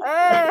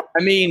 I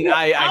mean,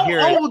 I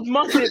hear How it. old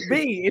must it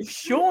be if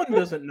Sean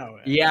doesn't know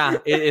it? Yeah,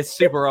 it's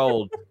super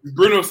old.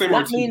 Bruno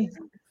Sammartino.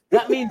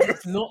 That means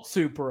it's not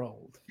super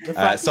old. The fact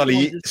that Sully,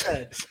 Sean you, just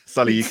said,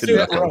 Sully, you it's can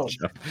super look. old.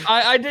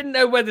 I didn't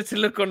know whether to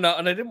look or not,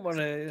 and I didn't want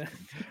to.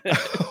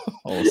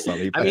 Oh,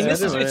 Sully. I mean,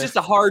 it's just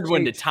a hard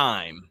one to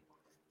time.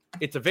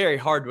 It's a very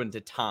hard one to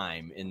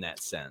time in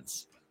that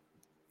sense.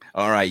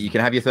 All right, you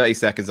can have your 30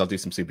 seconds. I'll do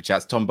some super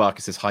chats. Tom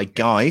Barker says, hi,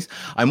 guys.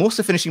 I'm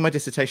also finishing my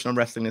dissertation on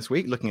wrestling this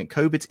week, looking at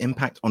COVID's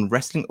impact on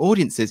wrestling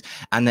audiences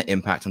and their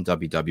impact on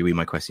WWE.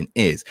 My question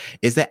is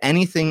there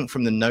anything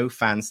from the no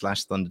fan /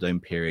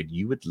 Thunderdome period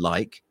you would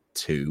like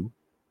to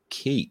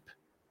keep?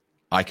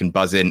 I can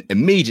buzz in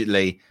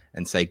immediately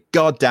and say,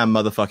 goddamn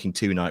motherfucking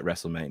 2-night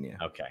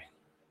WrestleMania. Okay.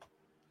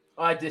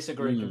 I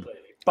disagree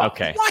completely. But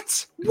Okay.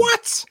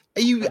 What?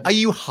 Are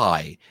you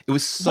high? It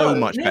was so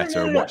much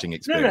better a watching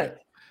experience. No.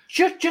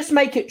 Just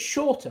make it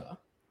shorter.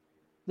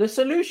 The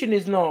solution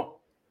is not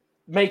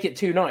make it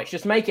 2 nights.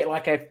 Just make it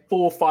like a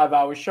 4 or 5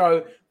 hour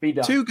show. Be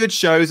done. 2 good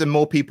shows and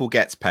more people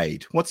gets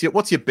paid. What's your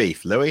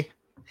beef, Louis?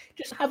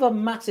 Just have a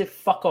massive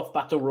fuck off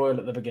battle royal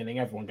at the beginning.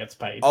 Everyone gets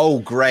paid. Oh,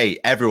 great!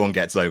 Everyone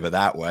gets over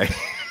that way.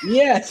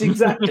 Yes,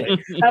 exactly.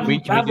 Can we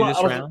do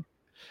this round?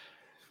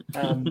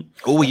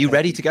 Oh, are you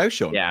ready to go,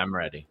 Sean? Yeah, I'm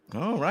ready.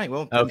 All right.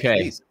 Well,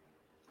 Okay. please.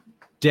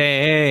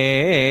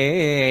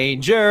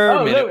 Danger,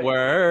 Oh, minute Louis.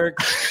 work.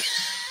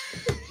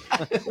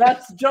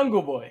 That's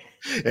Jungle Boy.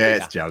 Yeah,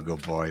 it's Jungle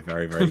Boy.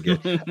 Very, very good.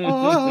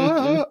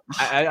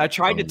 I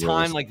tried to Oh,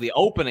 time rules. like the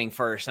opening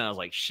first, and I was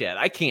like, "Shit,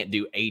 I can't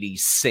do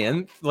 80s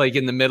synth like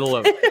in the middle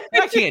of.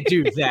 I can't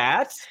do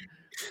that."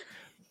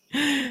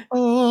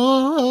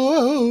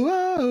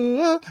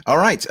 All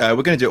right. We're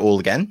going to do it all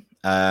again.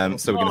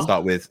 So we're going to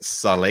start with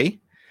Sully.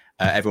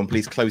 Everyone,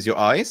 please close your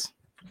eyes.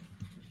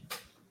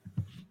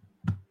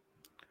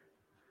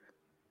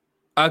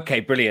 Okay,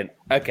 brilliant.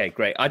 Okay,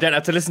 great. I don't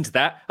have to listen to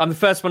that. I'm the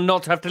first one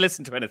not to have to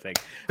listen to anything.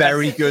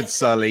 Very good,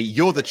 Sully.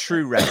 You're the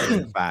true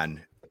wrestling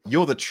fan.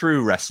 You're the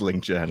true wrestling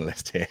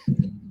journalist here.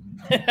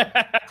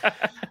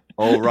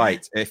 All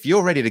right. If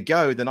you're ready to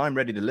go, then I'm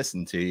ready to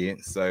listen to you.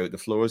 So the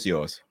floor is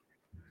yours.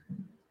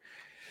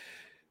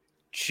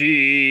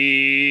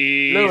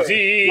 Cheesy.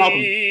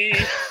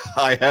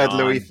 I heard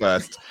Louis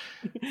first.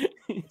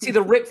 It's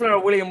either Ric Flair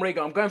or William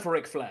Regal. I'm going for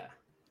Ric Flair.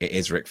 It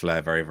is Ric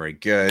Flair. Very, very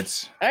good.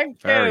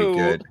 Thank Very you.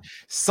 good.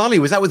 Sully,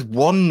 was that with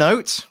one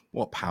note?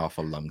 What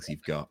powerful lungs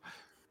you've got.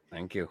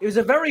 Thank you. It was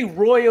a very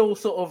royal,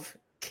 sort of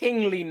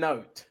kingly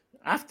note.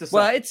 I have to say.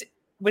 Well, it's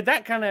with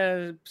that kind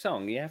of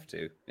song, you have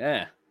to.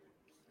 Yeah.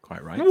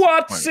 Quite right.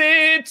 What's Quite-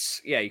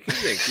 it? Yeah, you can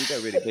go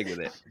really big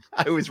with it.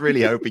 I was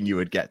really hoping you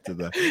would get to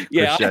the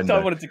Yeah, I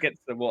crescendo. wanted to get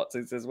to the what's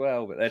it as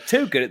well, but they're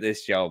too good at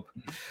this job.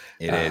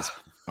 It is.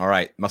 All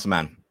right, Muscle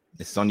Man,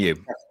 this is on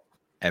you.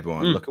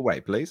 Everyone, look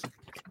away, please.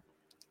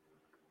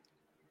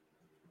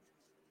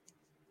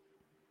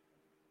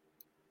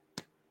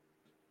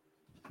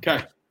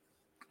 Okay.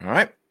 All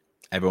right,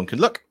 everyone can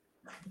look.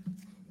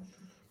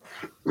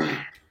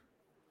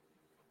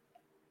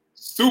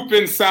 Soup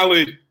and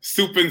salad,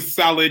 soup and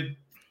salad,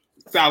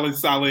 salad,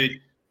 salad,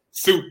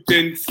 soup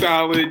and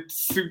salad,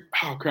 soup.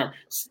 Oh, crap.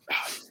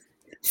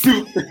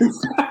 Soup and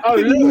salad. Oh,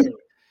 Louis.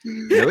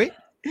 Louis?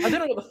 I don't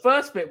know what the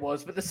first bit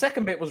was, but the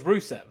second bit was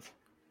Rusev.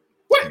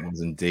 It was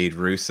indeed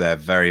Rusev.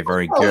 Very,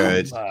 very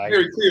good.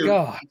 Very clear.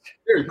 God.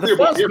 Very The clear.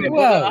 first bit,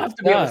 Well I have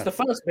to be honest, done.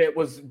 the first bit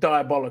was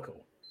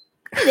diabolical.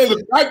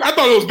 I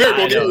thought it was very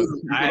I Bulgarian.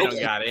 don't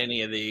got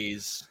any of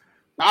these.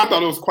 I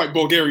thought it was quite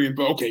Bulgarian,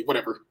 but okay,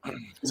 whatever.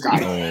 This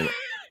guy. All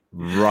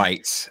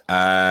right.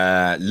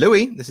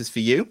 Louis, this is for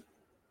you.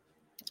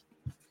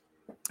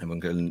 Everyone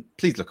can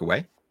please look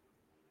away.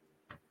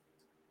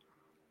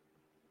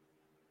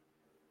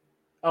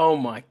 Oh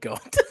my god.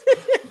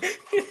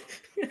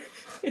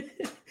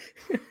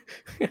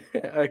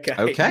 Okay.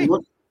 Okay.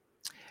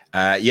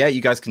 Yeah,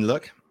 you guys can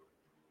look.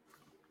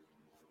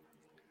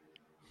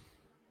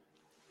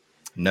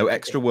 No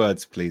extra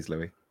words, please,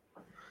 Louis.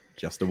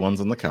 Just the ones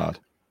on the card.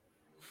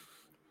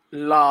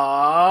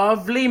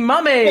 Lovely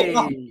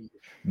mummy.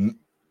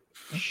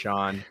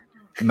 Sean.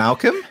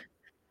 Malcolm?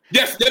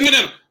 Yes, no.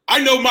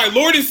 I know my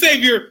Lord and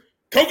Savior,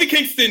 Kofi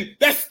Kingston.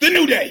 That's the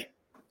New Day.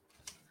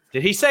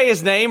 Did he say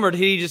his name, or did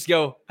he just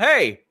go,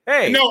 hey?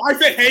 No, I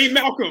said, hey,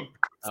 Malcolm.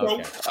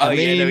 So, okay.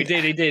 He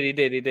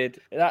did.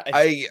 That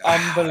is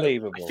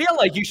unbelievable. I feel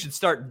like you should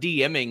start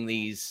DMing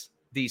these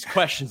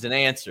questions and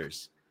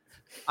answers.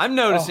 I'm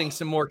noticing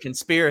some more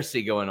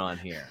conspiracy going on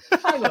here.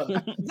 Hang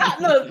on.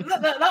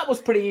 That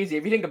was pretty easy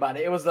if you think about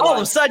it. It was all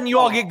of a sudden you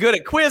all get good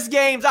at quiz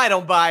games. I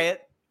don't buy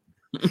it.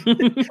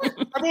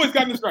 I've always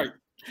gotten this right.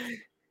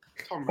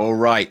 All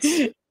right.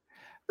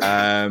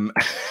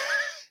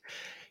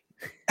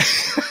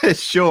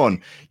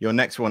 Sean, your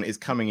next one is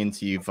coming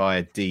into you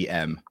via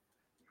DM.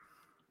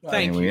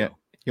 Thank you.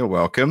 You're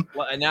welcome.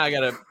 Well, and now I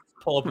got to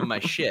pull open my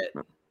shit.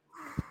 All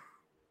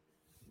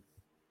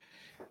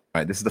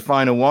right, this is the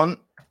final one.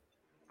 I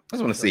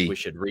just want to see. We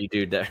should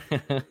redo that.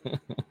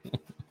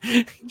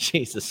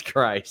 Jesus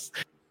Christ.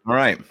 All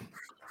right.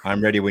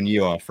 I'm ready when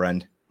you are,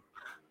 friend.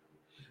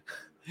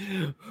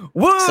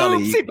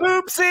 Whoopsie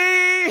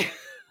poopsie.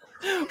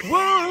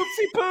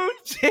 Whoopsie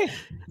poopsie.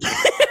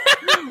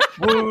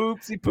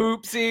 Whoopsie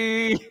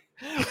poopsie.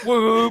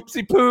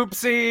 Whoopsie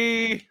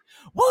poopsie.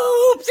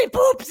 Whoopsie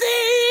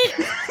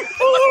poopsie.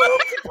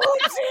 Whoopsie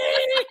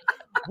poopsie.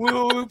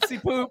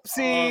 Whoopsie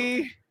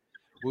poopsie.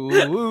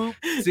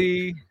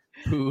 Whoopsie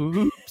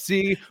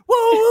poopsie.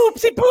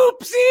 Whoopsie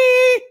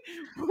poopsie.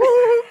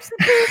 Whoopsie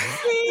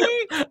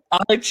poopsie.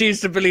 I choose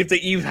to believe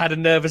that you've had a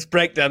nervous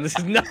breakdown. This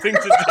has nothing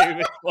to do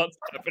with what's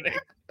happening.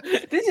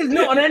 This is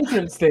not an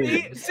entrance thing.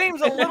 It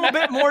seems a little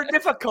bit more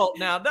difficult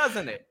now,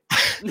 doesn't it?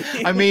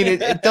 I mean,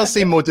 it does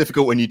seem more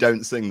difficult when you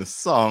don't sing the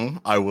song.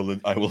 I will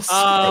say.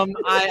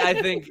 I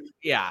think,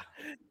 yeah.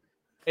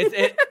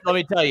 Let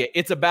me tell you,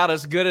 it's about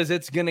as good as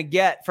it's gonna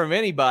get from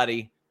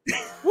anybody.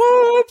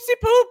 Whoopsie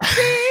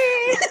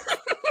poopsie.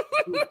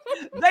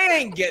 They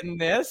ain't getting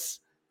this.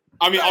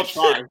 I mean, I'll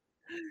try.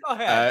 Go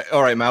ahead.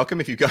 All right, Malcolm,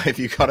 if you got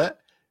it.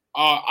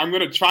 I'm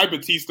gonna try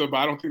Batista, but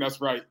I don't think that's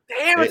right.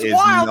 Damn, it's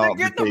wild. They're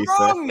getting them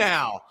wrong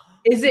now.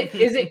 Is it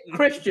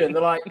Christian?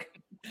 They're like,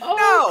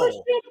 no.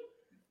 Christian?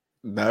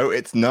 No,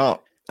 it's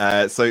not.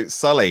 So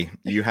Sully,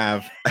 you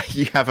have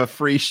a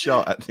free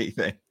shot at the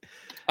thing.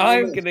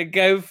 I'm gonna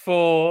go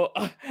for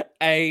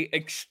a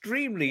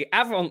extremely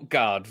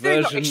avant-garde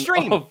version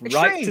of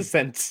Right to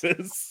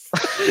Censors.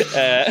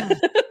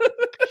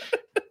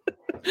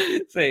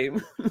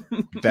 Same.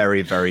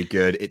 Very, very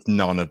good. It's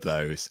none of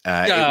those.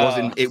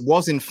 It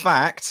was in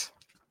fact.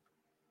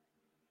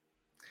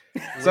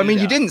 So I mean,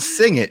 you didn't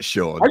sing it,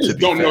 Sean. I just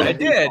don't know. I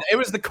did. It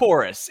was the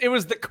chorus.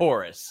 Whoopsie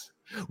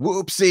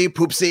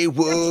poopsie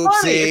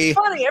whoopsie. It's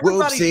funny.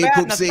 Everybody's Whoopsie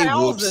batting poopsie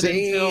 1,000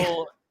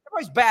 whoopsie.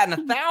 everybody's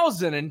batting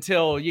 1,000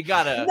 until you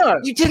gotta. No,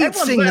 You didn't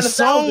sing the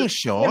song,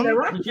 Sean.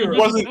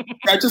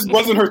 That just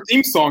wasn't her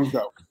theme song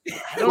though.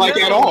 Like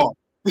at all.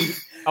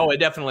 Oh, it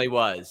definitely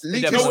was.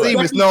 Lita's theme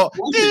is not.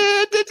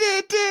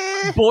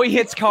 Boy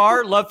Hits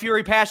Car, Love,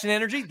 Fury, Passion,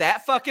 Energy.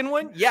 That fucking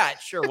one? Yeah, it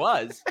sure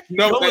was.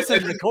 No, go listen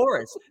to the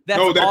chorus. That's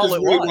no, that all just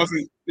it really was.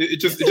 wasn't. It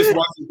just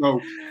wasn't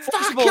though.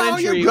 Forcible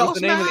Entry was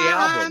the name of the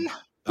album.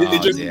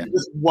 It just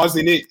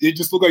wasn't it. It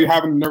just looked like you're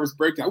having a nervous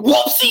breakdown.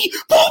 Whoopsie,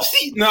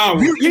 whoopsie. No,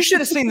 you should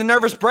have seen the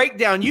nervous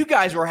breakdown you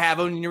guys were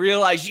having when you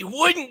realized you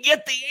wouldn't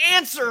get the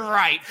answer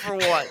right for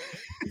what.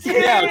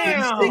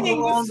 Yeah,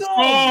 singing the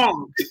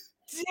song.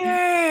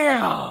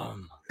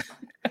 Damn.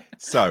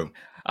 So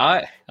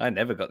I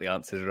never got the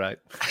answers right.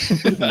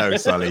 No,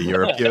 Sully,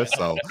 you're a pure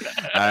soul.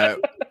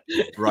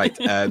 Right.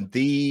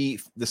 The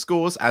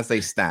scores as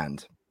they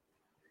stand.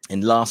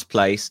 In last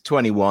place,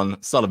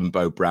 21, Sullivan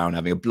Bo Brown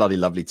having a bloody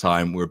lovely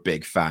time. We're a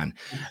big fan.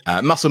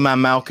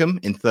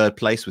 MuscleManMalcolm in third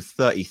place with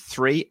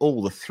 33,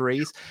 all the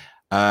threes.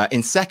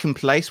 In second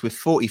place with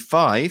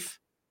 45,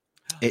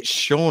 it's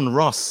Sean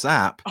Ross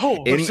Sapp.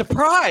 Oh, we're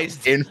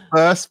surprised. In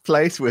first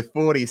place with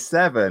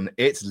 47,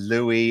 it's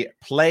Louis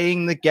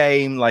playing the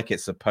game like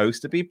it's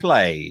supposed to be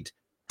played.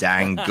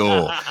 Dang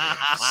gore.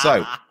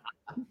 So,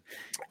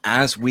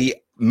 as we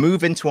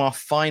move into our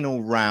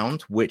final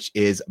round, which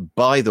is,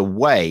 by the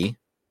way,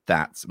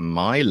 that's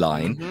my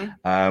line.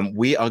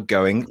 We are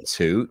going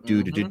to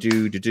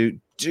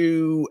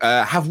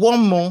have one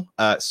more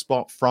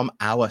spot from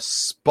our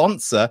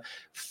sponsor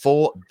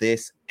for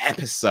this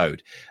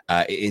episode.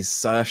 It is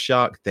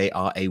Surfshark. They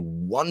are a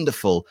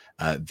wonderful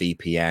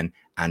VPN,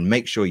 and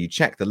make sure you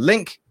check the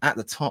link at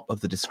the top of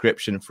the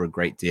description for a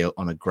great deal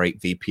on a great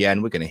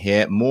VPN. We're going to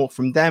hear more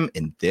from them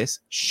in this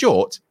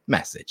short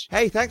message.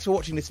 Hey, thanks for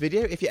watching this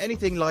video. If you're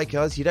anything like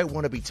us, you don't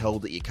want to be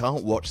told that you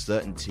can't watch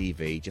certain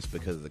TV just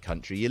because of the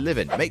country you live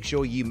in. Make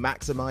sure you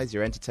maximize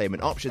your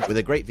entertainment options with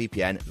a great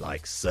VPN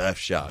like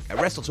Surfshark. At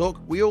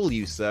WrestleTalk, we all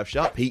use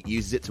Surfshark. Pete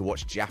uses it to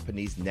watch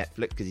Japanese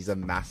Netflix because he's a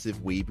massive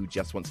weeb who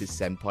just wants his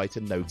senpai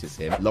to notice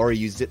him. Laurie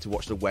uses it to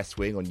watch The West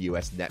Wing on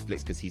US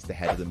Netflix because he's the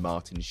head of the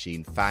Martin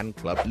Sheen fan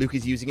club. Luke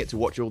is using it to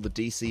watch all the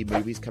DC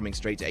movies coming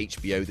straight to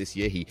HBO this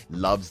year. He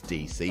loves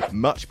DC.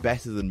 Much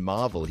better than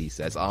Marvel, he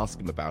says. Ask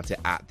him about it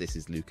at This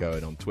Is Luke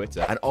Owen on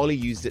Twitter. And Ollie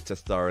used it to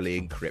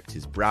thoroughly encrypt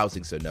his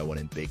browsing so no one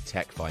in big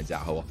tech finds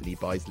out how often he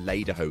buys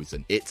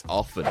lederhosen. It's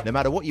often. No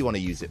matter what you want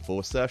to use it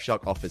for,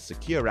 Surfshark offers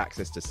secure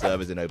access to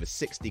servers in over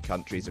 60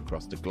 countries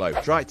across the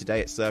globe. Try it today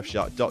at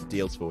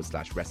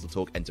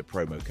surfshark.deals/WrestleTalk. Enter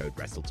promo code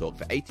WrestleTalk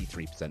for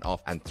 83%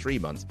 off and 3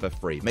 months for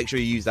free. Make sure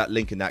you use that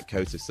link in that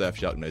code so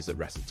Surfshark knows that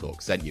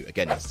WrestleTalk sent you.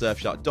 Again, that's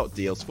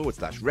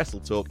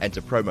surfshark.deals/WrestleTalk.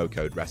 Enter promo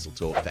code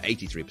WrestleTalk for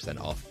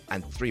 83% off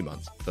and 3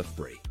 months for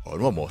free. Oh,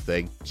 and one more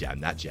thing, jam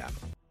that jam.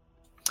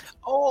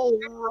 All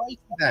right,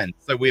 then.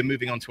 So we're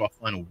moving on to our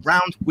final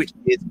round, which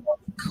is, of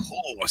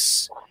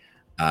course,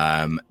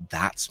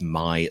 That's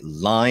My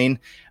Line.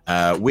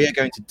 We're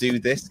going to do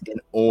this in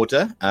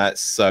order.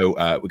 So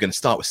we're going to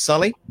start with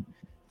Sully.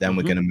 Then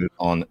we're going to move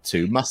on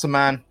to Muscle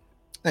Man,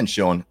 then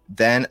Sean,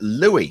 then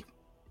Louis.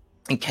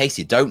 In case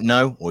you don't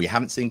know or you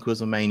haven't seen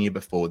QuizzleMania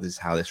before, this is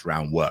how this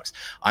round works.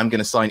 I'm going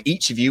to assign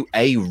each of you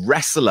a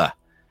wrestler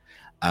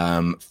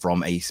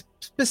from a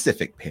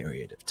specific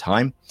period of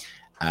time,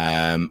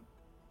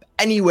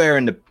 anywhere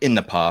in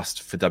the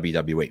past for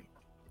WWE.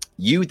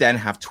 You then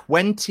have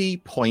 20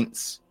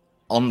 points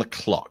on the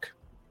clock,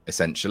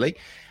 essentially.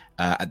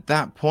 At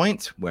that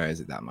point, where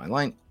is it? That my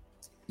line.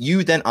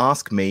 You then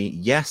ask me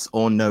yes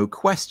or no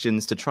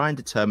questions to try and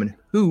determine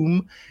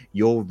whom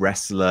your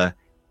wrestler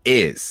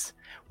is.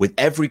 With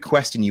every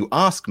question you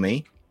ask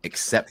me,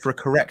 except for a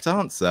correct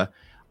answer,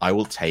 I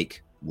will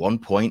take 1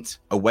 point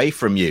away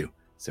from you.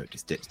 So it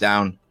just dips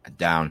down and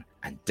down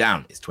and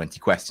down. It's 20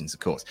 questions, of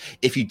course.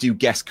 If you do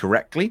guess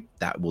correctly,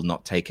 that will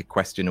not take a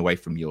question away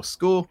from your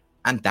score,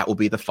 and that will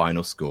be the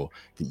final score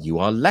that you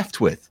are left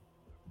with.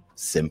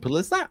 Simple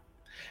as that.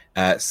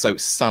 So,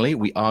 Sully,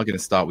 we are going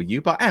to start with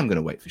you, but I am going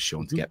to wait for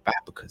Sean to get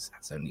back because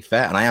that's only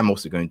fair. And I am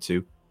also going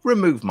to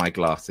remove my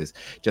glasses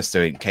just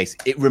so in case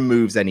it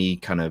removes any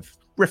kind of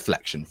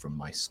reflection from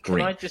my screen.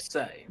 Can I just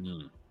say,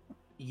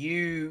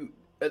 you,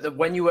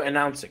 when you were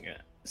announcing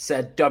it,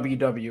 said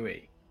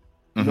WWE.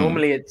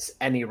 Normally it's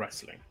any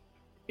wrestling.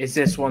 Is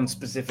this one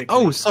specifically?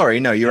 Oh,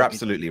 sorry. No, you're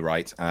absolutely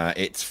right.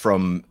 It's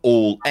from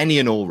any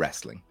and all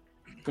wrestling.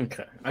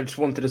 Okay. I just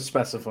wanted to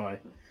specify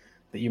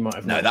that you might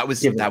have. No, that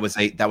was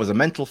a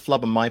mental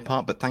flub on my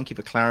part, but thank you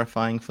for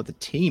clarifying for the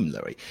team,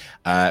 Louis.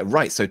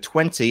 Right, so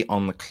 20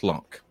 on the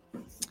clock.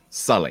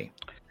 Sully,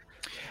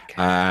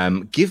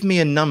 give me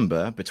a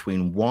number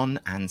between 1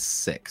 and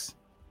 6.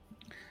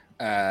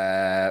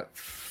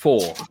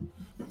 4.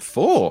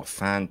 4,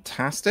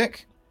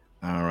 fantastic.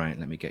 All right,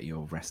 let me get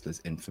your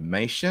wrestler's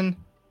information.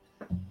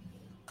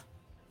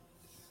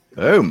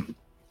 Boom.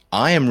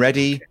 I am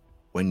ready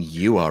when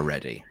you are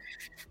ready.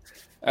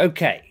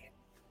 Okay.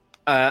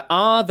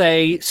 Are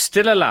they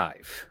still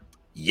alive?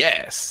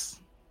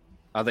 Yes.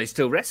 Are they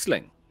still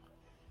wrestling?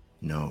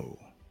 No.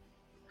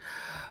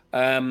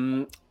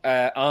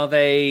 Are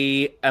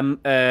they from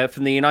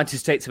the United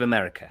States of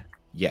America?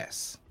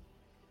 Yes.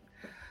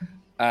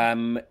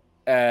 Did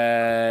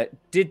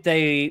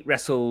they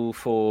wrestle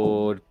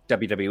for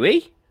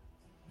WWE?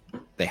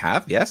 They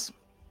have, yes.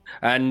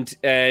 And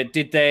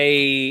did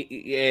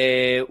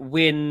they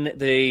win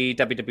the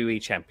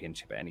WWE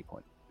Championship at any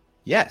point?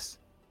 Yes.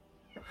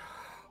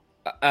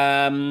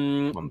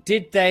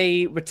 Did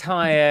they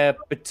retire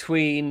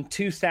between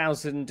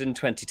 2000 and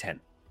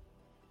 2010?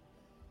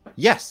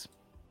 Yes.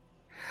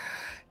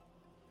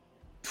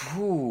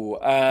 Ooh,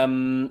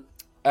 and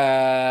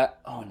they're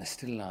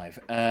still alive.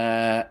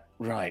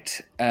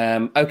 Right.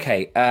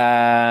 Okay.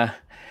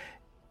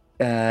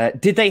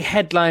 Did they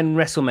headline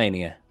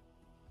WrestleMania?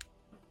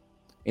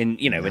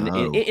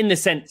 In the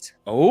sense,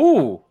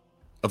 of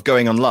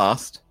going on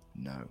last?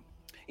 No.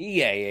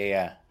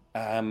 Yeah.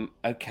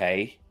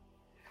 Okay.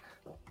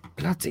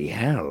 Bloody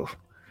hell!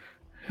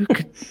 Who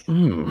could?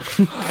 Who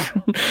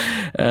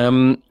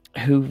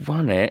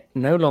won it?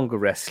 No longer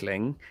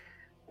wrestling.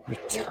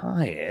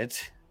 Retired.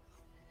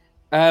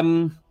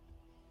 No,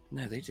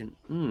 they didn't.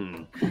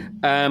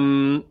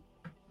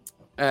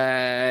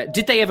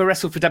 Did they ever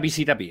wrestle for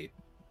WCW?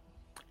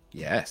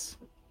 Yes.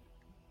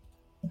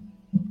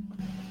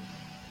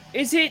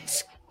 Is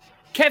it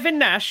Kevin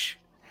Nash?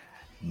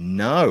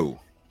 No.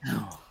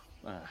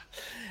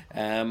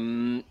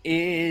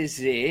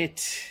 Is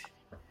it?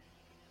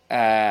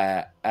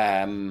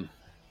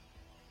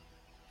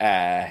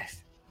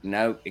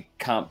 No, it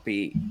can't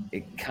be.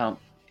 It can't.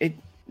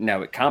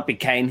 No, it can't be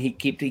Kane. He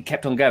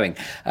kept on going.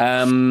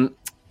 How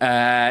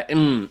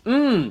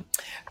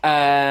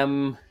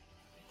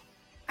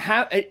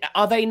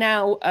are they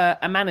now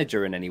a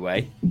manager in any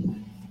way?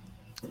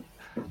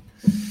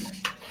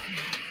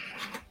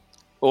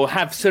 or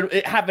have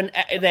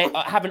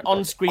an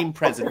on-screen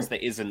presence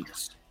that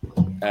isn't.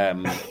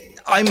 I'm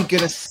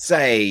gonna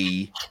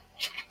say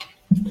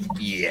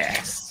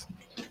yes.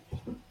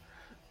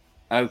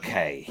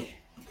 Okay.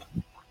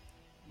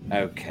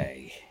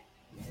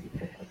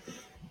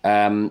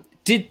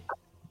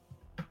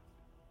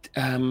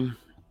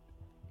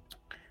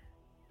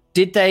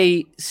 Did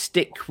they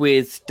stick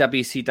with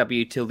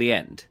WCW till the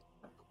end?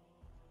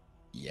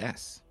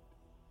 Yes.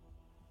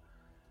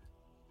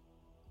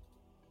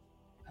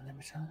 And then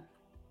retire?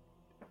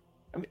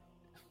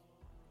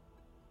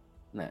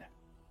 No,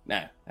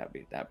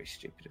 that'd be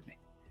stupid of me.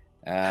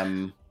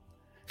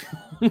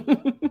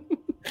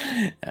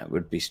 That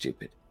would be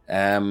stupid.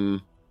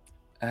 God,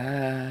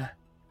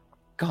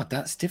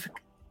 that's difficult.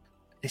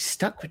 They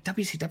stuck with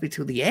WCW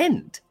till the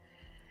end.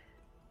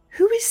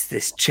 Who is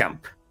this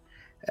chump?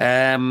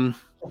 Not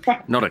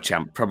a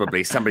chump,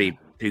 probably somebody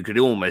who could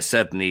almost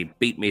certainly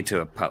beat me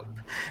to a pulp.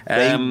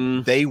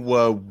 They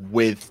were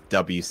with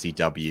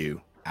WCW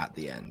at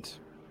the end.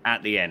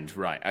 At the end,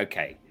 right?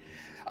 Okay.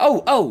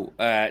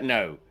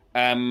 No.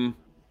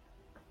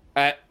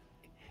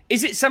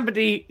 Is it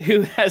somebody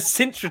who has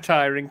since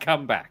retired and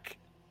come back?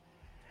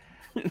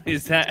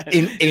 Is that what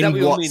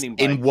you're meaning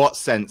by? In what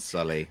sense,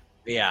 Sully?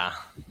 Yeah.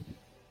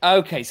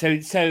 Okay,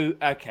 so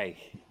okay.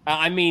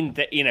 I mean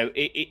that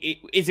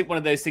is it one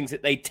of those things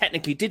that they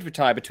technically did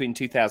retire between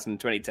 2000 and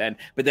 2010,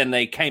 but then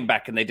they came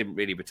back and they didn't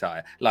really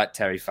retire, like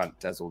Terry Funk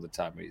does all the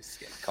time. He's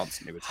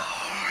constantly retired.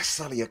 Oh,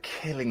 Sully, you're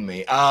killing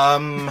me.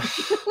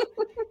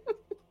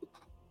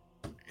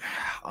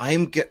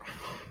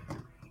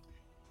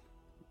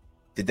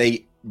 Did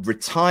they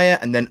retire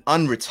and then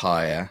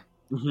unretire?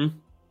 Mm-hmm.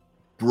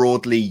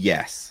 Broadly,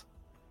 yes.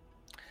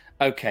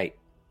 Okay.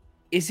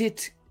 Is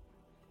it...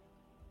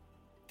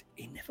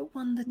 He never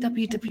won the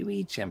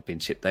WWE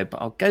Championship, though,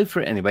 but I'll go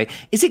for it anyway.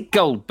 Is it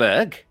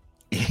Goldberg?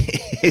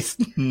 It's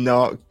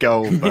not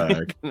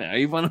Goldberg. No,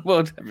 he won a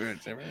World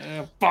Championship.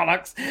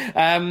 Bollocks.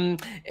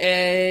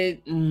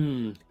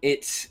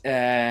 It's...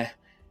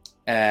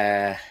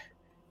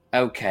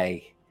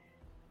 okay.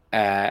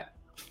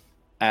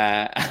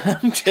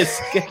 I'm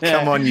just gonna...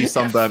 Come on, you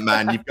sunburnt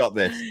man. You've got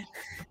this.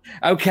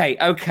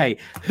 Okay.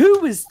 Who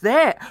was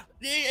there?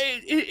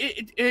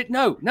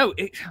 No.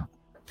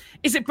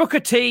 Is it Booker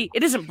T?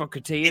 It isn't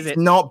Booker T, is it? It's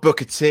not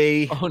Booker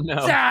T. Oh,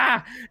 no.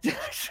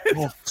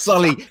 Oh,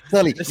 Sully,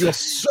 you're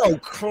so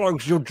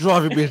close. You're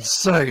driving me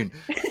insane.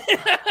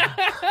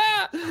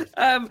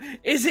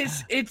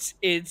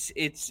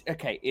 It's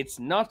okay. It's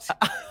not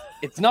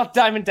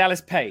Diamond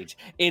Dallas Page.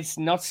 It's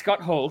not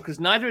Scott Hall, because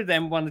neither of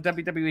them won the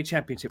WWE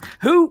Championship.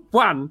 Who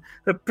won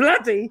the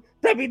bloody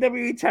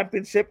WWE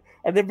Championship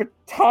and then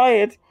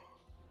retired?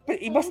 But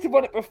he must have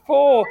won it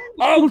before.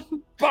 Oh,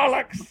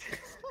 bollocks.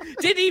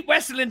 Did he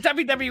wrestle in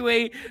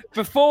WWE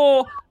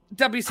before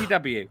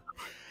WCW?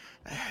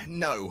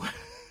 No.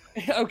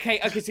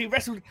 Okay, so he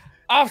wrestled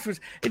afterwards.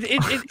 Oh,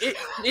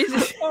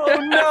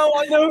 no,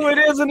 I know who it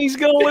is, and he's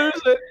going to lose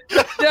it.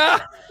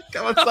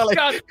 Come on, Sully.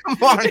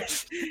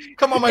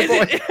 Come on, my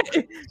boy.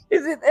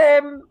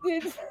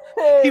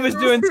 He was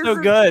doing so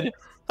good.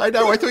 I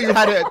know. I thought you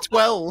had it at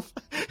 12.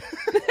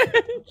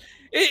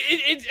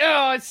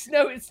 It's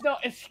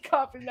not. It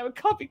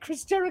can't be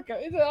Chris Jericho.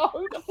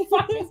 Who the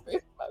fuck is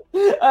this?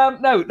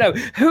 No.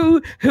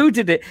 Who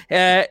did it?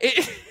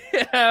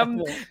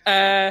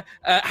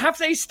 Have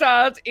they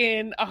starred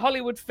in a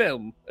Hollywood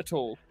film at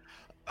all?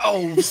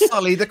 Oh,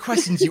 Sully, the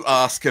questions you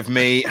ask of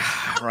me.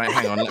 Right,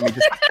 hang on. Let me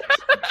just.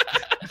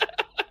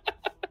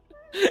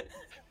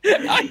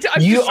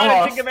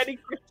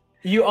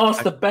 You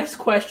asked the best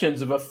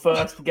questions of a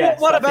first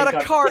guest. What about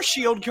a Car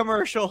Shield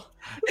commercial?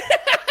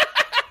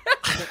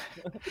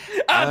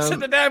 Answer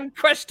the damn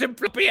question,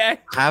 Pierre.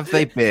 Have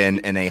they been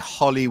in a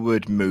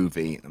Hollywood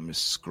movie? I'm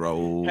just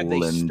scrolling Have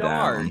they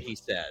starred, down. He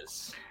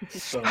says.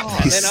 Then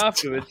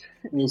afterwards,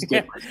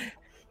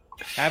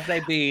 have they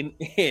been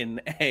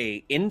in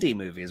a indie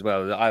movie as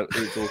well?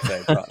 It's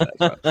also part of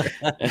that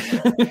as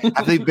well.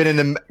 Have they been in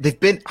a? They've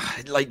been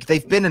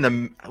in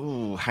a.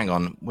 Oh, hang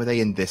on. Were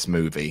they in this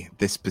movie?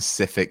 This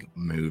specific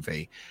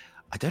movie?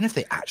 I don't know if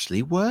they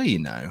actually were.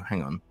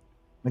 Hang on.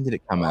 When did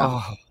it come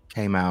out?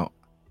 Came out.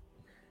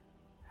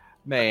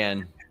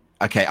 Man.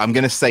 Okay, I'm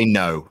going to say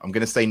no. I'm going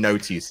to say no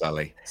to you,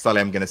 Sully.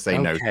 Sully, I'm going to say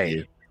no to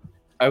you.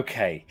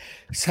 Okay.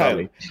 So,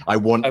 Sully, I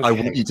want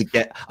you to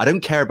get... I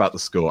don't care about the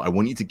score. I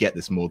want you to get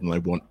this more than I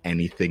want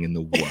anything in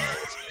the world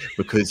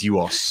because you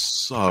are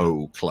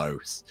so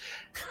close.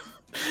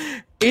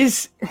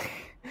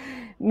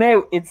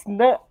 No, it's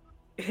not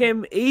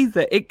him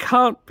either. It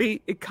can't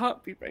be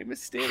Rey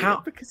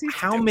Mysterio because he's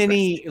how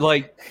many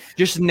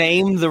just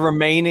name the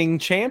remaining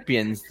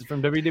champions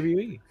from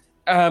WWE.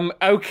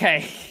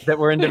 Okay. That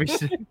were in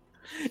WCW.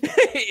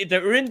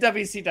 That were in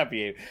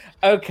WCW.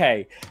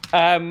 Okay.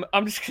 I'm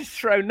just going to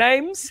throw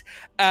names.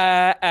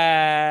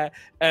 I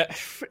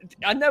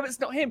know it's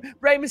not him.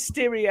 Rey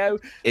Mysterio.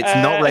 It's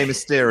not Rey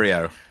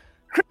Mysterio.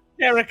 Chris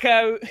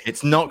Jericho.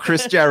 It's not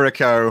Chris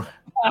Jericho.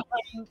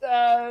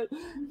 And,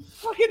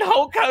 fucking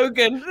Hulk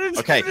Hogan.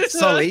 Okay,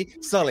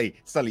 Sully,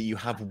 you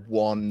have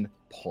 1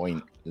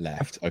 point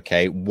left.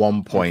 Okay,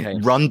 1 point. Okay.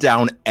 Run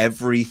down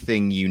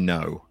everything you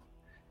know.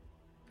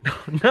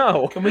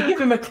 No. Can we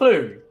give him a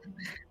clue?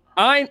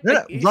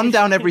 Run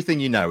down everything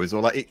you know is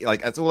all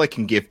that's all I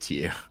can give to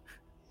you.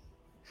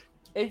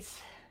 It's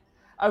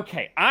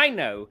okay. I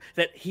know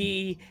that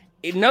he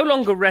no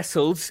longer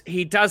wrestles.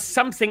 He does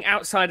something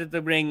outside of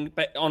the ring,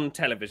 but on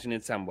television in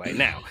some way.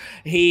 Now,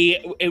 he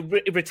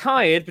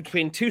retired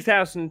between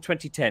 2000 and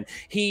 2010.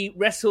 He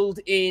wrestled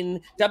in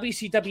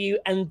WCW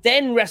and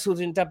then wrestled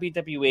in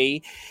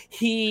WWE.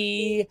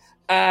 He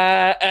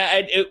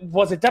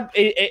was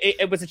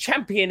a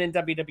champion in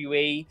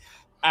WWE,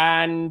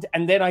 and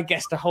then I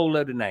guessed a whole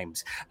load of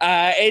names.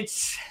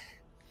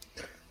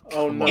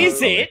 Oh no!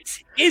 Is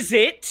it?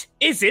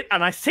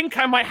 And I think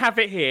I might have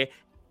it here.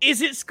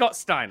 Is it Scott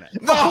Steiner?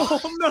 Oh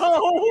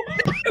no!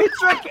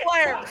 It's Ric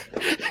Flair.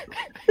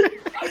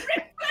 Ric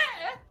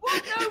Flair?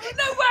 Well,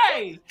 no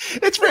way!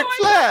 It's Ric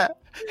Flair.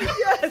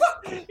 Yes,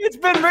 it's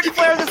been Ric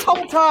Flair this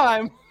whole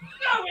time.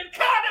 No, it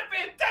can't have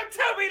been. Don't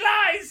tell me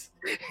lies.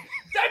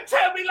 Don't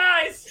tell me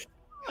lies.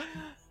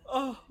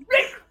 Oh,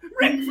 Ric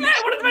Flair,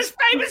 one of the most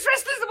famous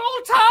wrestlers of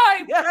all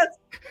time. Yes.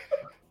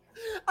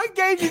 I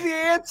gave you the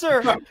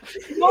answer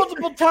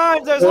multiple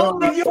times. I was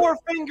holding up 4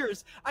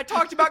 fingers. I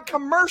talked about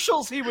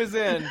commercials he was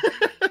in.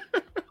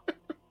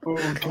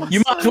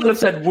 You might as well have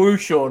said woo,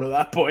 Sean, at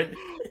that point.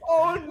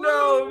 Oh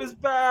no, it was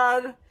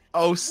bad.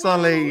 Oh,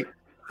 Sully.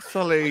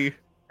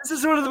 This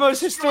is one of the most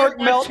historic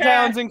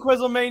meltdowns in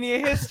QuizzleMania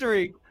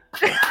history.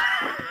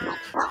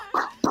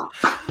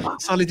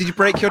 Sully, did you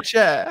break your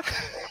chair?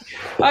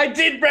 I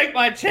did break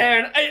my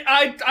chair,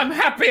 and I'm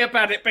happy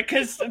about it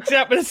because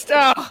that was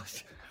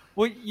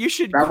Well, you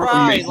should That was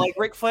cry amazing. like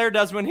Ric Flair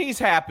does when he's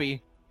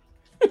happy.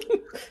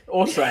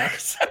 Or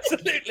Yes,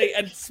 absolutely,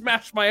 and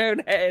smash my own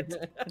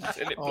head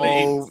until it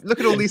Oh, bleeds.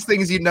 look at all these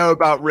things you know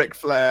about Ric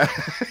Flair.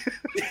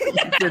 You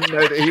didn't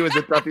know that he was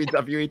a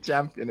WWE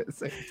champion at the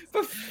same time.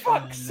 For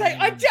fuck's sake,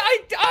 I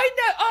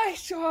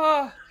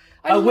know.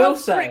 I will love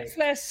say- Ric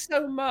Flair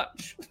so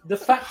much. the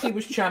fact he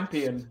was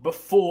champion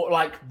before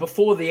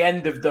the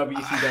end of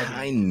WCW.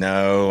 I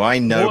know.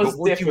 Was But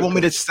what do you want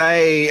me to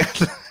say?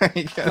 But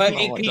you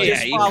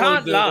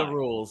can't the lie.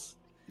 rules.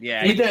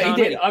 Yeah, He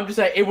did. I'm just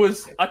saying,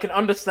 I can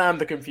understand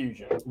the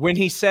confusion. When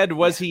he said,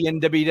 was he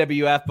in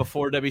WWF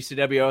before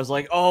WCW, I was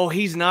like, oh,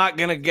 he's not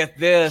going to get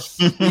this.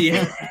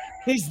 Yeah.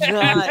 He's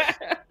not.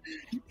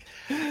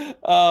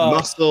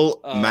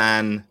 Muscle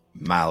Man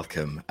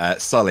Malcolm.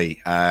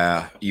 Sully,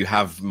 you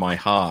have my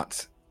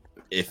heart,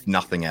 if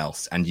nothing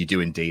else, and you do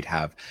indeed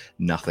have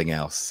nothing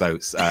else. So,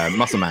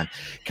 Muscle Man,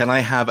 can I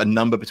have a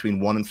number between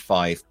 1 and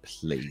 5,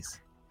 please?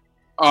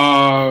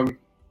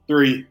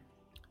 3.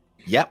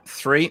 Yep,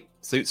 3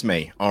 suits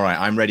me. All right,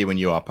 I'm ready when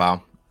you are,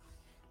 pal.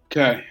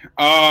 Okay.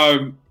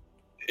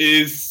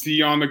 Is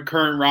he on the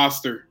current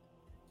roster?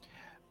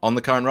 On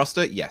the current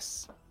roster,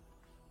 yes.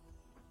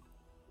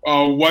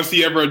 Was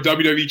he ever a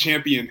WWE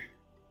champion?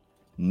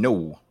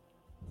 No.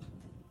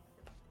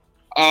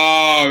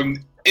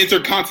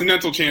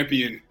 Intercontinental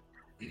champion?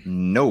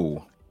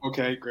 No.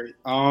 Okay, great.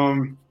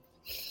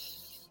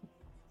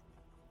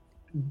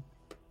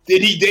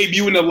 Did he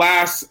debut in the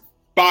last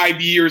 5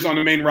 years on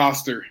the main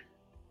roster?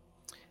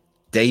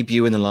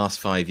 Debut in the last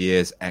 5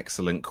 years.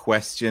 Excellent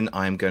question.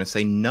 I'm going to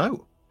say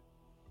no.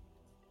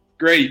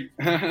 Great.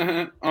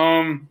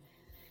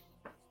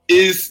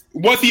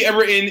 Was he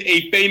ever in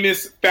a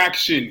famous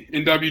faction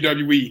in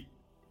WWE?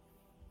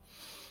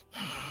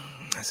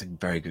 That's a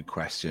very good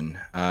question.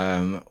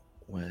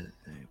 Was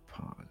they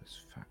part of this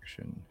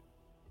faction?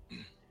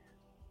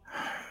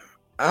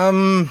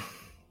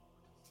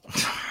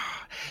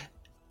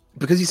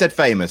 Because you said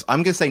famous,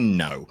 I'm going to say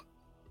no.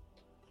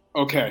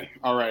 Okay,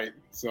 all right.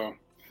 So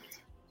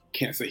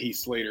can't say Heath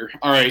Slater.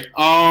 All right.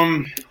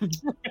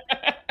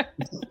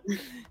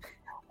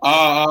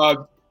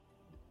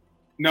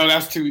 No,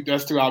 that's too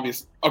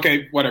obvious.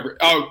 Okay, whatever.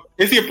 Oh,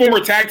 is he a former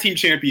tag team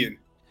champion?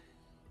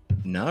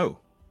 No.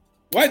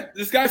 What?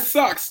 This guy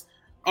sucks.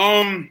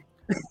 What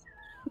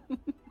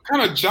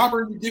kind of job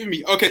are you giving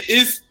me? Okay,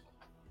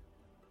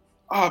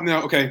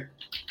 no, okay.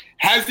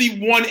 Has he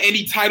won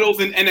any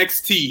titles in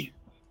NXT?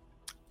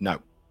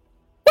 No.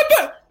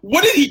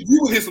 What did he do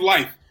with his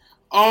life?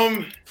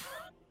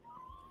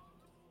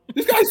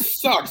 This guy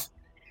sucks.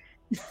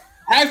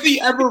 Has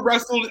he ever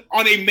wrestled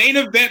on a main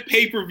event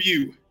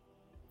pay-per-view?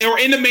 Or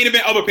in the main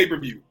event of a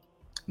pay-per-view?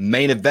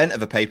 Main event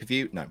of a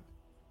pay-per-view? No.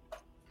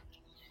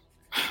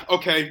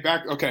 Okay.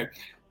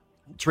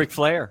 It's Ric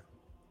Flair.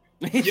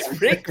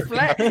 It's Ric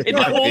Flair. It's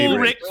all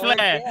Ric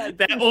Flair.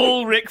 They're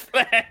all Ric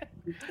Flair.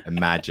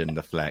 Imagine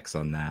the flex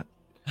on that.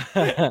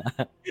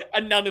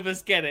 And none of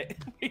us get it.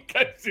 We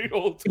go through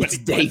all 20 It's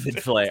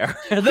David questions. Flair.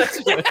 That's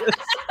what it is.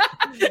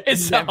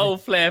 It's the whole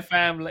Flair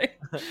family.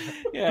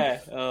 Yeah.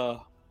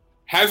 Oh.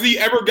 Has he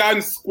ever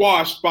gotten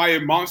squashed by a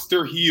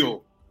monster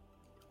heel?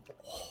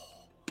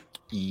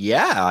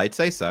 Yeah, I'd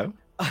say so.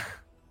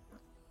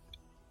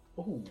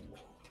 Ooh.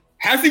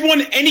 Has he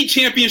won any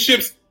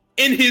championships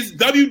in his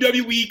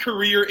WWE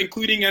career,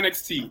 including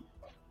NXT?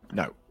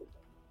 No.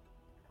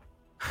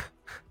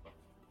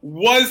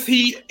 Was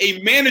he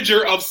a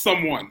manager of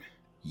someone?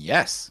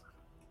 Yes.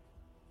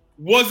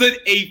 Was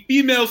it a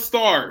female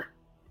star?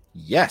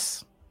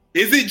 Yes.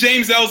 Is it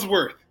James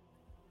Ellsworth?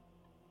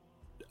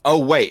 Oh,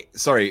 wait.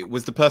 Sorry.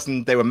 Was the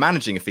person they were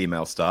managing a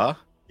female star?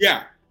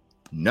 Yeah.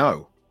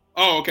 No.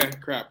 Oh, okay.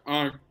 Crap.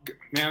 Man,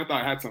 I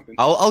thought I had something.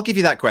 I'll give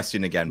you that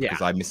question again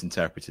because I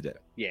misinterpreted it.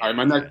 Yeah. All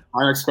right,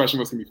 my next question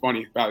was gonna be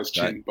funny about his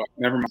chin, but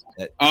never mind.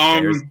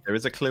 There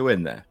is a clue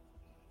in there.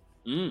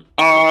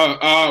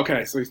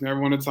 Okay, so he's never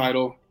won a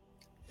title.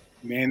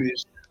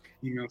 Managed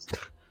females.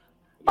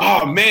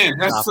 Oh man,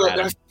 that's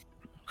I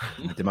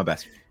did my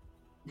best.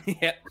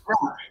 Yeah.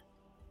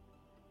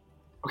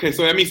 Okay,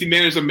 so that means he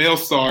managed a male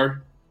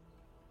star.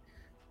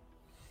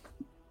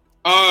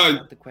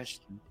 The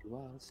question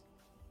was.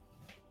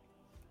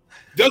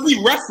 Does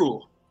he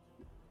wrestle?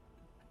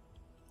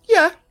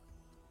 Yeah.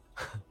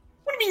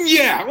 What do you mean?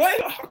 Yeah.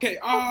 What? Okay.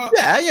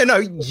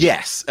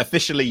 Yes.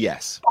 Officially,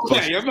 yes.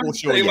 Okay. I'm about to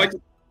say, like,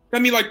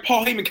 that mean like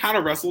Paul Heyman kind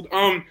of wrestled.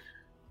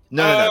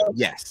 No.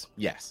 Yes.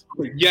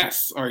 Okay,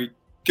 yes. All right.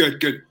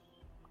 Good.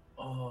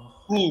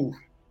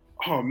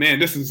 Oh man,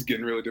 this is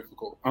getting really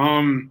difficult.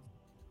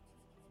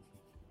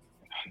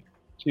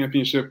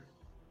 Championship.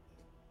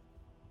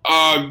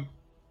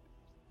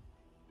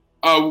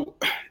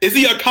 Is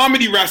he a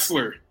comedy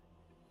wrestler?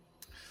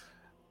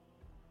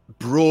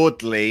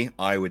 Broadly,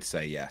 I would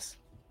say yes.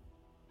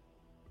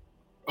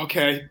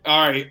 Okay.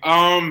 All right.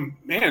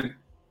 Man.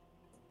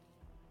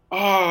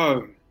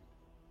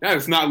 That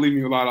is not leaving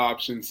me a lot of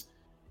options.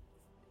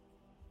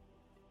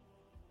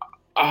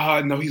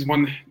 No, he's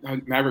won.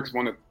 Mavericks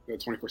won the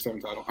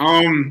 24/7 title.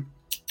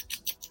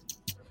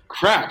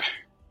 Crap.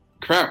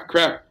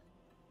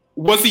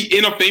 Was he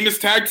in a famous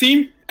tag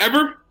team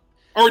ever?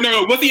 Or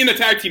no, was he in a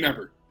tag team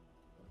ever?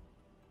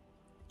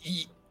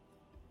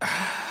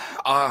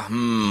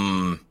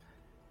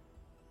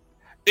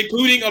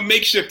 Including a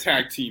makeshift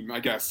tag team, I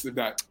guess, if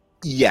that.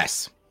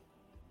 Yes.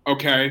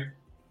 Okay.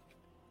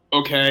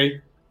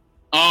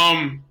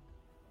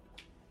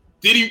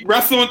 Did he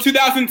wrestle in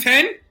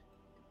 2010?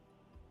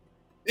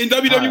 In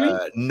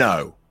WWE?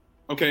 No.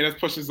 Okay, that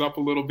pushes up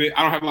a little bit.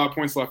 I don't have a lot of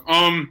points left.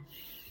 Not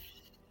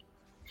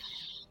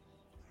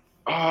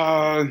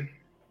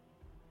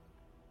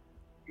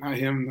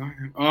him.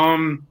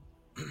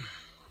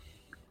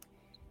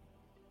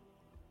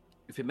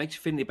 If it makes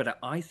you feel any better,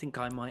 I think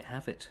I might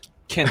have it.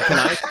 Can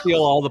I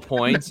steal all the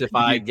points if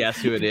I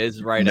guess who it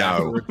is right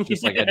afterwards,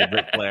 just like I did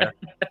Ric Flair?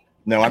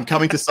 No, I'm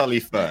coming to Sully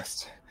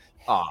first.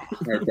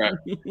 Okay.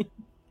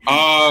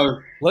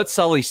 Let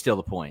Sully steal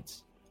the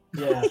points.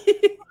 Yeah.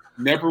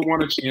 Never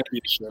won a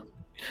championship.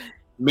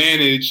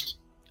 Managed,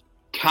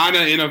 kind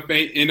of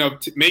in a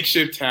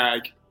makeshift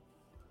tag.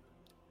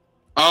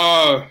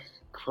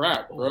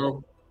 Crap,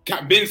 bro.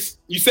 Vince,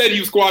 you said he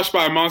was squashed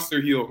by a monster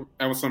heel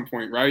at some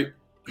point, right?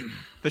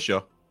 For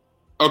sure.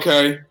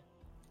 Okay.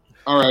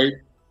 All right.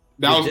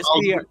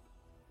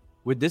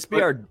 Would this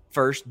be our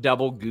first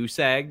double goose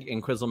egg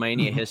in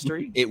QuizzleMania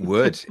history? It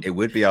would. It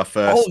would be our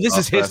first. Oh, this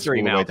is history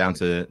all the now. way down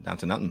to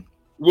nothing.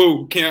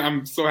 Whoa!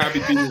 I'm so happy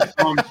to be here.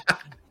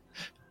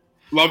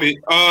 Love it.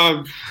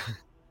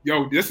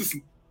 Yo, this is.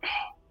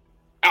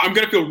 I'm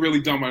gonna feel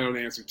really dumb. I know the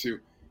answer too.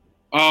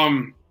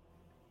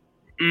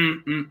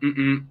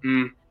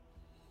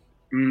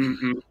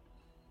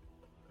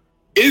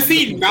 Is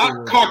he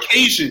not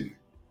Caucasian?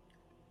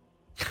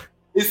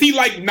 Is he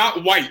like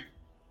not white?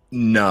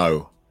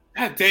 No.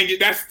 God dang it!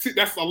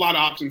 That's a lot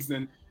of options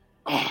then.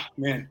 Oh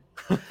man.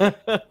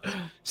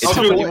 So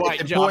many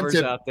white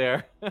jobbers out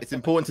there. It's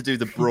important to do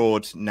the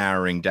broad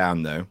narrowing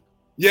down, though.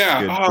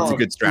 Yeah, it's a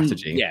good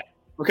strategy. Yeah.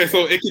 Okay,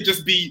 so it could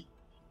just be.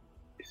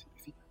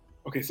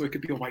 Okay, so it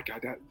could be a white guy.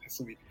 That's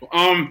so many people.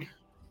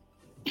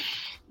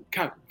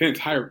 God, Vince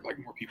hired like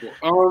more people.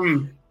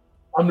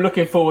 I'm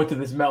looking forward to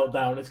this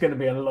meltdown. It's going to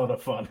be a lot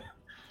of fun.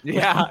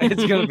 Yeah,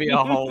 it's going to be a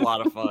whole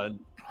lot of fun.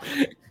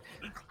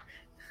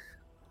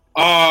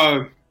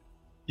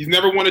 He's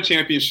never won a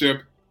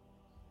championship.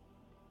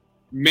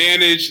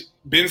 Managed,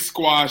 been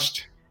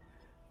squashed.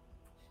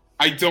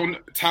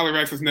 Tyler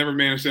Rex has never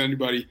managed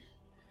anybody.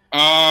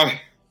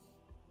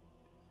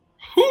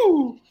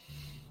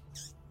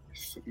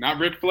 Not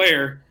Ric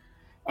Flair.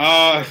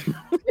 But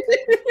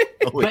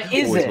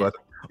is it?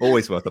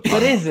 Always worth a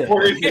But is it?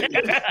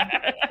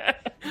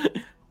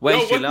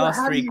 Where's your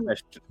last three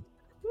questions?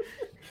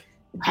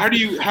 Where do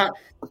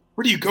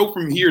you go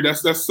from here?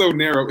 That's so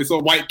narrow. It's a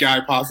white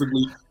guy,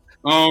 possibly.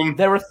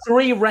 There are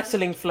 3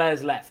 wrestling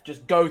flares left.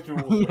 Just go through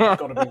all of them.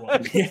 It's got to be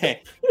one. Yeah.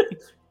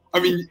 I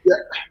mean, yeah.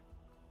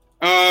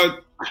 I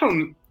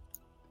don't.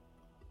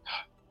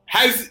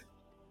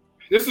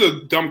 This is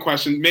a dumb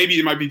question. Maybe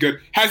it might be good.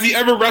 Has he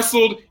ever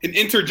wrestled an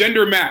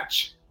intergender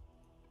match?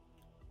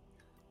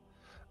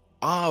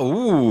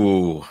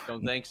 Oh,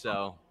 Don't think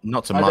so.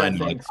 Not to my mind.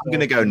 I'm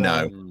going to go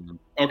no.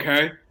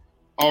 Okay.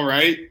 All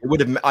right. It would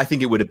have. I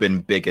think it would have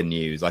been bigger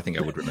news. I think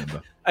I would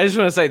remember. I just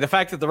want to say the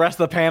fact that the rest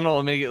of the panel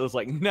immediately was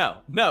like, no.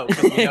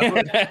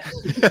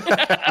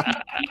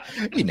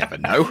 You never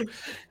know.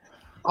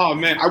 Oh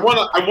man, I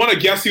want to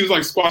guess he was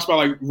like squashed by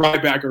like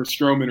Ryback or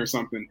Strowman or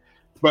something,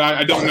 but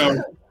I don't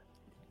know.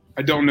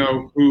 I don't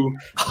know who.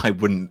 I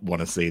wouldn't want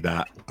to see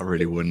that. I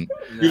really wouldn't.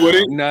 You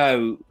wouldn't?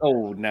 No.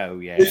 Oh no.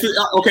 Yeah.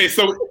 Okay,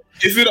 so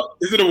is it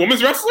a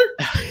women's wrestler?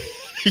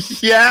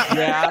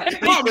 Yeah.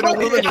 He's been a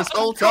woman this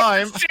whole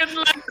time.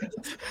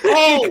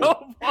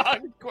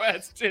 One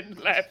question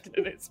left,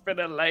 and it's been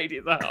a lady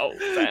the whole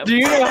time. Do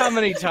you know how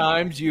many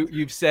times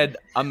you've said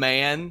a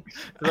man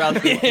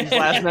throughout these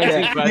last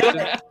 19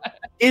 questions?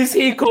 Is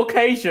he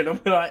Caucasian?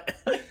 I'm like,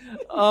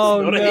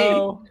 oh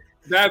no.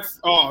 That's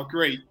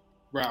great.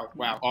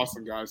 Wow,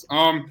 awesome guys.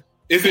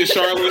 Is it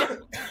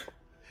Charlotte?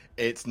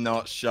 It's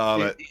not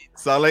Charlotte.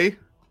 Sully?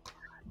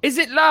 Is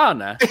it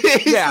Lana?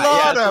 It's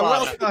Lana.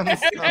 Well done.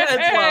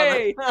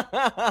 Hey!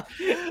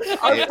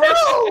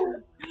 Oh,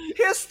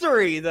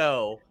 History,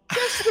 though.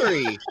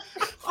 History.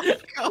 Oh,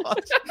 God.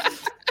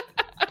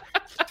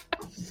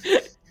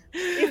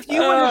 If you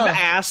would have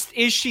asked,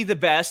 is she the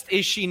best?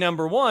 Is she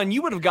number one?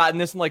 You would have gotten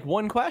this in like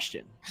one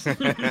question. Man,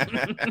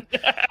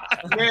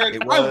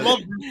 I love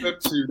Rusev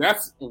too.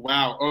 That's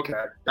wow.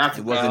 Okay,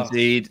 it was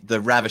indeed.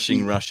 The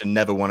ravishing Russian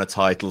never won a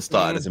title.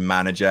 Started as a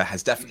manager,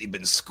 has definitely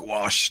been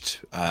squashed.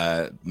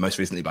 Most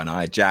recently by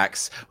Nia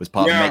Jax. Was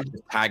part of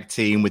the tag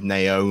team with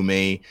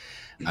Naomi.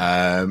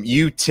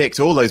 You ticked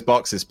all those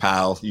boxes,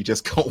 pal. You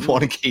just got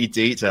one key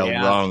detail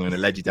wrong, and it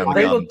led you down the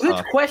They garden were good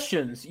path.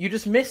 questions. You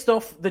just missed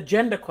off the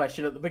gender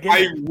question at the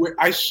beginning.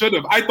 I should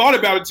have. I thought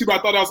about it too, but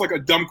I thought that was like a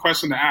dumb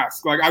question to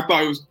ask. Like I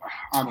thought it was.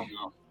 I don't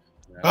know.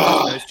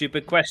 No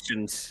stupid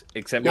questions,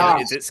 except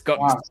is it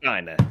Scott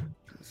Steiner?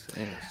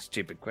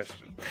 Stupid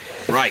question.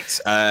 Right.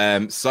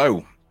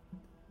 So,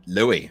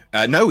 Louis.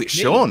 No, it's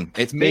Sean.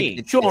 It's me.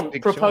 Big. Sean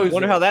big proposed.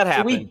 Wonder how that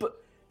happened.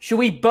 Should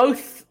we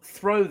both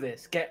throw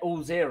this? Get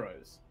all zeros.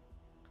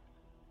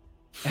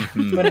 For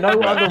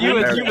no other you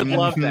reason. would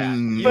love that.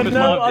 For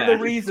no other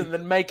reason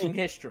than making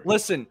history.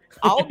 Listen,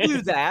 I'll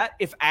do that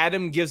if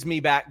Adam gives me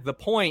back the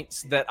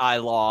points that I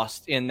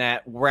lost in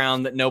that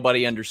round that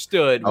nobody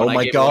understood. Oh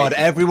my God!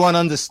 Everyone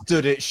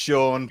understood it,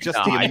 Sean.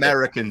 Just the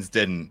Americans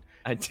didn't.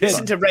 I did.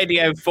 Listen to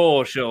Radio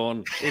 4,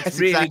 Sean. It's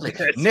really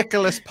exactly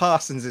Nicholas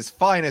Parsons'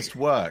 finest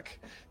work.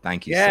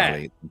 Thank you,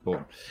 Sally. It's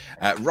important.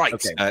 Right.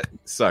 Okay.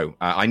 So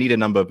I need a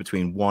number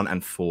between 1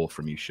 and 4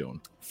 from you, Sean.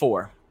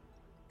 4.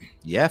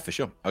 Yeah, for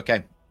sure.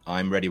 Okay.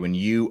 I'm ready when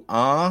you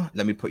are.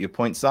 Let me put your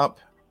points up.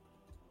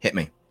 Hit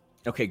me.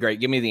 Okay, great.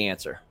 Give me the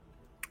answer.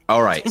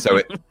 All right.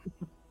 So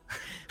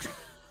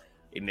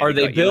are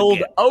they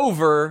billed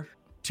over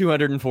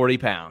 240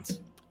 pounds?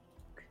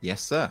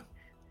 Yes, sir.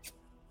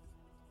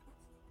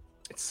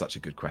 It's such a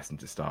good question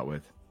to start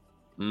with.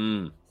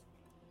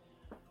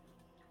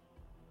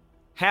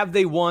 Have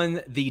they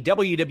won the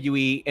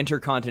WWE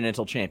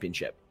Intercontinental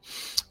Championship?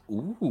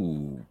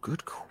 Ooh,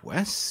 good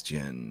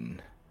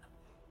question.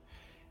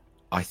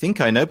 I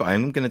think I know, but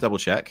I'm going to double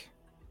check.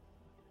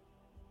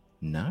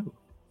 No.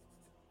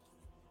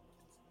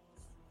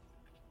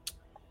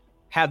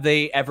 Have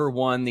they ever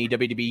won the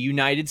WWE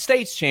United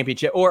States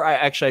Championship? Or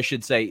I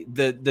should say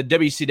the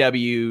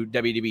WCW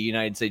WWE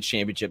United States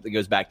Championship that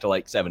goes back to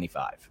like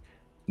 75?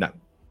 No.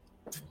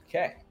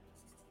 Okay.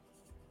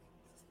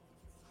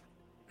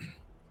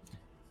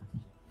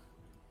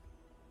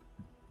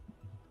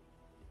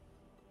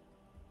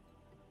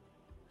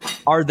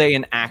 Are they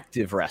an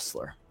active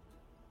wrestler?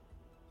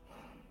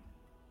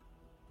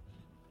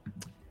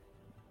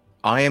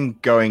 I am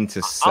going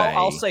to say.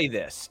 I'll say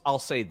this.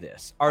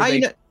 Are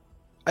they?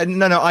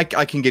 No. I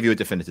can give you a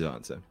definitive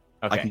answer.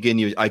 Okay.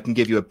 I can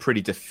give you a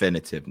pretty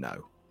definitive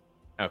no.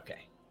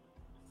 Okay.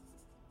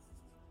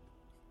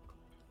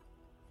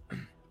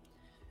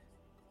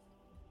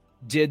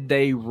 Did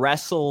they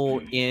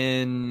wrestle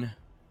in?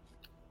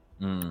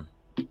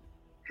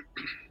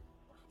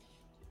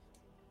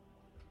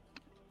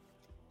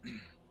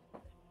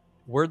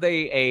 Were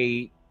they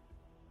a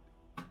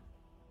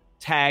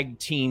tag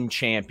team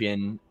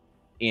champion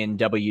in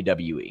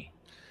WWE?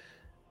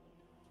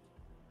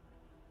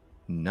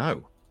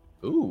 No.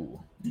 Ooh.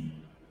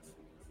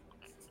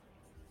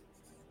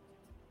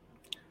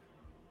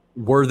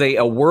 Were they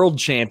a world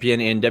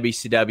champion in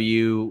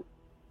WCW,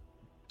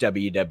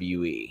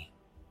 WWE?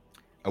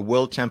 A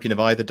world champion of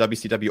either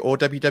WCW or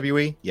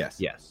WWE? Yes.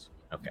 Yes.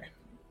 Okay.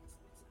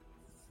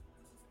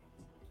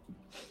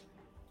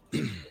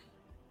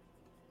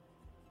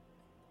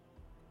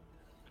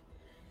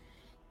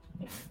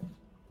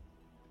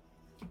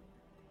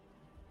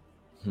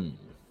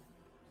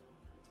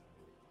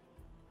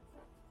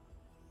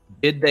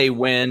 Did they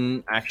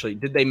win? Actually,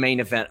 did they main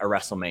event a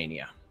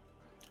WrestleMania?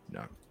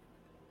 No.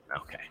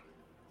 Okay.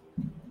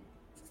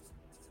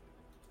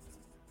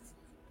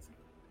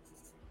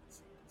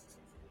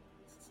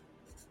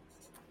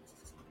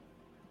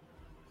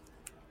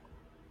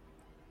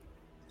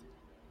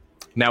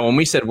 Now, when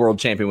we said world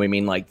champion, we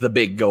mean like the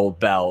big gold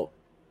belt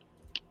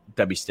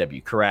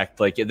WCW, correct?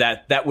 Like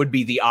that would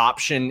be the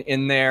option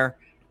in there.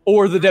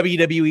 Or the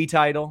WWE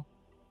title?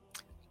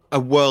 A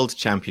world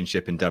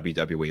championship in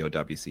WWE or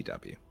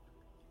WCW.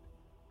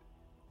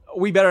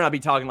 We better not be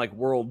talking like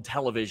world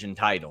television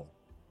title.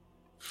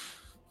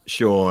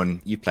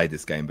 Sean, you played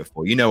this game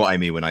before. You know what I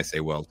mean when I say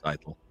world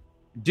title.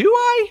 Do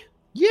I?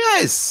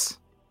 Yes,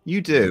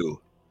 you do.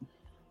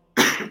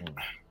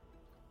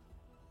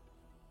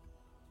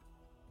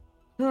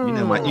 You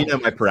know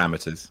my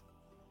parameters.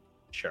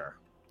 Sure.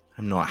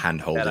 I'm not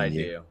hand-holding that I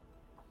you. Do.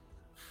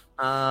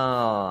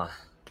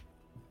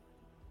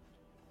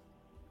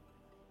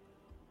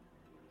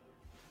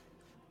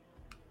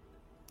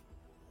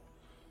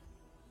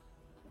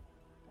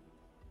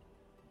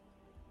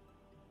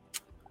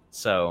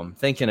 So I'm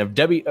thinking of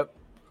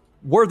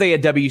were they a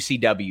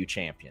WCW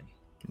champion?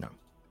 No.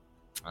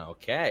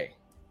 Okay.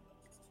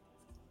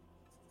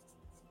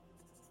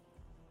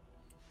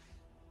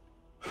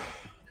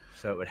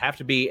 So it would have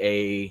to be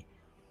a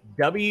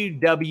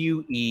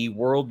WWE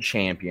world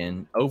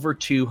champion, over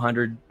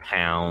 200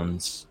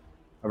 pounds,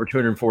 over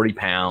 240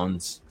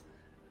 pounds.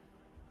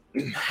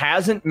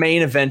 Hasn't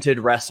main evented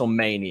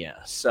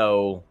WrestleMania.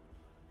 So,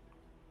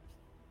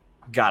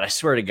 God, I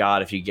swear to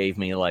God, if you gave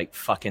me like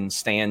fucking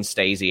Stan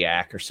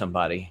Stasiak or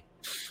somebody.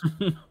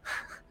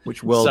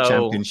 Which world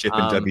championship in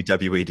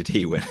WWE did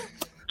he win?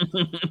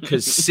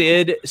 Because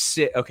Sid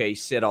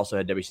also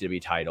had WCW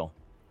title.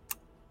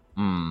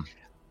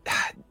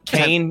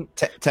 Kane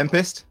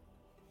Tempest.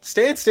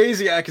 Stan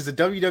Stasiak is a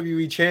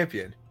WWE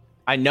champion.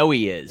 I know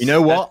he is. You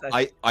know what?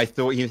 I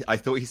thought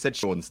he said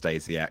Sean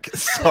Stasiak.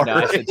 Sorry. No,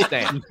 I said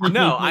Stan.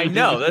 No, I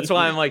know. That's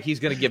why I'm like, he's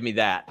gonna give me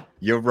that.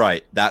 You're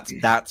right.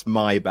 That's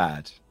my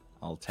bad.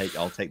 I'll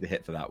take the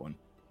hit for that one.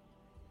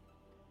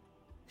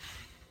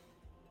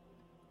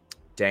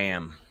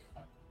 Damn.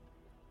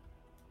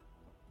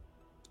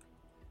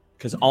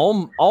 Because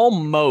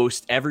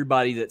almost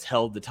everybody that's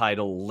held the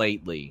title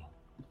lately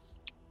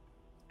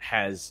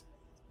has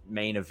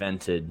main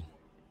evented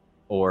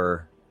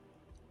or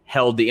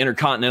held the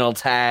Intercontinental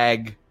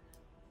tag.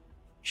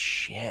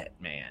 Shit,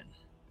 man.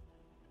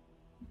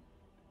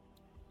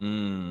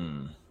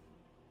 I'm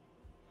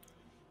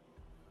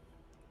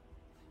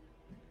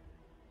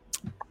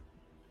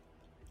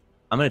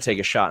going to take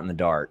a shot in the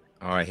dark.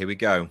 All right, here we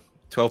go.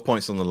 12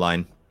 points on the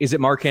line. Is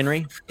it Mark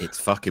Henry? It's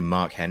fucking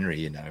Mark Henry,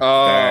 you know.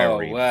 Oh,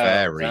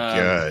 very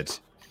good.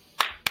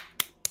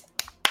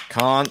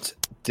 Can't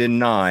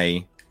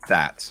deny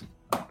that.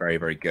 Very,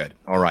 very good.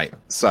 All right.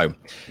 So,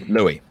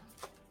 Louis,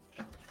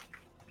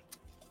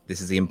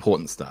 this is the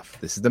important stuff.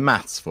 This is the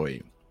maths for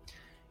you.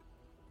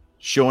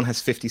 Sean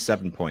has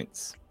 57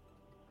 points.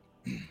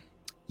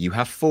 You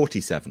have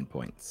 47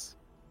 points.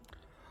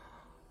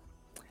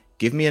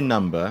 Give me a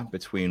number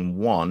between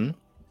 1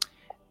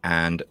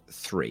 and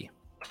 3.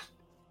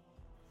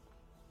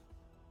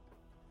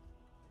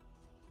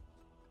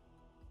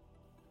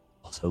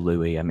 So,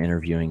 Louis, I'm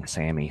interviewing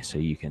Sammy, so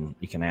you can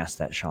ask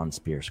that Sean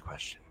Spears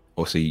question.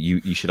 Also,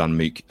 you should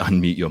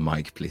unmute your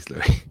mic, please,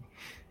 Louis.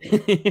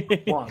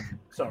 1.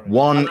 Sorry.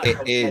 1 it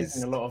is.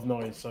 Making a lot of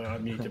noise, so I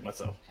muted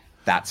myself.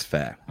 That's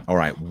fair. All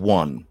right,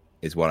 1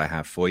 is what I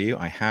have for you.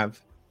 I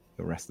have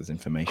the rest of this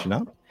information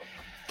up.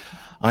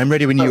 I'm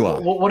ready when you are.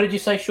 What did you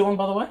say, Sean,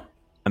 by the way?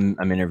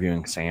 I'm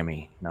interviewing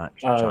Sammy, not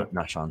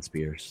Sean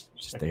Spears.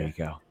 Just okay. There you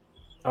go.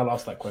 I'll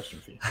ask that question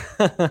for you.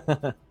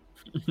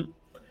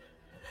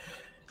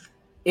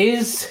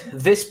 Is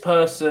this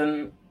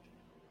person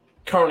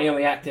currently on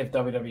the active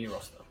WWE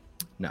roster?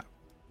 No.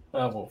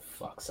 Oh, well,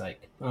 fuck's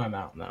sake. I'm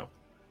out now.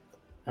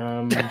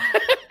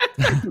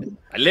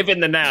 I live in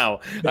the now.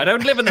 I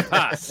don't live in the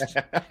past.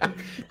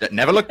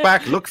 Never look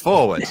back, look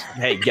forward.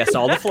 Hey, guess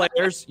all the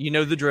flares. You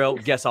know the drill.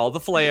 Guess all the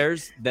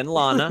flares, then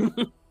Lana.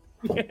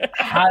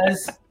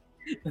 Has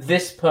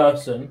this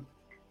person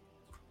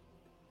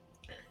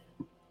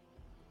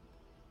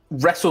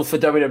wrestled for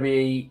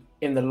WWE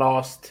in the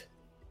last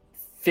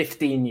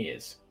 15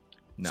 years?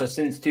 No. So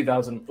since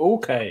 2000.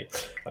 Okay.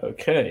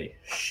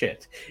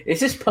 Shit. Is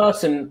this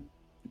person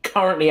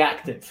currently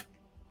active?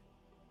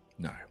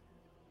 No.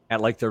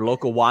 At like their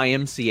local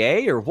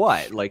YMCA or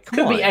what? Like,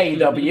 Could be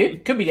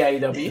AEW. Could be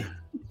AEW.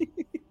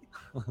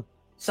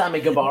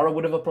 Sammy Guevara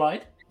would have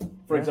applied,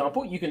 for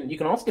example. You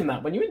can ask him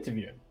that when you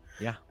interview him.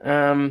 Yeah.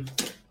 My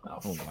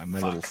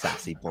little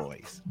sassy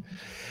boys.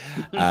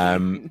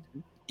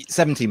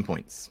 17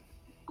 points.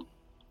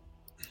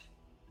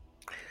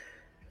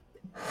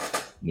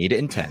 Need it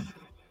in 10.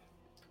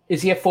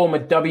 Is he a former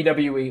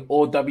WWE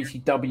or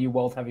WCW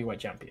World Heavyweight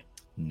Champion?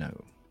 No.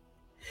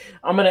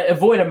 I'm going to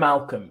avoid a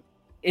Malcolm.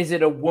 Is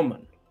it a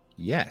woman?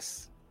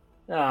 Yes.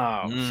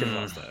 Oh, should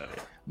have asked that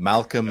earlier.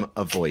 Malcolm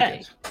avoided.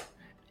 Okay.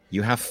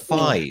 You have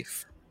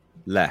 5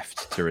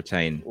 left to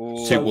retain,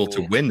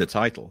 to win the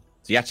title.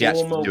 So you actually have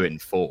to do it in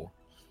 4.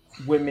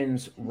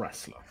 Women's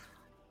wrestler.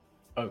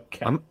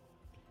 Okay.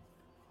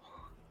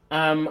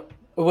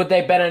 Were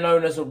they better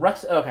known as a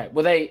wrestler? Okay.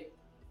 Were they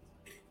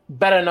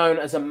better known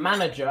as a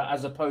manager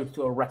as opposed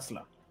to a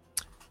wrestler?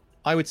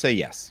 I would say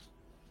yes.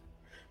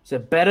 So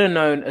better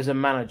known as a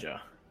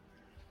manager.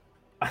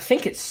 I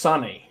think it's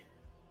Sonny.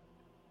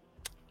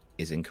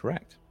 Is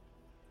incorrect.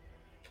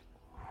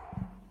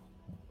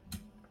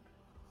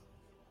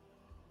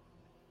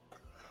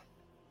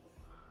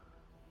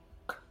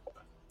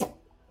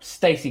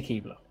 Stacy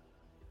Keibler.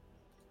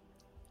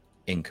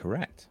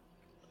 Incorrect.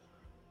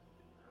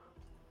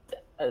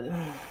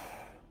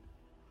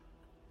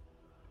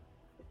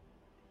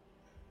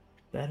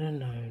 Better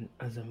known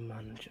as a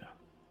manager.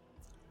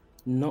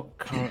 Not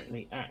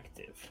currently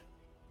active.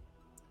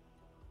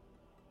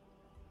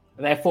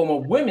 They're former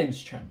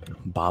women's champion.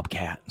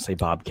 Bobcat. Say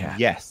Bobcat.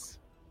 Yes.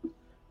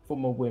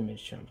 Former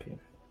women's champion.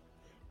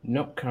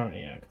 Not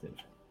currently active.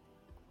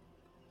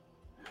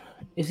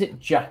 Is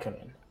it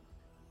Jacqueline?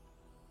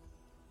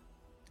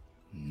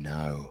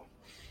 No.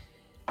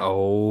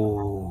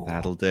 Oh.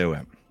 That'll do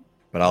it.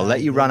 But I'll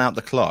let you run out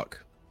the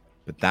clock.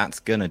 But that's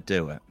going to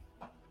do it.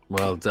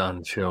 Well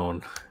done,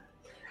 Sean.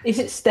 Is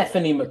it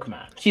Stephanie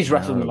McMahon? She's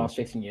wrestled in the last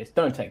 15 years.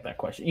 Don't take that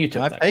question. You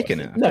took I've that taken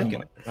question. it. I've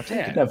taken it. I've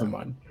taken it. Never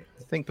mind.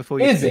 Think before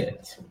you Is speak.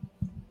 it?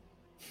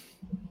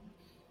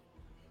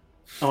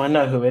 Oh, I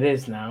know who it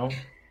is now.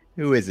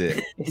 Who is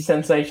it? It's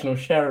Sensational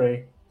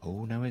Sherry.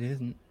 Oh, no, it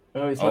isn't.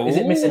 Oh, it's not. Is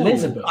it Miss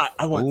Elizabeth?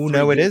 I want Oh,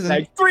 no, it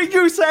isn't. 3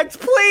 goose eggs,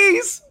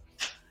 please.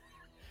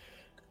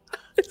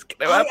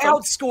 I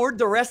outscored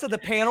the rest of the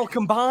panel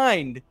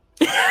combined.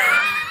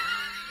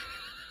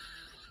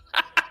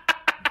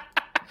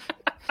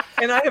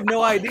 And I have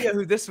no idea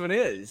who this one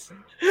is.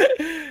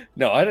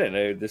 No, I don't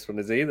know who this one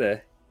is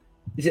either.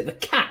 Is it the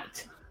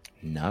cat?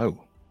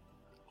 No.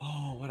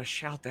 Oh, what a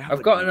shout that!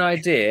 I've got an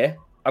idea.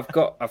 I've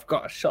got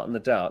a shot in the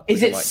dark.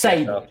 Is it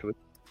Sable?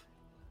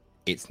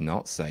 It's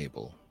not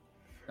Sable.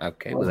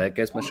 Okay, well, there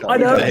goes my shot. I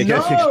don't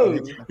know.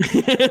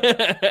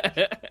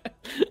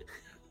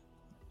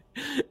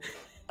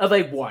 Are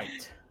they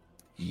white?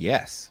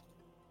 Yes.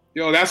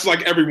 Yo, that's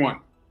like everyone.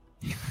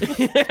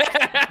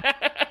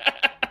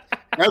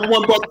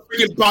 Everyone but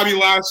freaking Bobby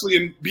Lashley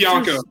and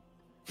Bianca.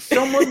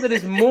 Someone that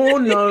is more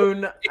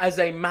known as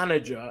a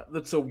manager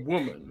that's a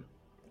woman.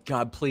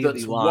 God, please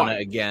be Lana white.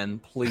 again.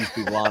 Please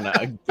be Lana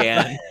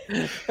again.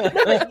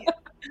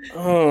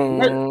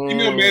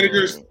 Female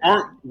managers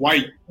aren't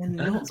white.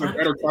 That's a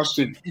better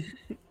question.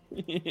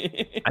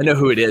 I know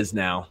who it is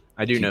now.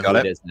 I do You know got who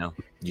it? it is now.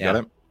 You got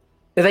it?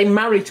 Are they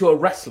married to a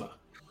wrestler?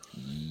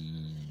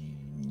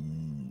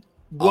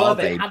 Are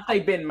Have they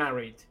been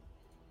married?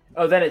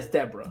 Oh, then it's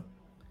Deborah.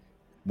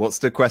 What's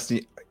the question?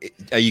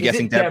 Are you Is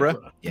guessing it Deborah?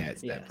 Deborah? Yeah,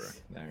 it's Yes.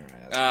 Deborah. All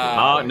right, that's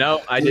Oh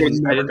no, I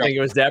didn't think it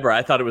was Deborah.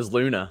 I thought it was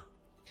Luna.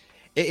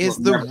 It is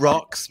the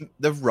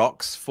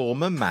Rock's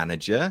former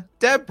manager,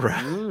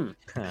 Deborah.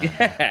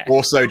 Yeah.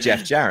 Also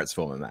Jeff Jarrett's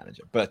former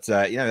manager. But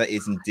that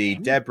is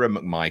indeed Deborah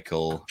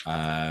McMichael,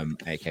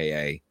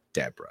 aka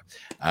Deborah.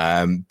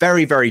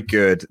 Very, very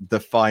good.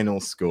 The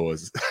final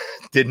scores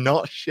did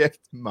not shift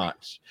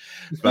much.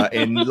 But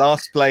in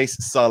last place,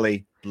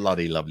 Sully,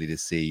 bloody lovely to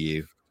see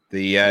you.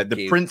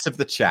 The prince of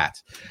the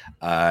chat,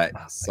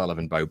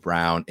 Sullivan Bo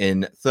Brown.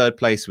 In third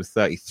place with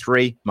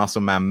 33,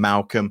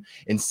 MuscleManMalcolm.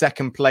 In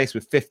second place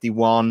with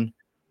 51,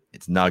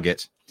 it's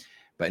Nugget.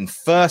 But in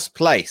first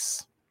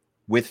place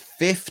with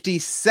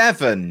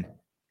 57,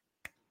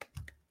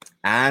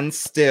 and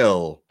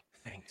still,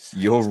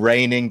 your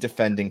reigning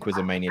defending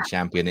QuizzleMania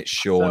champion, it's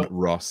Sean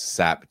Ross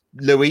Sapp.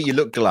 Louis, you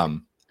look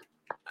glum.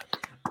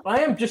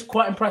 I am just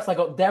quite impressed I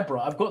got Deborah.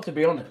 I've got to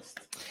be honest.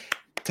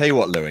 Tell you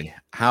what, Louis,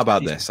 how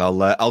about this?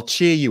 I'll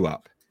cheer you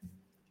up.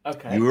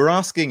 Okay. You were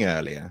asking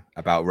earlier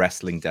about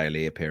Wrestling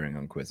Daily appearing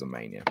on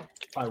QuizzleMania.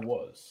 I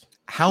was.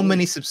 How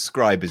many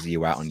subscribers are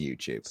you at on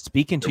YouTube?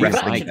 Speaking to The you,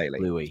 Wrestling Mike, Daily.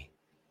 Louis.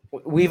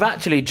 We've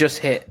actually just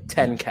hit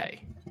 10K.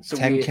 So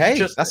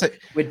 10K?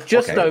 We're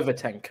just okay. over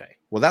 10K.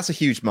 Well, that's a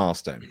huge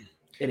milestone.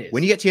 It is.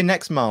 When you get to your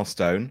next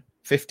milestone,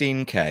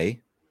 15K,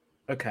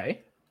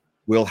 Okay.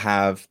 we'll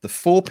have the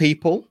 4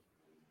 people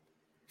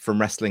from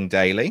Wrestling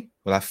Daily.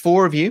 We'll have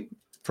 4 of you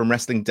from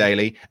Wrestling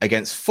Daily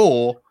against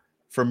 4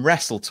 from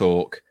Wrestle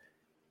Talk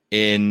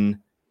in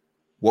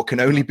what can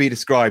only be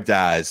described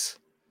as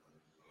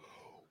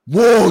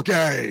War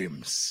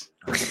Games.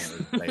 I'm gonna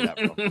say that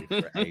properly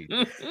for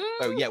ages.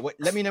 So yeah,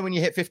 let me know when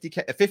you hit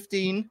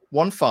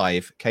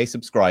 15K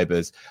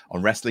subscribers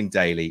on Wrestling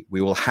Daily.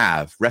 We will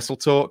have Wrestle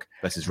Talk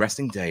versus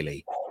Wrestling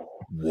Daily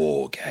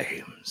War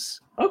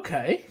Games.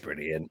 Okay.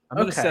 Brilliant. I'm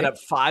going to set up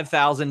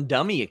 5,000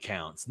 dummy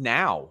accounts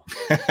now.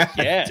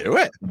 Yeah. Do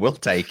it. We'll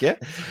take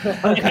it.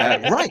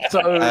 Right.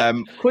 So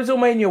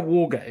QuizzleMania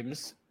War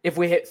Games, if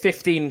we hit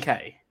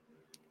 15K.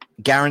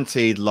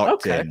 Guaranteed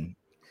locked Okay. in.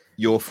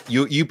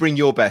 You bring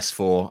your best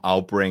 4.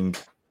 I'll bring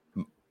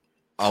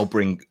 4. I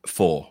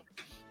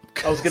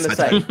was going to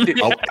say.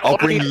 I'll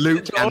bring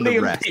Luke and Ollie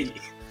the rest. Pete.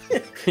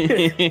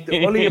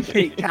 Ollie and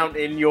Pete count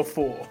in your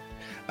 4.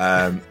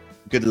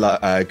 Good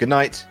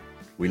night.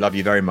 We love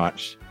you very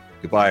much.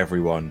 Goodbye,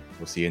 everyone.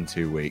 We'll see you in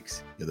 2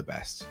 weeks. You're the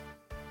best.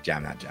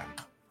 Jam that jam.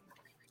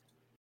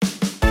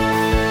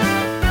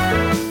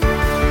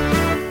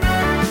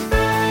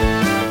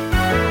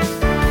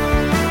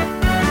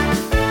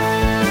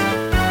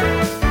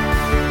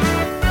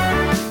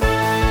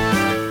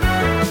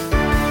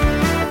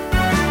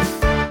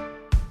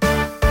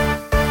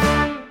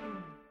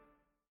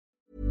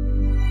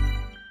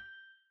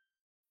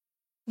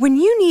 When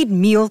you need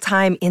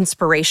mealtime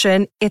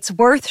inspiration, it's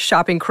worth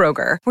shopping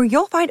Kroger, where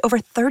you'll find over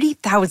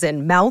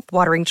 30,000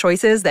 mouth-watering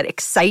choices that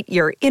excite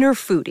your inner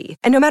foodie.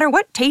 And no matter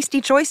what tasty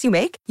choice you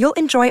make, you'll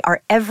enjoy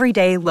our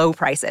everyday low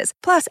prices,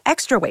 plus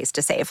extra ways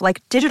to save,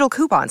 like digital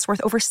coupons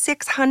worth over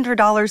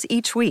 $600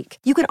 each week.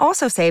 You can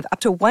also save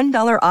up to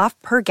 $1 off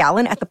per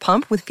gallon at the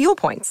pump with fuel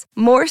points.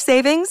 More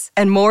savings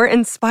and more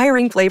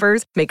inspiring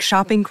flavors make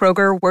shopping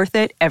Kroger worth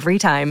it every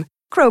time.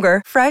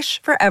 Kroger,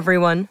 fresh for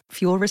everyone.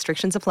 Fuel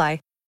restrictions apply.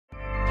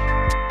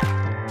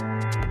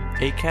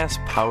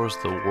 Acast powers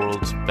the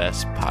world's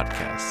best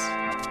podcasts.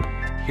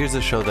 Here's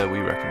a show that we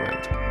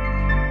recommend.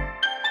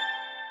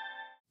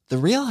 The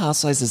Real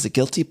Housewives is a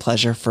guilty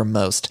pleasure for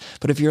most,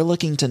 but if you're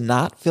looking to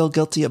not feel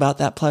guilty about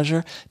that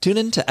pleasure, tune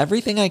in to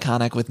Everything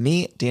Iconic with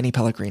me, Danny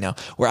Pellegrino,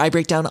 where I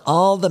break down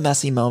all the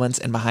messy moments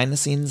and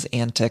behind-the-scenes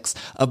antics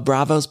of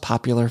Bravo's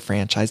popular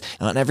franchise.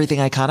 And on Everything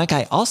Iconic,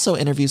 I also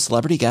interview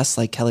celebrity guests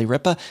like Kelly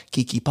Ripa,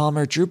 Keke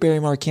Palmer, Drew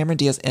Barrymore, Cameron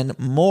Diaz, and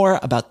more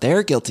about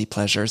their guilty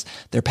pleasures,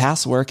 their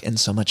past work, and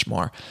so much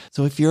more.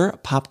 So if you're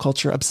pop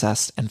culture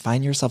obsessed and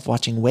find yourself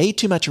watching way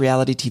too much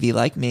reality TV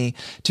like me,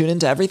 tune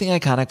into Everything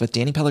Iconic with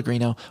Danny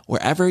Pellegrino,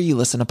 wherever you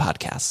listen to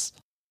podcasts.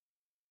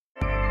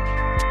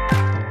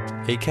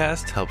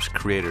 Acast helps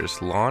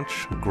creators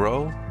launch,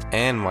 grow,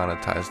 and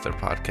monetize their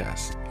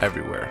podcasts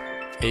everywhere.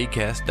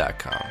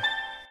 Acast.com.